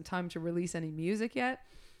wasn't time to release any music yet.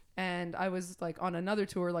 And I was like on another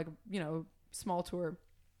tour, like, you know, small tour.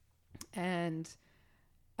 And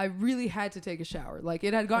I really had to take a shower. Like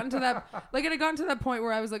it had gotten to that point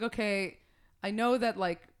where I was like, okay, I know that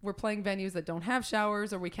like we're playing venues that don't have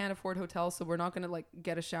showers or we can't afford hotels, so we're not gonna like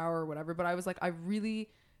get a shower or whatever. But I was like, I really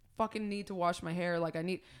fucking need to wash my hair. Like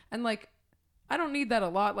I don't need that a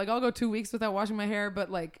lot. Like I'll go 2 weeks without washing my hair,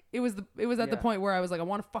 but like it was at the Yeah. point where I was like, I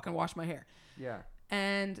want to fucking wash my hair. Yeah.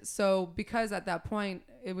 And so because at that point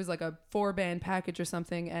it was like a 4-band package or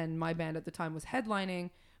something, and my band at the time was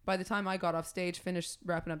headlining. By the time I got off stage, finished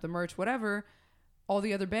wrapping up the merch, whatever, all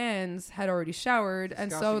the other bands had already showered. And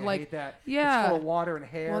so Disgusting. I like, hate that. yeah. It's full of water and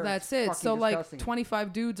hair. well, that's it. So like disgusting.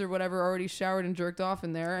 25 dudes or whatever already showered and jerked off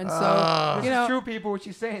in there. And so, Ah. This you know, is true, people. What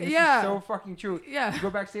she's saying. This Yeah. is so fucking true. yeah. You go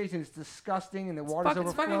backstage and it's disgusting, and the water's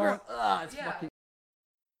it's fucking overflowing. gross. Ugh, it's Yeah. fucking.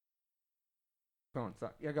 Go on,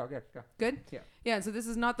 sorry. Yeah, go. Good. Yeah. Yeah. And so this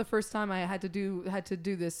is not the first time I had to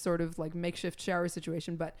do this sort of like makeshift shower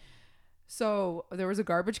situation, but so there was a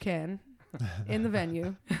garbage can in the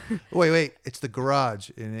venue. Wait. It's the garage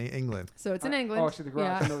in England. So it's in England. Oh, so the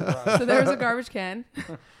garage. Yeah. I know the garage. So there was a garbage can,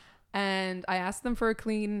 and I asked them for a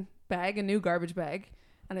clean bag, a new garbage bag,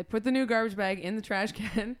 and I put the new garbage bag in the trash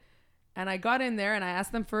can, and I got in there and I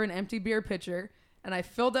asked them for an empty beer pitcher, and I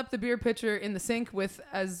filled up the beer pitcher in the sink with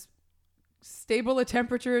as stable a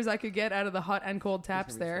temperature as I could get out of the hot and cold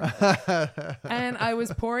taps there. And I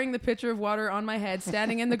was pouring the pitcher of water on my head,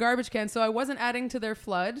 standing in the garbage can, so I wasn't adding to their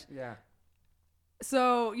flood. Yeah.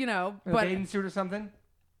 So, you know, A but bathing suit or something.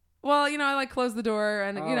 well, you know, I like closed the door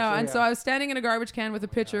and, Oh, you know, so and yeah. so I was standing in a garbage can with a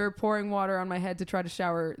pitcher pouring water on my head to try to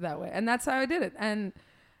shower that way. And that's how I did it. And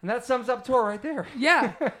And that sums up tour right there.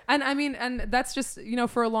 yeah. And I mean, and that's just, you know,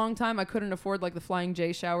 for a long time, I couldn't afford like the Flying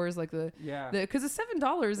J showers, like Yeah. because it's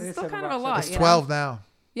 $7. It is It's still kind of a $7. lot. It's you know? 12 now.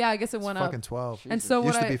 Yeah, I guess it It's went up. fucking 12. And so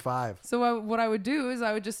Used what to I, be 5. so what I would do is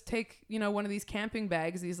I would just take, you know, one of these camping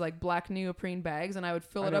bags, these like black neoprene bags, and I would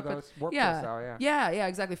fill I it know up with, those. Warped yeah. Tour style, yeah. yeah,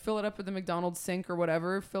 exactly. Fill it up with the McDonald's sink or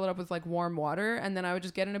whatever, fill it up with like warm water, and then I would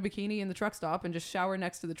just get in a bikini in the truck stop and just shower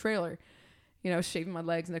next to the trailer. You know, shaving my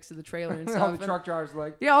legs next to the trailer and stuff. All the And- truck drivers are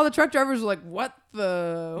like, yeah, all the truck drivers were like, "What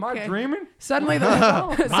the?" am I Okay. dreaming? Suddenly,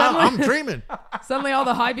 Mom, I'm dreaming. suddenly all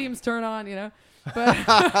the high beams turn on. You know, but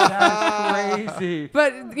That's crazy.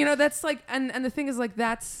 but you know that's like, and the thing is like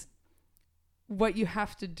that's what you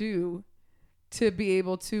have to do to be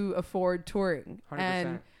able to afford touring.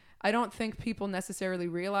 100%. I don't think people necessarily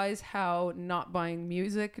realize how not buying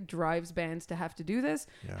music drives bands to have to do this,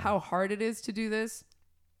 Yeah. how hard it is to do this.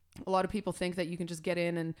 A lot of people think that you can just get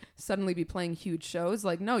in and suddenly be playing huge shows.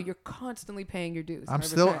 Like, no, you're constantly paying your dues. I'm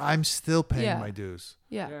 100%. still paying Yeah. my dues.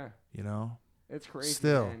 Yeah. Yeah. You know. It's crazy.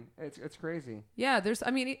 Still. Man. It's crazy. Yeah, there's.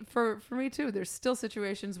 I mean, for me too. There's still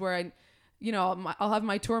situations where I'll have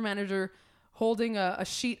my tour manager holding a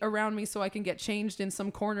sheet around me so I can get changed in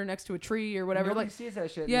some corner next to a tree or whatever. Nobody Like, sees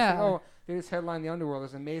that shit. Yeah. They say, oh, they just headlined the Underworld.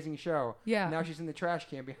 It's an amazing show. Yeah. Now she's in the trash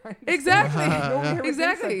can behind. the exactly. stage. Nobody ever thinks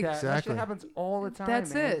Exactly. Like that. That Exactly. shit happens all the time.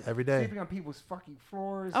 That's man. it. Every day. Sleeping on people's fucking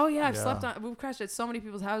floors. Oh yeah, I've Yeah. slept on. We've crashed at so many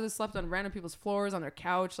people's houses. Slept on random people's floors, on their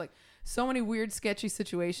couch. Like so many weird, sketchy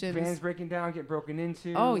situations. Vans breaking down, getting broken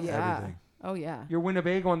into. Oh yeah. Everything. Oh yeah. Your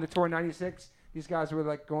Winnebago on the tour '96. These guys were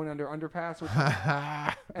like going under underpass,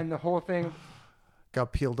 and the whole thing.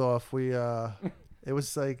 Got peeled off. We it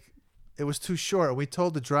was like it was too short. We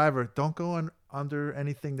told the driver, don't go under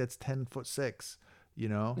anything that's 10'6", you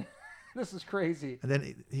know. This is crazy. And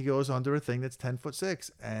then he goes under a thing that's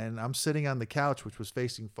 10'6", and I'm sitting on the couch, which was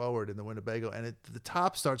facing forward in the Winnebago, and the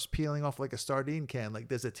top starts peeling off like a sardine can. Like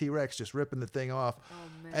there's a T-Rex just ripping the thing off,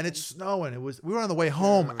 Oh man. and it's snowing. We were on the way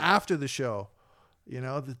home Dude. after the show, you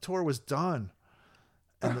know. The tour was done,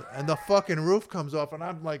 and the fucking roof comes off, and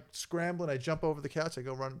I'm like scrambling. I jump over the couch. I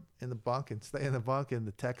go run in the bunk and stay in the bunk, and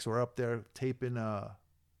the techs were up there taping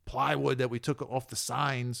plywood that we took off the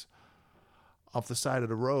signs off the side of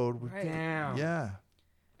the road. Right. Damn. Yeah.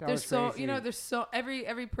 That There's was so crazy. there's so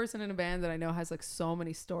every person in a band that I know has like so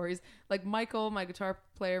many stories. Like Michael, my guitar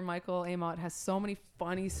player, Michael Amott, has so many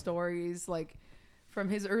funny stories, like from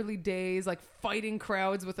his early days, like fighting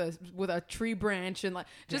crowds with a tree branch and like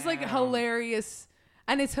just like Damn. hilarious.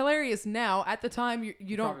 And it's hilarious now. At the time, you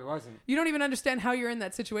Probably don't wasn't. you don't even understand how you're in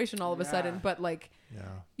that situation all of a Yeah. sudden. But like, Yeah.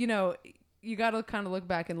 you know, you got to kind of look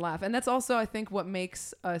back and laugh. And that's also, I think, what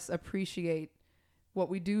makes us appreciate what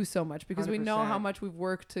we do so much, because we know how 100%. much we've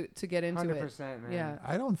worked to get into 100%, it. man. Yeah.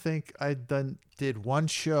 I don't think I did one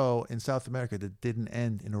show in South America that didn't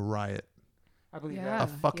end in a riot. I believe Yeah. A that.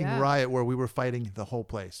 fucking yeah. riot where we were fighting the whole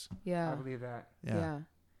place. I Yeah. believe that. Yeah.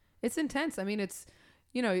 It's intense. I mean, it's,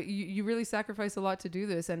 you know, you really sacrifice a lot to do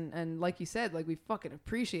this. And like you said, like we fucking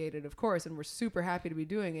appreciate it, of course. And we're super happy to be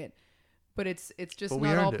doing it. But it's just But we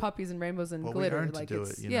not all earned it. puppies and rainbows and But we glitter. earned to Like do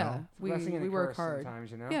it's, it, you yeah, know? It's a blessing and we a work curse hard. sometimes,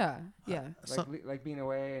 you know. Yeah. Yeah. Like being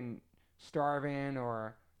away and starving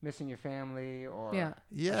or missing your family or Yeah.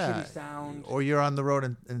 Yeah. shitty sound. Or you're on the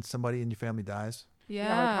road and somebody in your family dies. Yeah.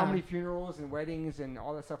 Like how many funerals and weddings and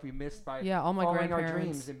all that stuff we missed by Yeah, all my following our grandparents.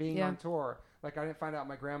 dreams and being Yeah. on tour. Like I didn't find out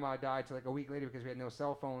my grandma died till like a week later because we had no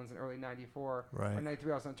cell phones in early '94. Right. Or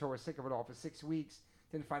 '93, I was on tour, was sick of it all for 6 weeks.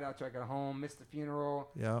 Didn't find out till I got home, missed the funeral.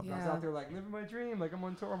 Yeah. I was Yeah. out there like living my dream, like I'm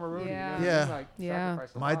on tour, I'm a roadie. Yeah. You know? Yeah. Like, Yeah.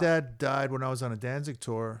 sacrificed a My lot. dad died when I was on a Danzig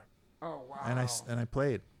tour, Oh wow. and I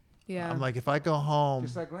played. Yeah. I'm like, if I go home,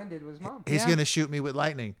 just like Glenn did with his mom. he's Yeah. gonna shoot me with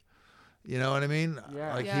lightning. You know what I mean?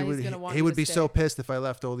 Yeah. Like Yeah, he he's would. gonna want He you would to be so stay. pissed if I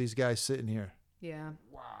left all these guys sitting here. Yeah.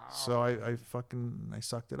 Wow. So I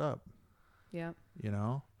sucked it up. Yeah. You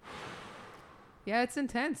know? Yeah. It's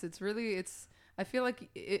intense. I feel like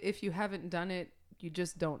if you haven't done it, you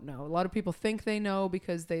just don't know. A lot of people think they know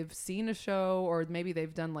because they've seen a show, or maybe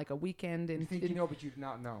they've done like a weekend. You think you know, but you do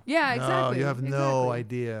not know. Yeah, exactly. No, you have no exactly.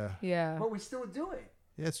 idea. Yeah. But we still do it.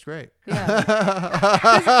 Yeah, it's great.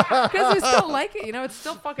 Yeah. Because we still like it. You know, it's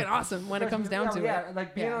still fucking awesome when it comes down to yeah, it.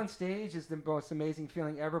 like being Yeah. on stage is the most amazing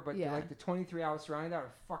feeling ever. But Yeah. like the 23 hours surrounding that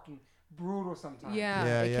are fucking brutal sometimes. Yeah,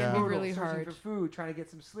 Yeah, it yeah. can be Brutal, really searching hard. for food, trying to get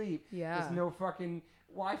some sleep. Yeah. There's no fucking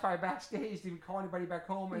Wi-Fi backstage to even call anybody back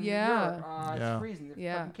home. And Yeah. It's freezing. The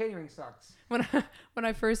Yeah. fucking catering sucks. When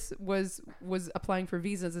I first was applying for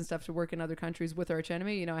visas and stuff to work in other countries with Arch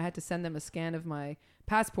Enemy, you know, I had to send them a scan of my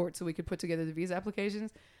passport so we could put together the visa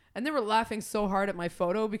applications. And they were laughing so hard at my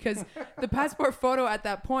photo because the passport photo at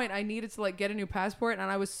that point, I needed to like get a new passport,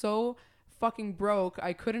 and I was so fucking broke.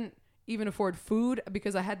 I couldn't even afford food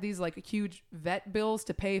because I had these like huge vet bills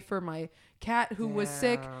to pay for my cat who was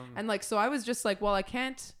sick. Damn. And like, so I was just like, well, I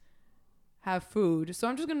can't have food, so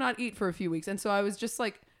I'm just gonna not eat for a few weeks. And so I was just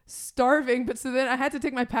like starving. But so then I had to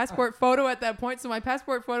take my passport photo at that point. So my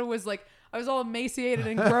passport photo was like, I was all emaciated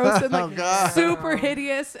and gross and like God. super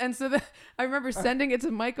hideous. And so then I remember sending it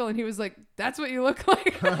to Michael, and he was like, "That's what you look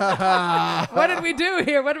like. What did we do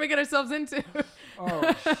here? What did we get ourselves into?"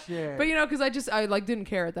 Oh shit. But you know, because I like didn't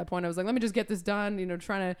care at that point. I was like, let me just get this done. You know,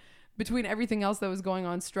 trying to, between everything else that was going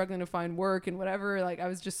on, struggling to find work and whatever. Like I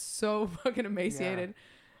was just so fucking emaciated.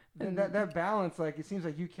 And that balance, like it seems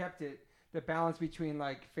like you kept it. The balance between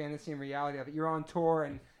like fantasy and reality of it. You're on tour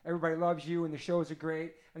and everybody loves you and the shows are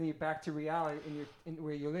great, and then you're back to reality in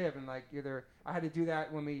where you live, and like either I had to do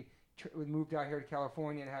that when we moved out here to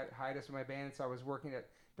California and had hiatus with my band, so I was working at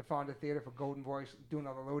the Fonda Theater for Golden Voice, doing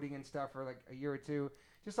all the loading and stuff for like a year or two,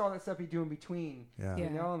 just all that stuff you do in between, you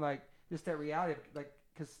know, and like just that reality, like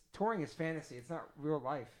because touring is fantasy, it's not real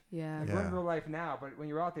life. Yeah. Like we're in real life now, but when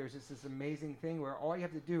you're out there, it's just this amazing thing where all you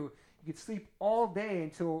have to do, you could sleep all day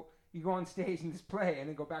until you go on stage and just play, and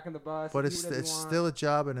then go back on the bus. But it's still a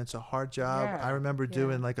job, and it's a hard job. Yeah. I remember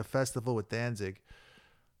doing like a festival with Danzig,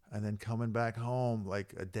 and then coming back home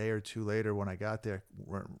like a day or two later when I got there,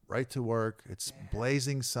 went right to work. It's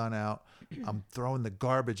blazing sun out. I'm throwing the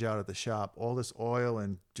garbage out of the shop. All this oil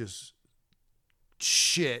and just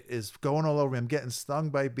shit is going all over me. I'm getting stung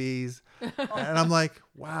by bees, and I'm like,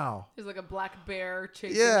 wow. There's like a black bear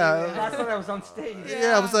chasing Yeah. you. That's what I was on stage.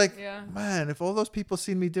 Yeah, I was like, Yeah. man, if all those people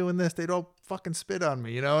seen me doing this, they'd all fucking spit on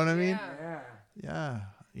me. You know what I mean? Yeah. Yeah.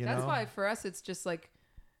 Yeah. That's why for us it's just like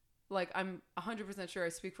I'm 100% sure I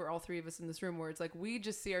speak for all three of us in this room, where it's like we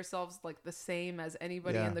just see ourselves like the same as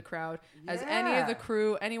anybody in the crowd, as any of the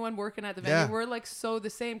crew, anyone working at the venue. Yeah. We're like so the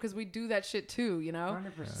same because we do that shit too, you know.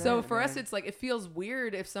 100%, So for us, man. it's like it feels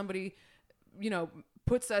weird if somebody, you know,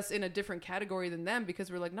 puts us in a different category than them, because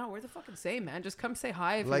we're like, no, we're the fucking same, man. Just come say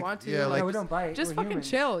hi if Like, you want to. yeah, Yeah, like- we don't bite. just We're fucking humans.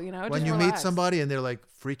 chill, you know. when just you relax. meet somebody and they're like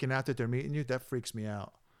freaking out that they're meeting you, that freaks me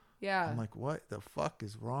out. Yeah. I'm like, what the fuck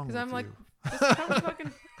is wrong with Because I'm like, you? just come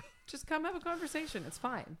fucking, just come have a conversation. It's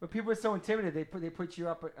fine. But people are so intimidated. They put you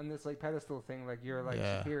up on this like pedestal thing, like you're like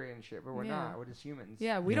Yeah. superior and shit. But we're Yeah. not. We're just humans.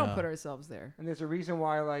 Yeah, we don't Yeah. put ourselves there. And there's a reason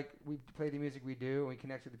why like we play the music we do and we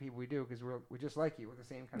connect with the people we do, because we're just like you. We're the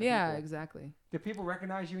same kind of Yeah, people. exactly. Do people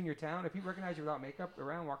recognize you in your town? Do people recognize you without makeup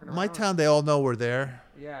around walking around? My town, they all know we're there,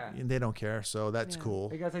 Yeah. and they don't care, so that's Yeah. cool.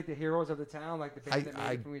 Are you guys like the heroes of the town, like the band that made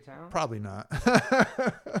I- it from your town? Probably not.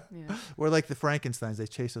 Yeah. We're like the Frankensteins. They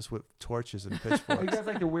chase us with torches and Are you pitchfors. guys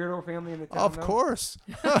like the weirdo family in the town? Of though? course.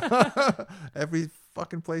 Every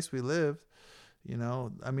fucking place we lived, you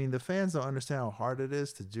know. I mean, the fans don't understand how hard it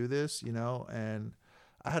is to do this, you know. And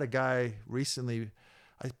I had a guy recently.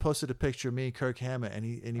 I posted a picture of me and Kirk Hammett, and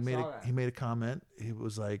he made a comment. He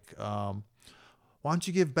was like, "Why don't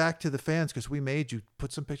you give back to the fans? Because we made you.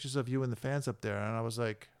 Put some pictures of you and the fans up there." And I was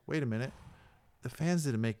like, "Wait a minute, the fans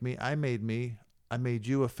didn't make me. I made me. I made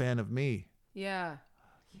you a fan of me." Yeah.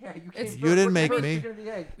 Yeah, you, It's- came You first. didn't What's make first, me. chicken or the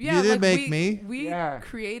egg? Yeah, You didn't like make me. We Yeah.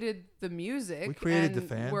 created the music. We created the and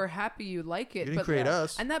fan. We're happy you like it. You didn't but create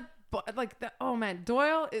us. And that, like that. Oh man,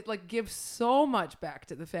 Doyle, it like gives so much back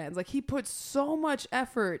to the fans. Like he puts so much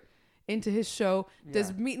effort into his show.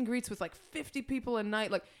 Does Yeah. meet and greets with like 50 people a night.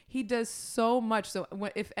 Like he does so much. So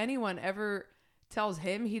if anyone ever tells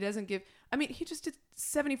him he doesn't give, I mean, he just did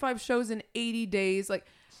 75 shows in 80 days. Like,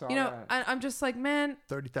 Saw you know, that. I'm just like, man,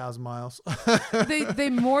 30,000 miles. they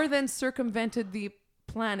more than circumvented the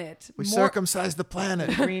planet. We More- circumcised the planet.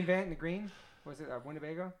 The green van, the green. Was it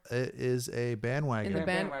Winnebago? It is a bandwagon. In the Yeah,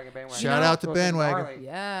 band- bandwagon. Shout out to Those things Bandwagon. gnarly.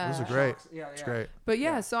 Yeah. Those are great. Yeah, It's yeah. great. But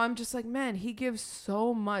yeah, Yeah. so I'm just like, man, he gives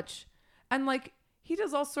so much, and like he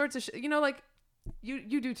does all sorts of shit. You know, like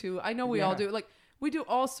you do too. I know we all Yeah. do. Like we do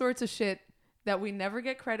all sorts of shit that we never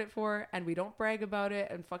get credit for, and we don't brag about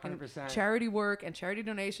it. And fucking 100%. charity work and charity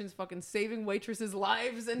donations, fucking saving waitresses'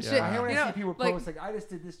 lives and Yeah. shit. I hate when You I know, see people like, post like, "I just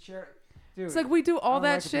did this chair." Dude, it's like we do all I don't that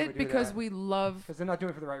like when people shit do because that. we love because they're not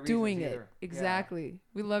doing it for the right reasons doing either. it. Exactly.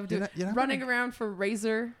 We love You're doing not- you're not running gonna- around for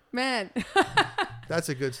Razor. Man, That's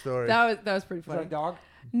a good story. that was pretty Yeah. Is that funny. a dog?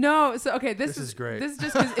 No, so okay, this This is great. This is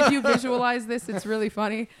just 'cause if you visualize this, it's really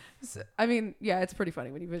funny. I mean, yeah, it's pretty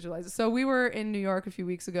funny when you visualize it. So we were in New York a few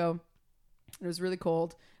weeks ago. It was really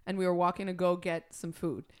cold, and we were walking to go get some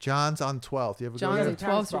food. John's on 12th. You ever John's go on there?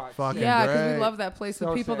 12th spot. Fucking Yeah, because we great. love that place. So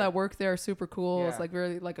the people sick. that work there are super cool. It's Yeah. like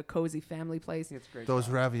really like a cozy family place. It's great. Those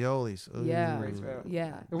spot. raviolis. Ooh. Yeah. Great spot.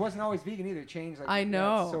 Yeah. It wasn't always vegan either. It changed. Like, I yeah,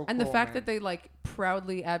 know. it's so And the cool, fact man. that they like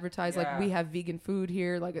proudly advertise like Yeah. we have vegan food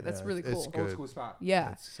here, like that's Yeah, really it's cool. good. old school spot. Yeah.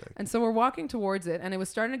 That's sick. And so we're walking towards it, and it was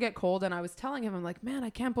starting to get cold. And I was telling him, I'm like, man, I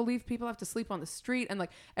can't believe people have to sleep on the street. And like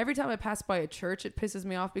every time I pass by a church, it pisses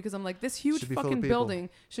me off because I'm like, this huge Should be full of fucking people. building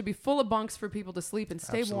should be full of bunks for people to sleep and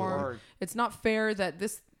stay Absolutely. warm. Word. It's not fair that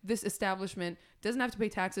this establishment doesn't have to pay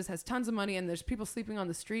taxes, has tons of money, and there's people sleeping on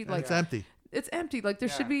the street. And Like it's empty. it's empty. Like there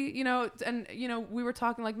should Yeah. be, you know, and you know, we were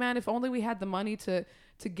talking like, man, if only we had the money to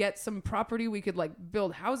get some property, we could like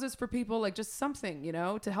build houses for people, like just something, you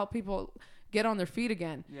know, to help people get on their feet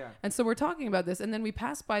again. Yeah. And so we're talking about this, and then we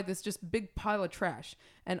pass by this just big pile of trash,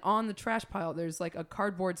 and on the trash pile there's like a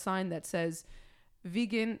cardboard sign that says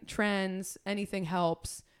vegan, trans, anything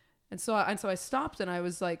helps. And so I stopped and I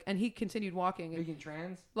was like, and he continued walking. Vegan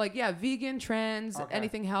trans? Like, yeah, vegan, trans, Okay.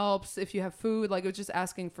 anything helps. If you have food, like it was just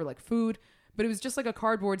asking for like food, but it was just like a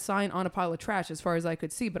cardboard sign on a pile of trash as far as I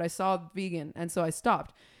could see. But I saw vegan. And so I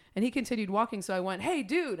stopped and he continued walking. So I went, hey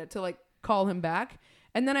dude, to like call him back.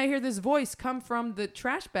 And then I hear this voice come from the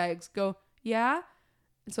trash bags go, yeah.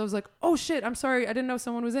 And so I was like, oh shit, I'm sorry. I didn't know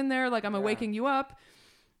someone was in there. Like, am I waking you up?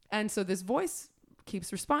 And so this voice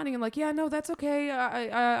keeps responding and like, yeah, no, that's okay.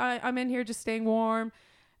 I'm in here just staying warm.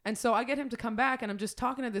 And so I get him to come back and I'm just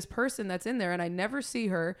talking to this person that's in there and I never see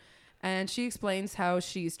her. And she explains how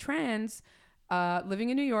she's trans, living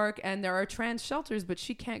in New York, and there are trans shelters, but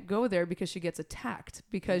she can't go there because she gets attacked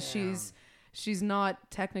because she's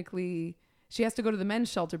not technically, she has to go to the men's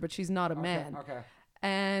shelter, but she's not a man. Okay.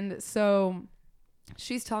 And so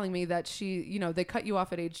she's telling me that they cut you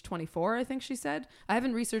off at age 24, I think she said. I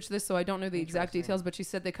haven't researched this, so I don't know the exact details, but she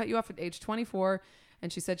said they cut you off at age 24,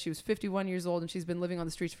 and she said she was 51 years old, and she's been living on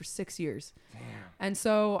the streets for 6 years. Damn. And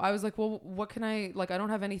so I was like, well, what can I, like, I don't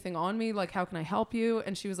have anything on me. Like, how can I help you?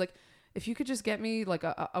 And she was like, if you could just get me, like,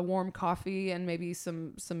 a warm coffee and maybe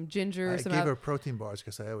some ginger. I some gave her protein bars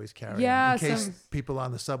because I always carry Yeah, them. In case some- people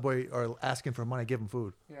on the subway are asking for money, I give them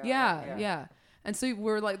food. Yeah. And so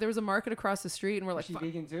we're like, there was a market across the street, and we're like, Is she fuck.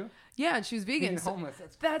 vegan too? Yeah, and she was vegan. Vegan So homeless.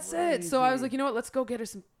 that's it. So I was like, you know what? Let's go get her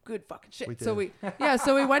some good fucking shit. We So did.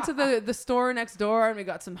 so we went to the store next door, and we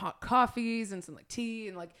got some hot coffees and some like tea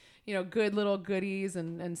and like, good little goodies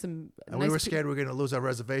and some. And we were scared we were going to lose our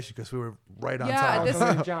reservation because we were right on Yeah, top. at this,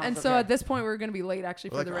 St. John's, and so okay. at this point we were going to be late actually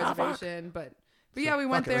for We're the like, "Ah, fuck." reservation, but So, yeah, we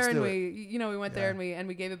went fuck it, there let's and do we went there and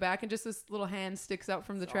we gave it back, and just this little hand sticks out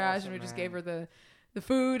from the trash, awesome, and we just man. gave her the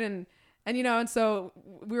food and and so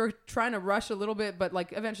we were trying to rush a little bit, but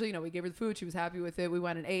like eventually, we gave her the food. She was happy with it. We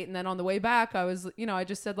went and ate. And then on the way back, I was, I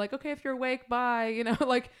just said like, okay, if you're awake, bye,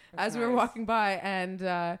 like That's as we were nice. walking by,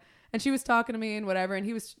 and she was talking to me and whatever. And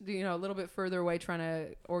he was, a little bit further away trying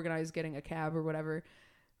to organize getting a cab or whatever.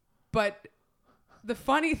 But the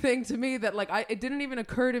funny thing to me that like, it didn't even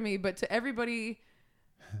occur to me, but to everybody,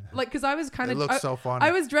 like, cause I was kind It of, looks so funny.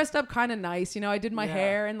 I was dressed up kind of nice, I did my Yeah.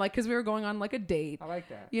 hair and like, cause we were going on like a date, I like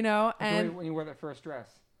that. and Like when you wear that first dress.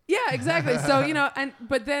 yeah, exactly. So,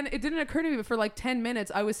 but then it didn't occur to me, but for like 10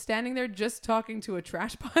 minutes, I was standing there just talking to a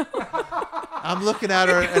trash pile, I'm looking at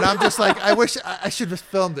her and I'm just like, I wish I should have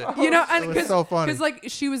filmed it. and It was so funny. Cause like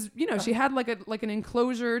she was, she had like an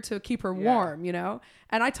enclosure to keep her Yeah. warm,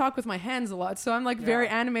 and I talk with my hands a lot. So I'm like very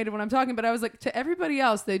Yeah. animated when I'm talking, but I was like, to everybody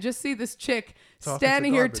else, they just see this chick Talking to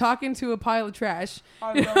standing here garbage. talking to a pile of trash.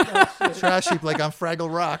 I love that shit. Trash heap like on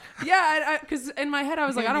Fraggle Rock. Yeah. Cause in my head, I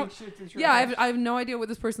was like, I Giving don't, shit to trash. yeah, I have no idea what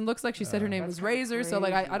this person looks like. She said her name That's was Razor. So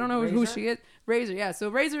like, I crazy. don't know who Razor? she is. Razor. Yeah. So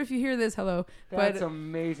Razor, if you hear this, hello. That's but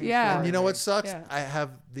amazing. yeah. story, And you know man. what sucks? Yeah. I have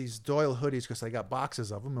these Doyle hoodies because I got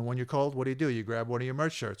boxes of them. And when you're cold, what do? You grab one of your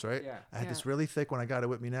merch shirts, right? Yeah. I had Yeah. this really thick one. I got it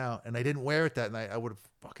with me now. And I didn't wear it that night. I would have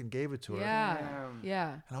fucking gave it to her. Yeah. Damn. Yeah.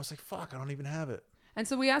 And I was like, fuck, I don't even have it. And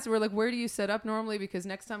so we asked her, we're like, where do you set up normally? Because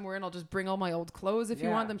next time we're in, I'll just bring all my old clothes if you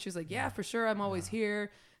Yeah. want them. She was like, yeah, for sure. I'm always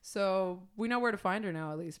here. So we know where to find her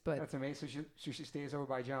now, at least. But That's amazing. So she stays over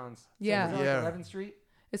by John's. Yeah. So is it Yeah. like 11th Street.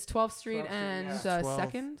 it's 12th Street 12th Street, and yeah. 12th.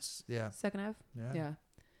 2nd Yeah. Ave. Yeah. Yeah.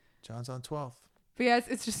 John's on 12th. But yeah,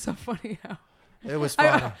 it's just so funny how, It was funny.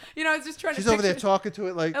 I was just trying She's to over there picture- talking to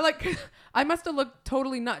it like, like I must have looked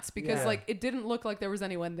totally nuts because Yeah. like it didn't look like there was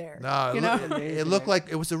anyone there. no, you it, know? looked, Amazing, it looked man. like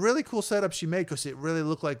it was a really cool setup she made because it really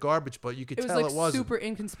looked like garbage, but you could It was tell like it wasn't. super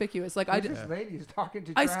inconspicuous. Like Who's this lady who's talking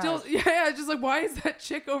to I trash? still, yeah, just like, why is that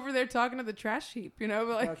chick over there talking to the trash heap? But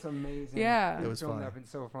like, That's amazing. Yeah. You It was filmed funny. that, been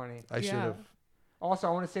so funny. I should Yeah. have. Also,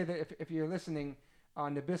 I want to say that if you're listening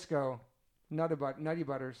on Nabisco, Nutty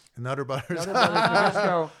Butters, Nutter Butters. Nutty Butters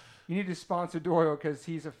Nabisco, you need to sponsor Doyle because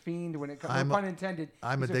he's a fiend when it comes. I'm No a- pun intended.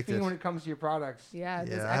 I'm he's a addicted. fiend when it comes to your products. yeah,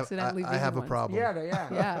 this Yeah, accidentally I have vegan a ones. problem. Yeah.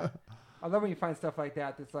 Yeah, I love when you find stuff like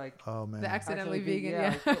that. That's like Oh man. the accidentally vegan. Yeah,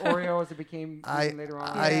 Yeah, like the Oreos that became vegan later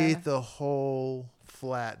on. I Yeah. ate the whole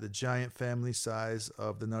flat, the giant family size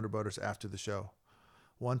of the Nutter Butters after the show.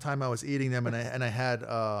 One time I was eating them and I had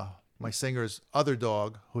my singer's other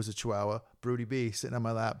dog, who's a Chihuahua, Broody B, sitting on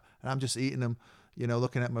my lap, and I'm just eating them,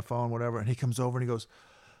 looking at my phone, whatever. And he comes over and he goes,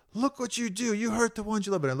 "Look what you do! You hurt the ones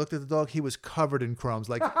you love." And I looked at the dog; he was covered in crumbs,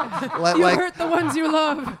 like you hurt the ones you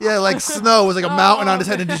love. yeah, like snow. It was like a mountain on his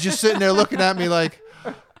head, and he's just sitting there looking at me like,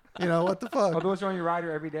 what the Oh, fuck? those are on your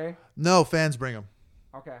rider every day. No, fans bring them.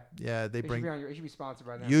 Okay. Yeah, they They should bring. be on your. It should be sponsored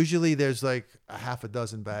by them. Usually, there's like a half a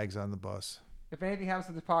dozen bags on the bus. If anything happens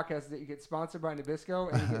to this podcast, that you get sponsored by Nabisco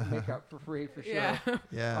and you get makeup for free for sure. Yeah,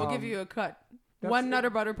 Yeah. we'll Um, give you a cut. That's- One Nutter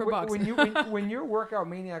Butter per box. When you're a workout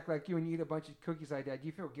maniac like you and you eat a bunch of cookies like that, do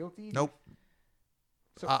you feel guilty? Nope.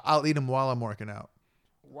 So- I'll eat them while I'm working out.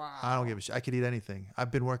 Wow. I don't give a shit. I could eat anything.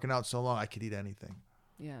 I've been working out so long. I could eat anything.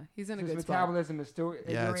 Yeah, he's in a So his good spot. metabolism is still. At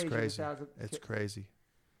Yeah, your it's age, your crazy. metabolism- It's crazy.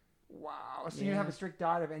 Wow. So you have Yeah. a strict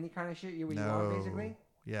diet of any kind of shit you want, No. basically?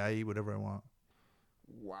 Yeah, I eat whatever I want.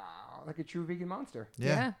 Wow. Like a true vegan monster.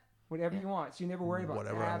 Yeah. Whatever Yeah. you want. So you never worry about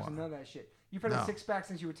Whatever I abs want. and none of that shit. You've had a No. six-pack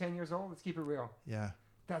since you were 10 years old? Let's keep it real. Yeah.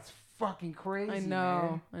 That's fucking crazy, I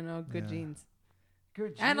know. man. I know. Good Yeah. genes.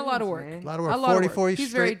 Good And a lot of genes, work. man. A lot of work. A lot of work. 44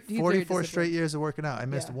 He's very- straight, he's very 44 straight disciplined. years of working out. I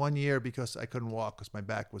missed Yeah. 1 year because I couldn't walk because my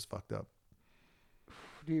back was fucked up.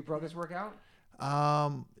 Do your brothers work out?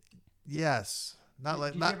 Yes. Not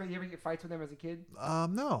like Did not. you ever get fights with them as a kid?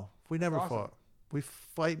 No, we never awesome. fought. We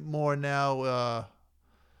fight more now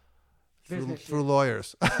through Business through shit.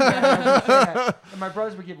 lawyers. Yeah. And my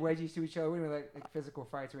brothers would give wedgies to each other. We didn't like physical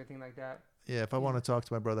fights or anything like that. Yeah, if I want to talk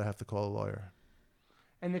to my brother, I have to call a lawyer.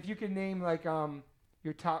 And if you could name like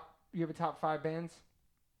your top, you have a top 5 bands.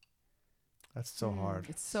 That's so hard.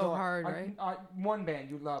 It's so hard, I- right? one band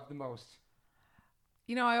you love the most.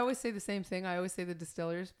 You know, I always say the same thing. I always say the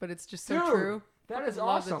Distillers, but it's just so Dude, true. That is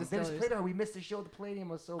Love the awesome. They just Distillers. played. We missed the show. The Palladium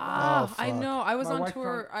was so bad. Ah, Oh, I fuck. know. I was My on wife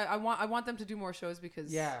tour. I want them to do more shows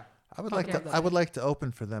because Yeah. I would Fuck like yeah, to. that I would band. like to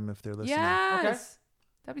open for them if they're listening. Yes,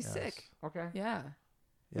 that'd be Yes. sick. Okay. Yeah.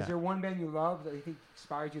 Yeah. Is there one band you love that you think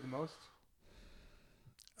inspired you the most?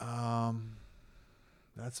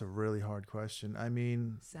 That's a really hard question. I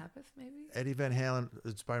mean, Sabbath, maybe. Eddie Van Halen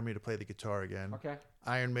inspired me to play the guitar again. Okay.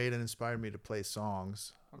 Iron Maiden inspired me to play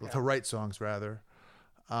songs, Okay. to write songs rather.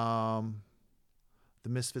 The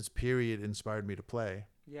Misfits period inspired me to play.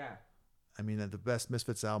 Yeah. I mean, the best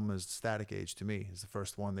Misfits album is Static Age to me. It's the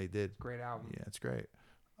first one they did. Great album. Yeah, it's great.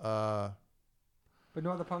 But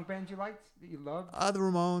no other punk bands you liked that you loved? The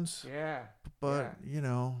Ramones, Yeah. but you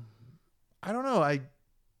know, I don't know.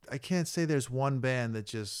 I can't say there's one band that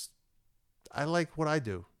just I like what I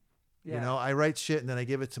do. Yeah. You know, I write shit and then I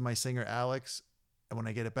give it to my singer Alex, and when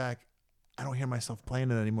I get it back, I don't hear myself playing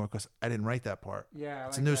it anymore because I didn't write that part. Yeah. I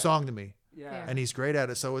It's like a new that. song to me, Yeah. Yeah. and he's great at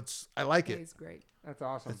it. So I like Yeah, it. he's great. That's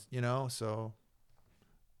awesome. It's, you know, so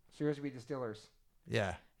So yours would be Distillers.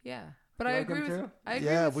 yeah, Yeah, but You I like them agree with. too? I agree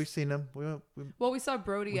yeah. with, We've seen them. well, we saw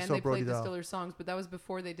Brody we and saw they Brody played the Dahl. Distillers songs, but that was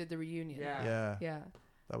before they did the reunion. Yeah. Yeah, Yeah.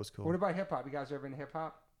 that was cool. What about hip hop? You guys ever into hip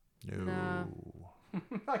hop? No. Nah.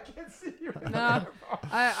 I can't see you. No.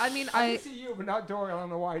 I mean I can see you, but not Dory. I don't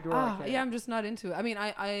know why Dory. can't. yeah, I'm just not into it. I mean,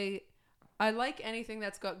 I like anything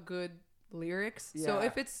that's got good lyrics. So Yeah.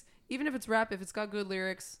 if it's even if it's rap, if it's got good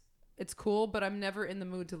lyrics, it's cool. But I'm never in the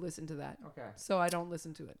mood to listen to that, Okay. so I don't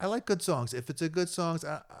listen to it. I like good songs. If it's a good song,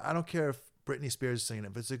 I don't care if Britney Spears is singing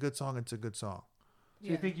it. If it's a good song, it's a good song. So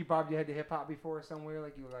you think you bobbed your head to hip hop before somewhere?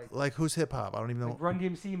 Like you were like Like who's hip hop? I don't even know. Run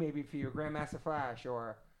DMC maybe for you, Grandmaster Flash,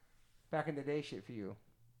 or back in the day shit for you.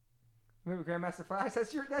 Remember Grandmaster Flash?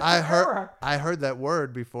 That's your era. I heard that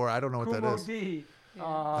word before. I don't know what that Kumo is. D. Yeah.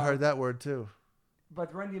 I heard that word too.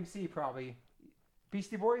 But Run DMC probably.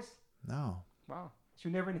 Beastie Boys? No. Wow. So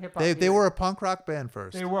you're never in hip hop. They were a punk rock band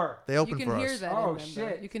first. They were. They You opened can for hear us. that. Oh in them, though.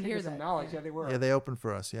 shit. You can Give hear me some that. knowledge. Yeah, they were. Yeah, they opened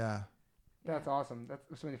for us. Yeah. That's awesome.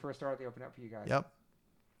 That's when they first started. They opened up for you guys. Yep.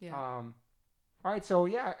 Yeah. All right. So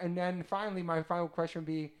yeah, and then finally, my final question would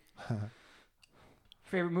be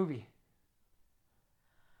favorite movie.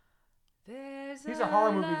 He's a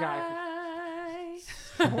horror movie guy.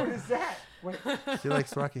 What is that? Wait, She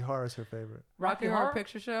likes Rocky Horror as her favorite. Rocky Horror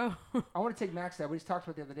Picture Show. I want to take Max to that. We just talked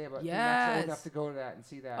about it the other day about Max Yes. old enough to go to that and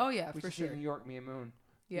see that. Oh, yeah, we for should see it sure. in New York, me and Moon.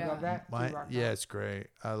 Yeah. You love that? My, See Rocky yeah, Horror? it's great.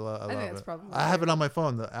 I love think it. that's probably I have it on my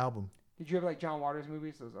phone, the album. Did you ever like John Waters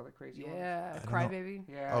movies? Those other crazy ones. Yeah. don't know. Crybaby.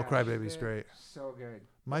 Yeah. Oh, Crybaby's shit. great. So good.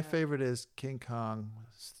 My Yeah. favorite is King Kong,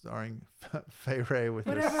 starring Fay Ray with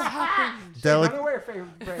her Whatever happened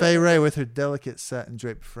Fay Ray with her delicate satin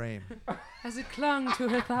draped frame. as it clung to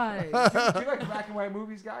her thighs. Do you like black and white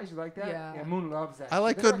movies, guys? You like that? Yeah. Moon loves that. I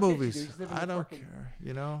like They're good kids, movies. dude. Just live in I the don't fucking- care.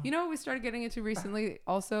 You know. You know what we started getting into recently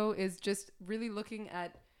also is just really looking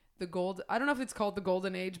at the gold. I don't know if it's called the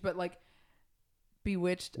golden age, but like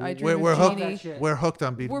Bewitched. I Dream We're of hooked. Jeannie. shit. We're hooked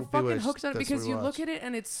on We're fucking Bewitched. hooked on it That's because what we you watch. look at it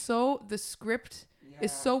and it's so the script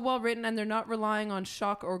is Yeah. so well written and they're not relying on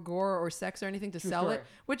shock or gore or sex or anything to True sell story. it,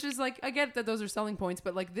 which is like I get that those are selling points,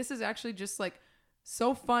 but like this is actually just like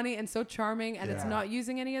so funny and so charming and it's Yeah. not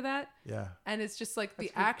using any of that Yeah. and it's just like the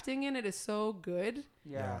That's good. acting in it is so good.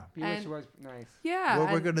 Yeah. Yeah. Bewitched And- was nice. Yeah.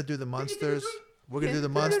 We're and- gonna do the Munsters. We're gonna do the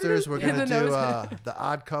Munsters. We're Yeah, gonna the do nose. the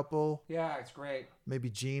Odd Couple. Yeah, it's great. Maybe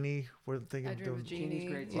Genie. We're thinking I of Dream of doing. Jeannie.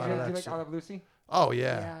 Genie's great. Did lot you, of do you that like shit. I Love Lucy? Oh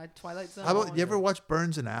yeah. Yeah, Twilight Zone. How about you ever watch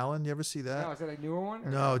Burns and Allen? You ever see No, that? is that a newer one?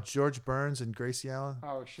 or No, George Burns and Gracie Allen.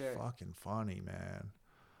 Oh shit. Fucking funny, man.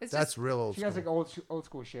 It's That's just, real old She school. has like old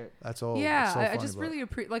school shit. That's old. yeah, It's so I funny, just but- really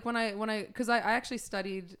appreciate, like when I because I actually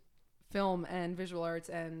studied film and visual arts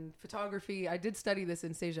and photography. I did study this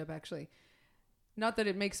in CEGEP actually. Not that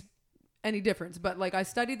it makes any difference, but like I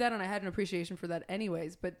studied that and I had an appreciation for that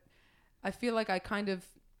anyways. But I feel like I kind of,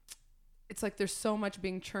 it's like there's so much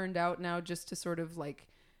being churned out now just to sort of like,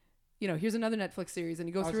 you know, here's another Netflix series and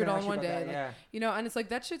you go I was through it gonna all ask in you one about day. that, Like, yeah. you know, and it's like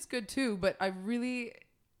that shit's good too. But I really,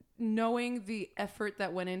 knowing the effort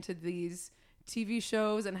that went into these TV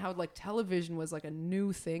shows and how like television was like a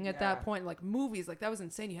new thing at Yeah. that point, like movies, like that was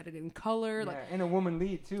insane. You had it in color, like Yeah, and a woman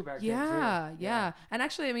lead too back then. yeah, Too. yeah. And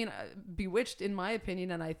actually, I mean, Bewitched, in my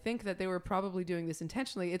opinion, and I think that they were probably doing this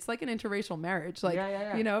intentionally. It's like an interracial marriage, like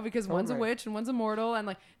Yeah. you know, because one's a Totally. witch and one's immortal, and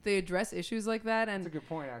like they address issues like that. And That's a good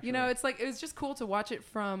point, actually. you know, it's like it was just cool to watch it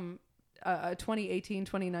from a 2018,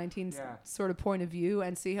 2019 Yeah. sort of point of view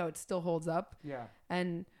and see how it still holds up. yeah,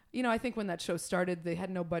 And you know, I think when that show started, they had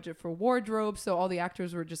no budget for wardrobe, so all the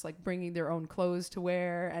actors were just like bringing their own clothes to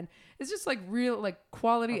wear, and it's just like real like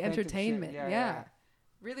quality Authentic shit. entertainment. Yeah, Yeah, yeah.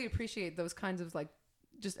 really appreciate those kinds of like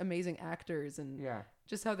just amazing actors and yeah.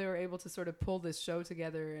 just how they were able to sort of pull this show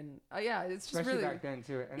together. And yeah, it's just Especially really back then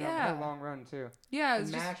too, and Yeah. that long run too. yeah, And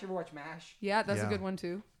it's just MASH. You ever watch MASH? yeah, that's Yeah. a good one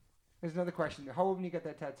too. There's another question. How old when you got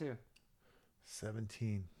that tattoo?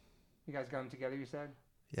 17. You guys got them together, you said?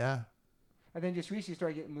 Yeah. And then just recently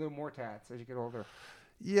started getting a little more tats as you get older.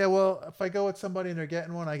 Yeah, well, if I go with somebody and they're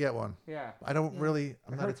getting one, I get one. Yeah. I don't Yeah. really.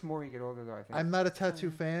 I'm It not. hurts more when you get older, though, I think. I'm not a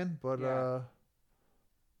tattoo fan, but Yeah.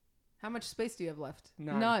 How much space do you have left?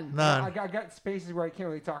 None. None. None. I got spaces where I can't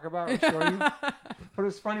really talk about or show you. But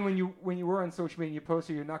it's funny when you were on social media and you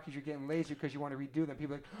posted your knuckles, you're getting laser because you want to redo them.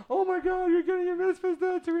 People are like, oh my God, you're getting your Misfits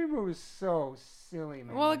tattoo removed. It was so silly,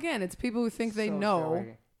 man. Well, again, it's people who think they So know,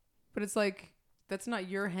 silly. but it's like that's not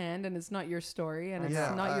your hand and it's not your story and it's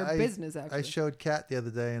Yeah, not your I- business. Actually, I showed Kat the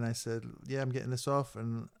other day and I said, "Yeah, I'm getting this off,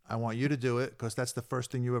 and I want you to do it because that's the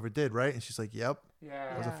first thing you ever did, right?" And she's like, "Yep." Yeah.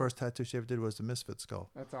 That was the Yeah. first tattoo she ever did was the Misfit skull.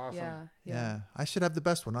 That's awesome. yeah, Yeah. I should have the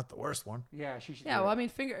best one, not the worst one. Yeah, she should Yeah, do well, it. I mean,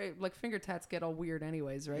 finger tats get all weird,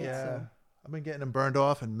 anyways, right? Yeah. So, I've been getting them burned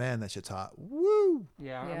off, and man, that shit's hot. Woo!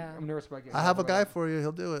 Yeah, Yeah. I'm nervous about getting I have a all guy that. for you.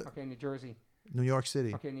 He'll do it. Okay, New Jersey. New York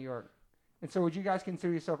City. Okay, New York. And so would you guys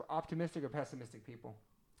consider yourself optimistic or pessimistic people?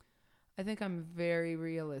 I think I'm very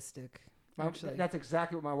realistic. Actually, That's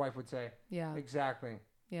exactly what my wife would say. yeah, Exactly.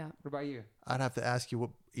 yeah. What about you? I'd have to ask you what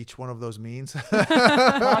each one of those means.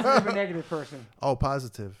 Positive or negative person? Oh,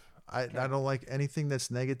 positive. I Okay. don't like anything that's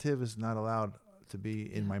negative is not allowed to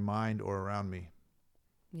be in Yeah. my mind or around me.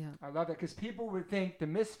 Yeah. I love that because people would think the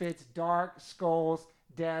Misfits, dark, skulls,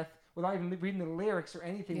 death, without even reading the lyrics or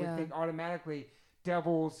anything, Yeah. would think automatically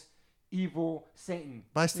devils, evil, Satan.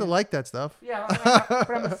 But I still Yeah. like that stuff. Yeah, but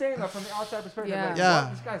I'm saying though, from the outside perspective, Yeah. like, Yeah.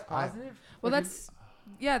 what, this guy's positive. Well, Like,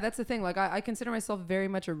 that's the thing. Like, I consider myself very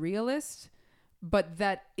much a realist, but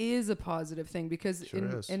that is a positive thing because, Sure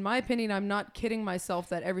is. in my opinion, I'm not kidding myself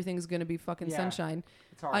that everything's going to be fucking Yeah. sunshine.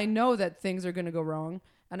 it's hard. I know that things are going to go wrong,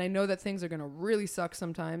 and I know that things are going to really suck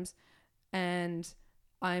sometimes, and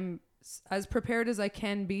I'm as prepared as I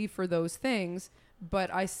can be for those things,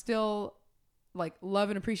 but I still like love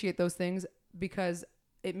and appreciate those things because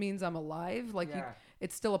it means I'm alive. Like yeah,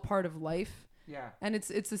 it's still a part of life. yeah, And it's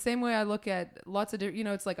the same way I look at lots of different, you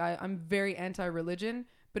know, it's like I'm very anti-religion,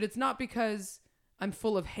 but it's not because I'm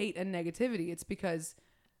full of hate and negativity. It's because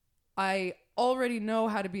I already know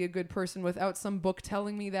how to be a good person without some book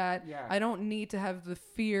telling me that. Yeah. I don't need to have the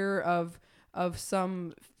fear of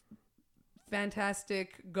some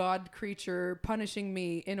fantastic god creature punishing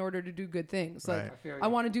me in order to do good things. Like Right. I feel you. I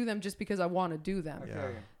want to do them just because I want to do them. I feel Yeah.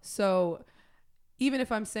 you. So even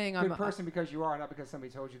if I'm saying Good I'm person because you are, not because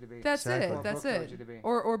somebody told you to be. that's Exactly. Or a it. That's book told it. you to be.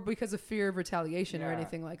 Or because of fear of retaliation or Yeah.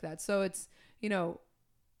 anything like that. So it's, you know,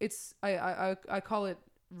 it's I call it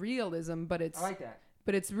realism, but it's I like that.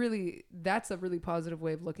 but it's really that's a really positive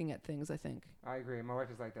way of looking at things, I think. I agree. My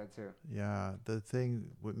wife is like that too. Yeah, the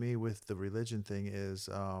thing with me with the religion thing is,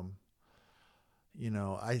 you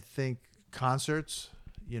know, I think concerts,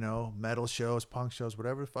 you know, metal shows, punk shows,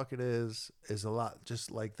 whatever the fuck it is a lot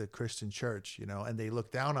just like the Christian church, you know, and they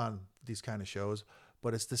look down on these kind of shows,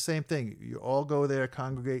 but it's the same thing. You all go there,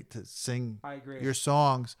 congregate to sing I agree. your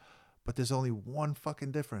songs, but there's only one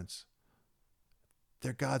fucking difference.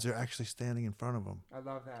 Their gods are actually standing in front of them, I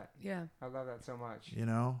love that. Yeah. I love that so much. you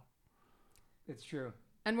know? It's true.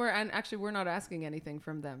 And actually we're not asking anything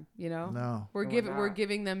from them, you know? No. We're No, we're we're not.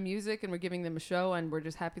 giving them music and we're giving them a show and we're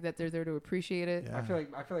just happy that they're there to appreciate it. Yeah. I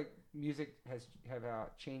feel like music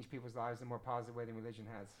have changed people's lives in a more positive way than religion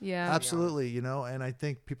has. Yeah. Absolutely, you know, and I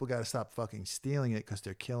think people got to stop fucking stealing it because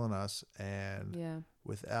they're killing us, and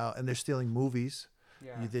Yeah. and they're stealing movies,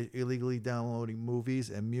 Yeah. They're illegally downloading movies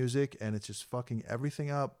and music, and it's just fucking everything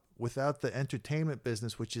up. Without the entertainment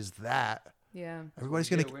business, which is that, Yeah.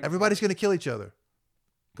 everybody's we do. gonna We're everybody's gonna kill each other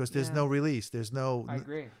because there's Yeah. no release. There's no, I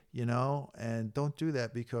agree. you know, and don't do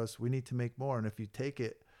that because we need to make more. And if you take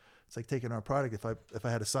it, it's like taking our product. If I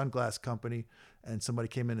had a sunglass company and somebody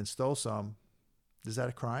came in and stole some, is that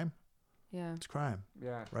a crime? Yeah. It's a crime,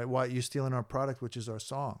 Yeah. right? Why are you stealing our product, which is our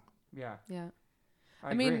song? Yeah. Yeah. I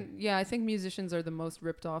I agree. mean, yeah, I think musicians are the most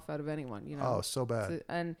ripped off out of anyone, you know. Oh, so bad.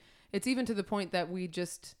 And it's even to the point that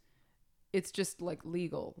it's just like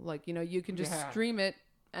legal. Like, you know, you can just Yeah. stream it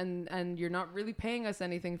and you're not really paying us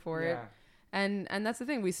anything for it. Yeah. And that's the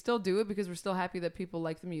thing. We still do it because we're still happy that people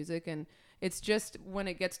like the music. And it's just when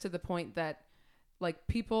it gets to the point that like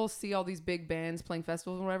people see all these big bands playing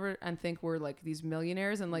festivals and whatever and think we're like these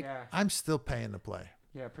millionaires and like yeah. I'm still paying to play.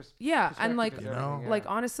 Yeah. yeah, and like perspective is You know, everything, like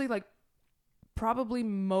honestly, like probably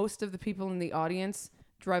most of the people in the audience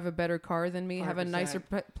drive a better car than me, have a 100%. nicer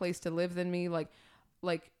place to live than me. Like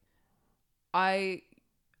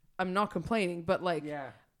I'm not complaining, but like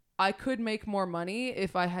yeah. I could make more money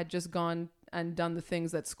if I had just gone and done the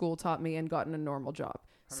things that school taught me and gotten a normal job.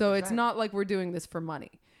 So it's 100%. not like we're doing this for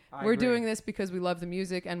money. I We're agree. doing this because we love the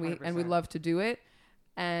music and we 100%. love to do it.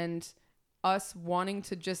 And us wanting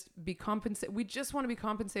to just be compensated, we just want to be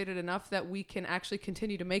compensated enough that we can actually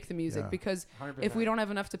continue to make the music Yeah. because 100%. if we don't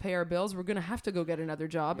have enough to pay our bills, we're going to have to go get another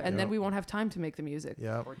job and then Yep. we won't have time to make the music.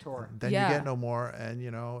 Yeah. Or tour. Then Yeah. you get no more, and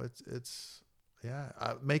you know it's yeah.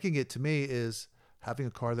 Making it to me is having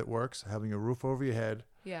a car that works, having a roof over your head,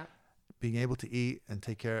 Yeah. being able to eat and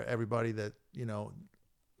take care of everybody that you know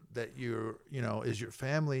is your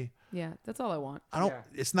family. Yeah. That's all I want. I don't. Yeah.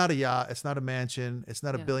 It's not a yacht. It's not a mansion. It's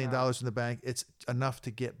not Yeah. $1 billion No. in the bank. It's enough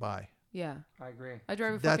to get by. Yeah. I agree. I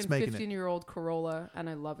drive a That's fucking making it. 15-year-old Corolla and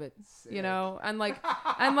I love it. Sick. You know, and like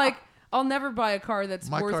I'll never buy a car that's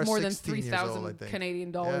My worth car's more than 16 years old, I 3,000 think. Canadian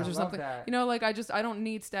Yeah. dollars I or love something. that. You know, like I don't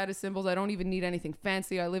need status symbols. I don't even need anything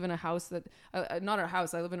fancy. I live in a house that not a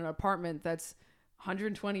house. I live in an apartment that's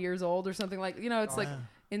 120 years old or something like. You know, it's Oh, like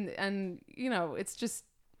yeah. and you know, it's just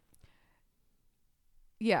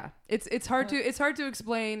yeah. It's hard to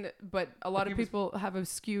explain, but a lot of people's people have a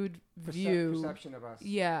skewed view. Perception of us.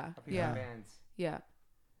 Yeah. Of being Yeah. bands. Yeah.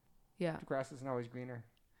 Yeah. The grass isn't always greener.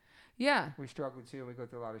 Yeah. We struggle too. We go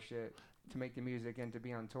through a lot of shit to make the music and to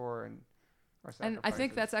be on tour and our And I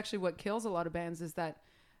think sacrifices. that's actually what kills a lot of bands is that,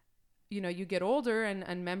 you know, you get older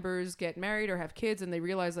and members get married or have kids and they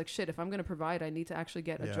realize like, shit, if I'm going to provide, I need to actually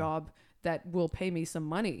get a Yeah. job that will pay me some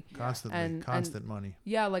money. Constantly, And- constant money.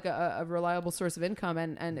 Yeah. Like a reliable source of income.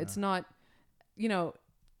 And it's not, you know,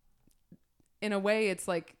 in a way it's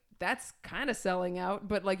like, that's kind of selling out,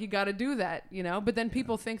 but like you got to do that, you know, but then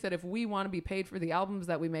people think that if we want to be paid for the albums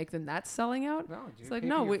that we make, then that's selling out. No, dude. It's like, pay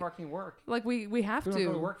no, for your we- fucking work. Like we have We don't go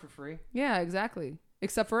to to. work for free. Yeah, exactly.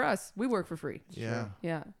 Except for us, we work for free. It's Yeah. true.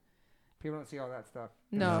 Yeah. People don't see all that stuff.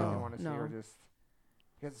 No, That's what they want to see. no. We're just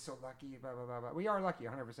because it's so lucky. Blah blah blah blah. We are lucky,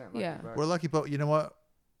 100% lucky. Yeah. But We're lucky, but you know what?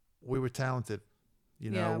 We were talented.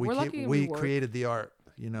 You know, Yeah, we we're ca- lucky and we we work. created the art.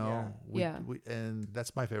 You know, Yeah. and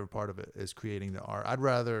that's my favorite part of it is creating the art. I'd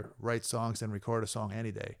rather write songs than record a song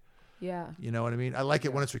any day. Yeah. You know what I mean? I like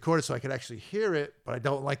it when it's recorded so I could actually hear it, but I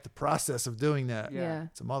don't like the process of doing that. Yeah. Yeah.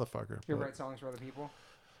 It's a motherfucker. you ever But write songs for other people.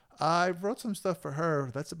 I wrote some stuff for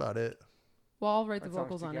her. That's about it. Well, I'll write the Write songs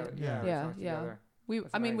vocals on together. it. Yeah. write Yeah, songs yeah. together. We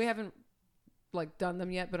That's I mean, we nice. haven't like done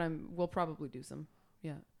them yet, but we'll probably do some.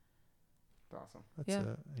 Yeah. It's awesome. That's Yeah.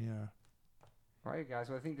 it. Yeah. All right, guys.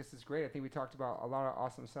 Well, I think this is great. I think we talked about a lot of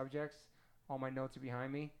awesome subjects. All my notes are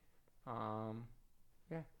behind me.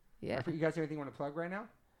 Yeah. You guys have anything you want to plug right now?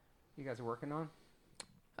 You guys are working on?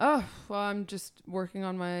 Oh, well, I'm just working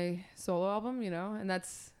on my solo album, you know, and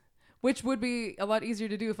which would be a lot easier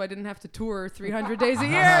to do if I didn't have to tour 300 days a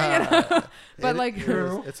year, you know. But like, it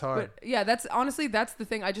is. It's hard. but yeah, that's the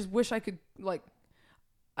thing. I just wish I could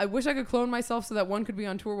I wish I could clone myself so that one could be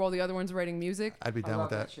on tour while the other one's writing music, I'd be I down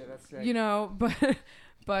love with that. shit. That's sick. you know,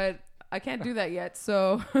 but I can't do that yet.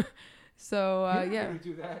 So, You're yeah. gonna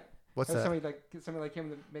do that. What's Have that? somebody like him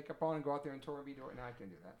to makeup on and go out there and tour and be doing. No, I can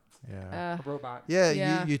do that. Yeah. A robot. Yeah,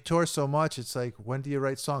 Yeah. You tour so much. It's like, when do you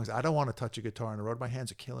write songs? I don't want to touch a guitar on the road. My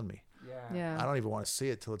hands are killing me. Yeah. Yeah. I don't even want to see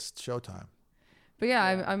it till it's showtime. But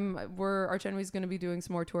yeah, Yeah. we're Arch Envy's going to be doing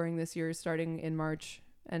some more touring this year, starting in March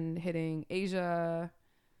and hitting Asia,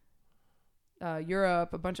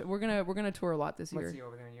 Europe, a bunch of. We're gonna tour a lot this Let's year. see you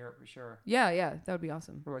over there in Europe for sure. Yeah, that would be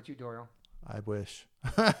awesome. What about you, Doyle? I wish.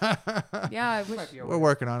 Yeah, I You wish. might be over We're there.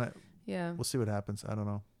 working on it. Yeah, We'll see what happens. I don't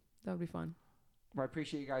know. that would be fun. Well, I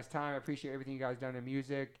appreciate you guys' time. I appreciate everything you guys done in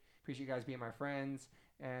music. Appreciate you guys being my friends.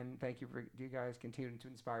 And thank you for you guys continuing to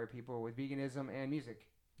inspire people with veganism and music.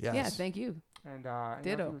 Yes. Yeah, thank you. And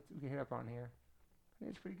Ditto. we can hit up on here. I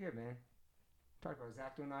think it's pretty good, man. Talk about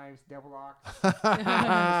Zacto knives, devil locks,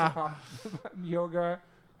 yoga,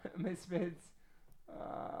 misfits.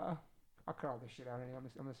 I'll cut all this shit out anyway.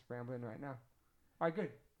 I'm just rambling right now. All right, good.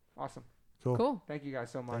 Awesome. Cool. Thank you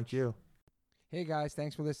guys so much. Thank you. Hey guys,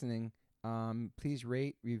 thanks for listening. Please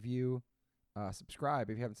rate, review, subscribe.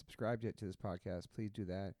 If you haven't subscribed yet to this podcast, please do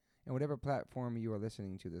that. And whatever platform you are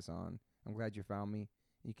listening to this on, I'm glad you found me.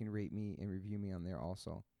 You can rate me and review me on there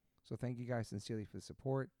also. So thank you guys sincerely for the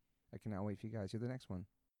support. I cannot wait for you guys to the next one.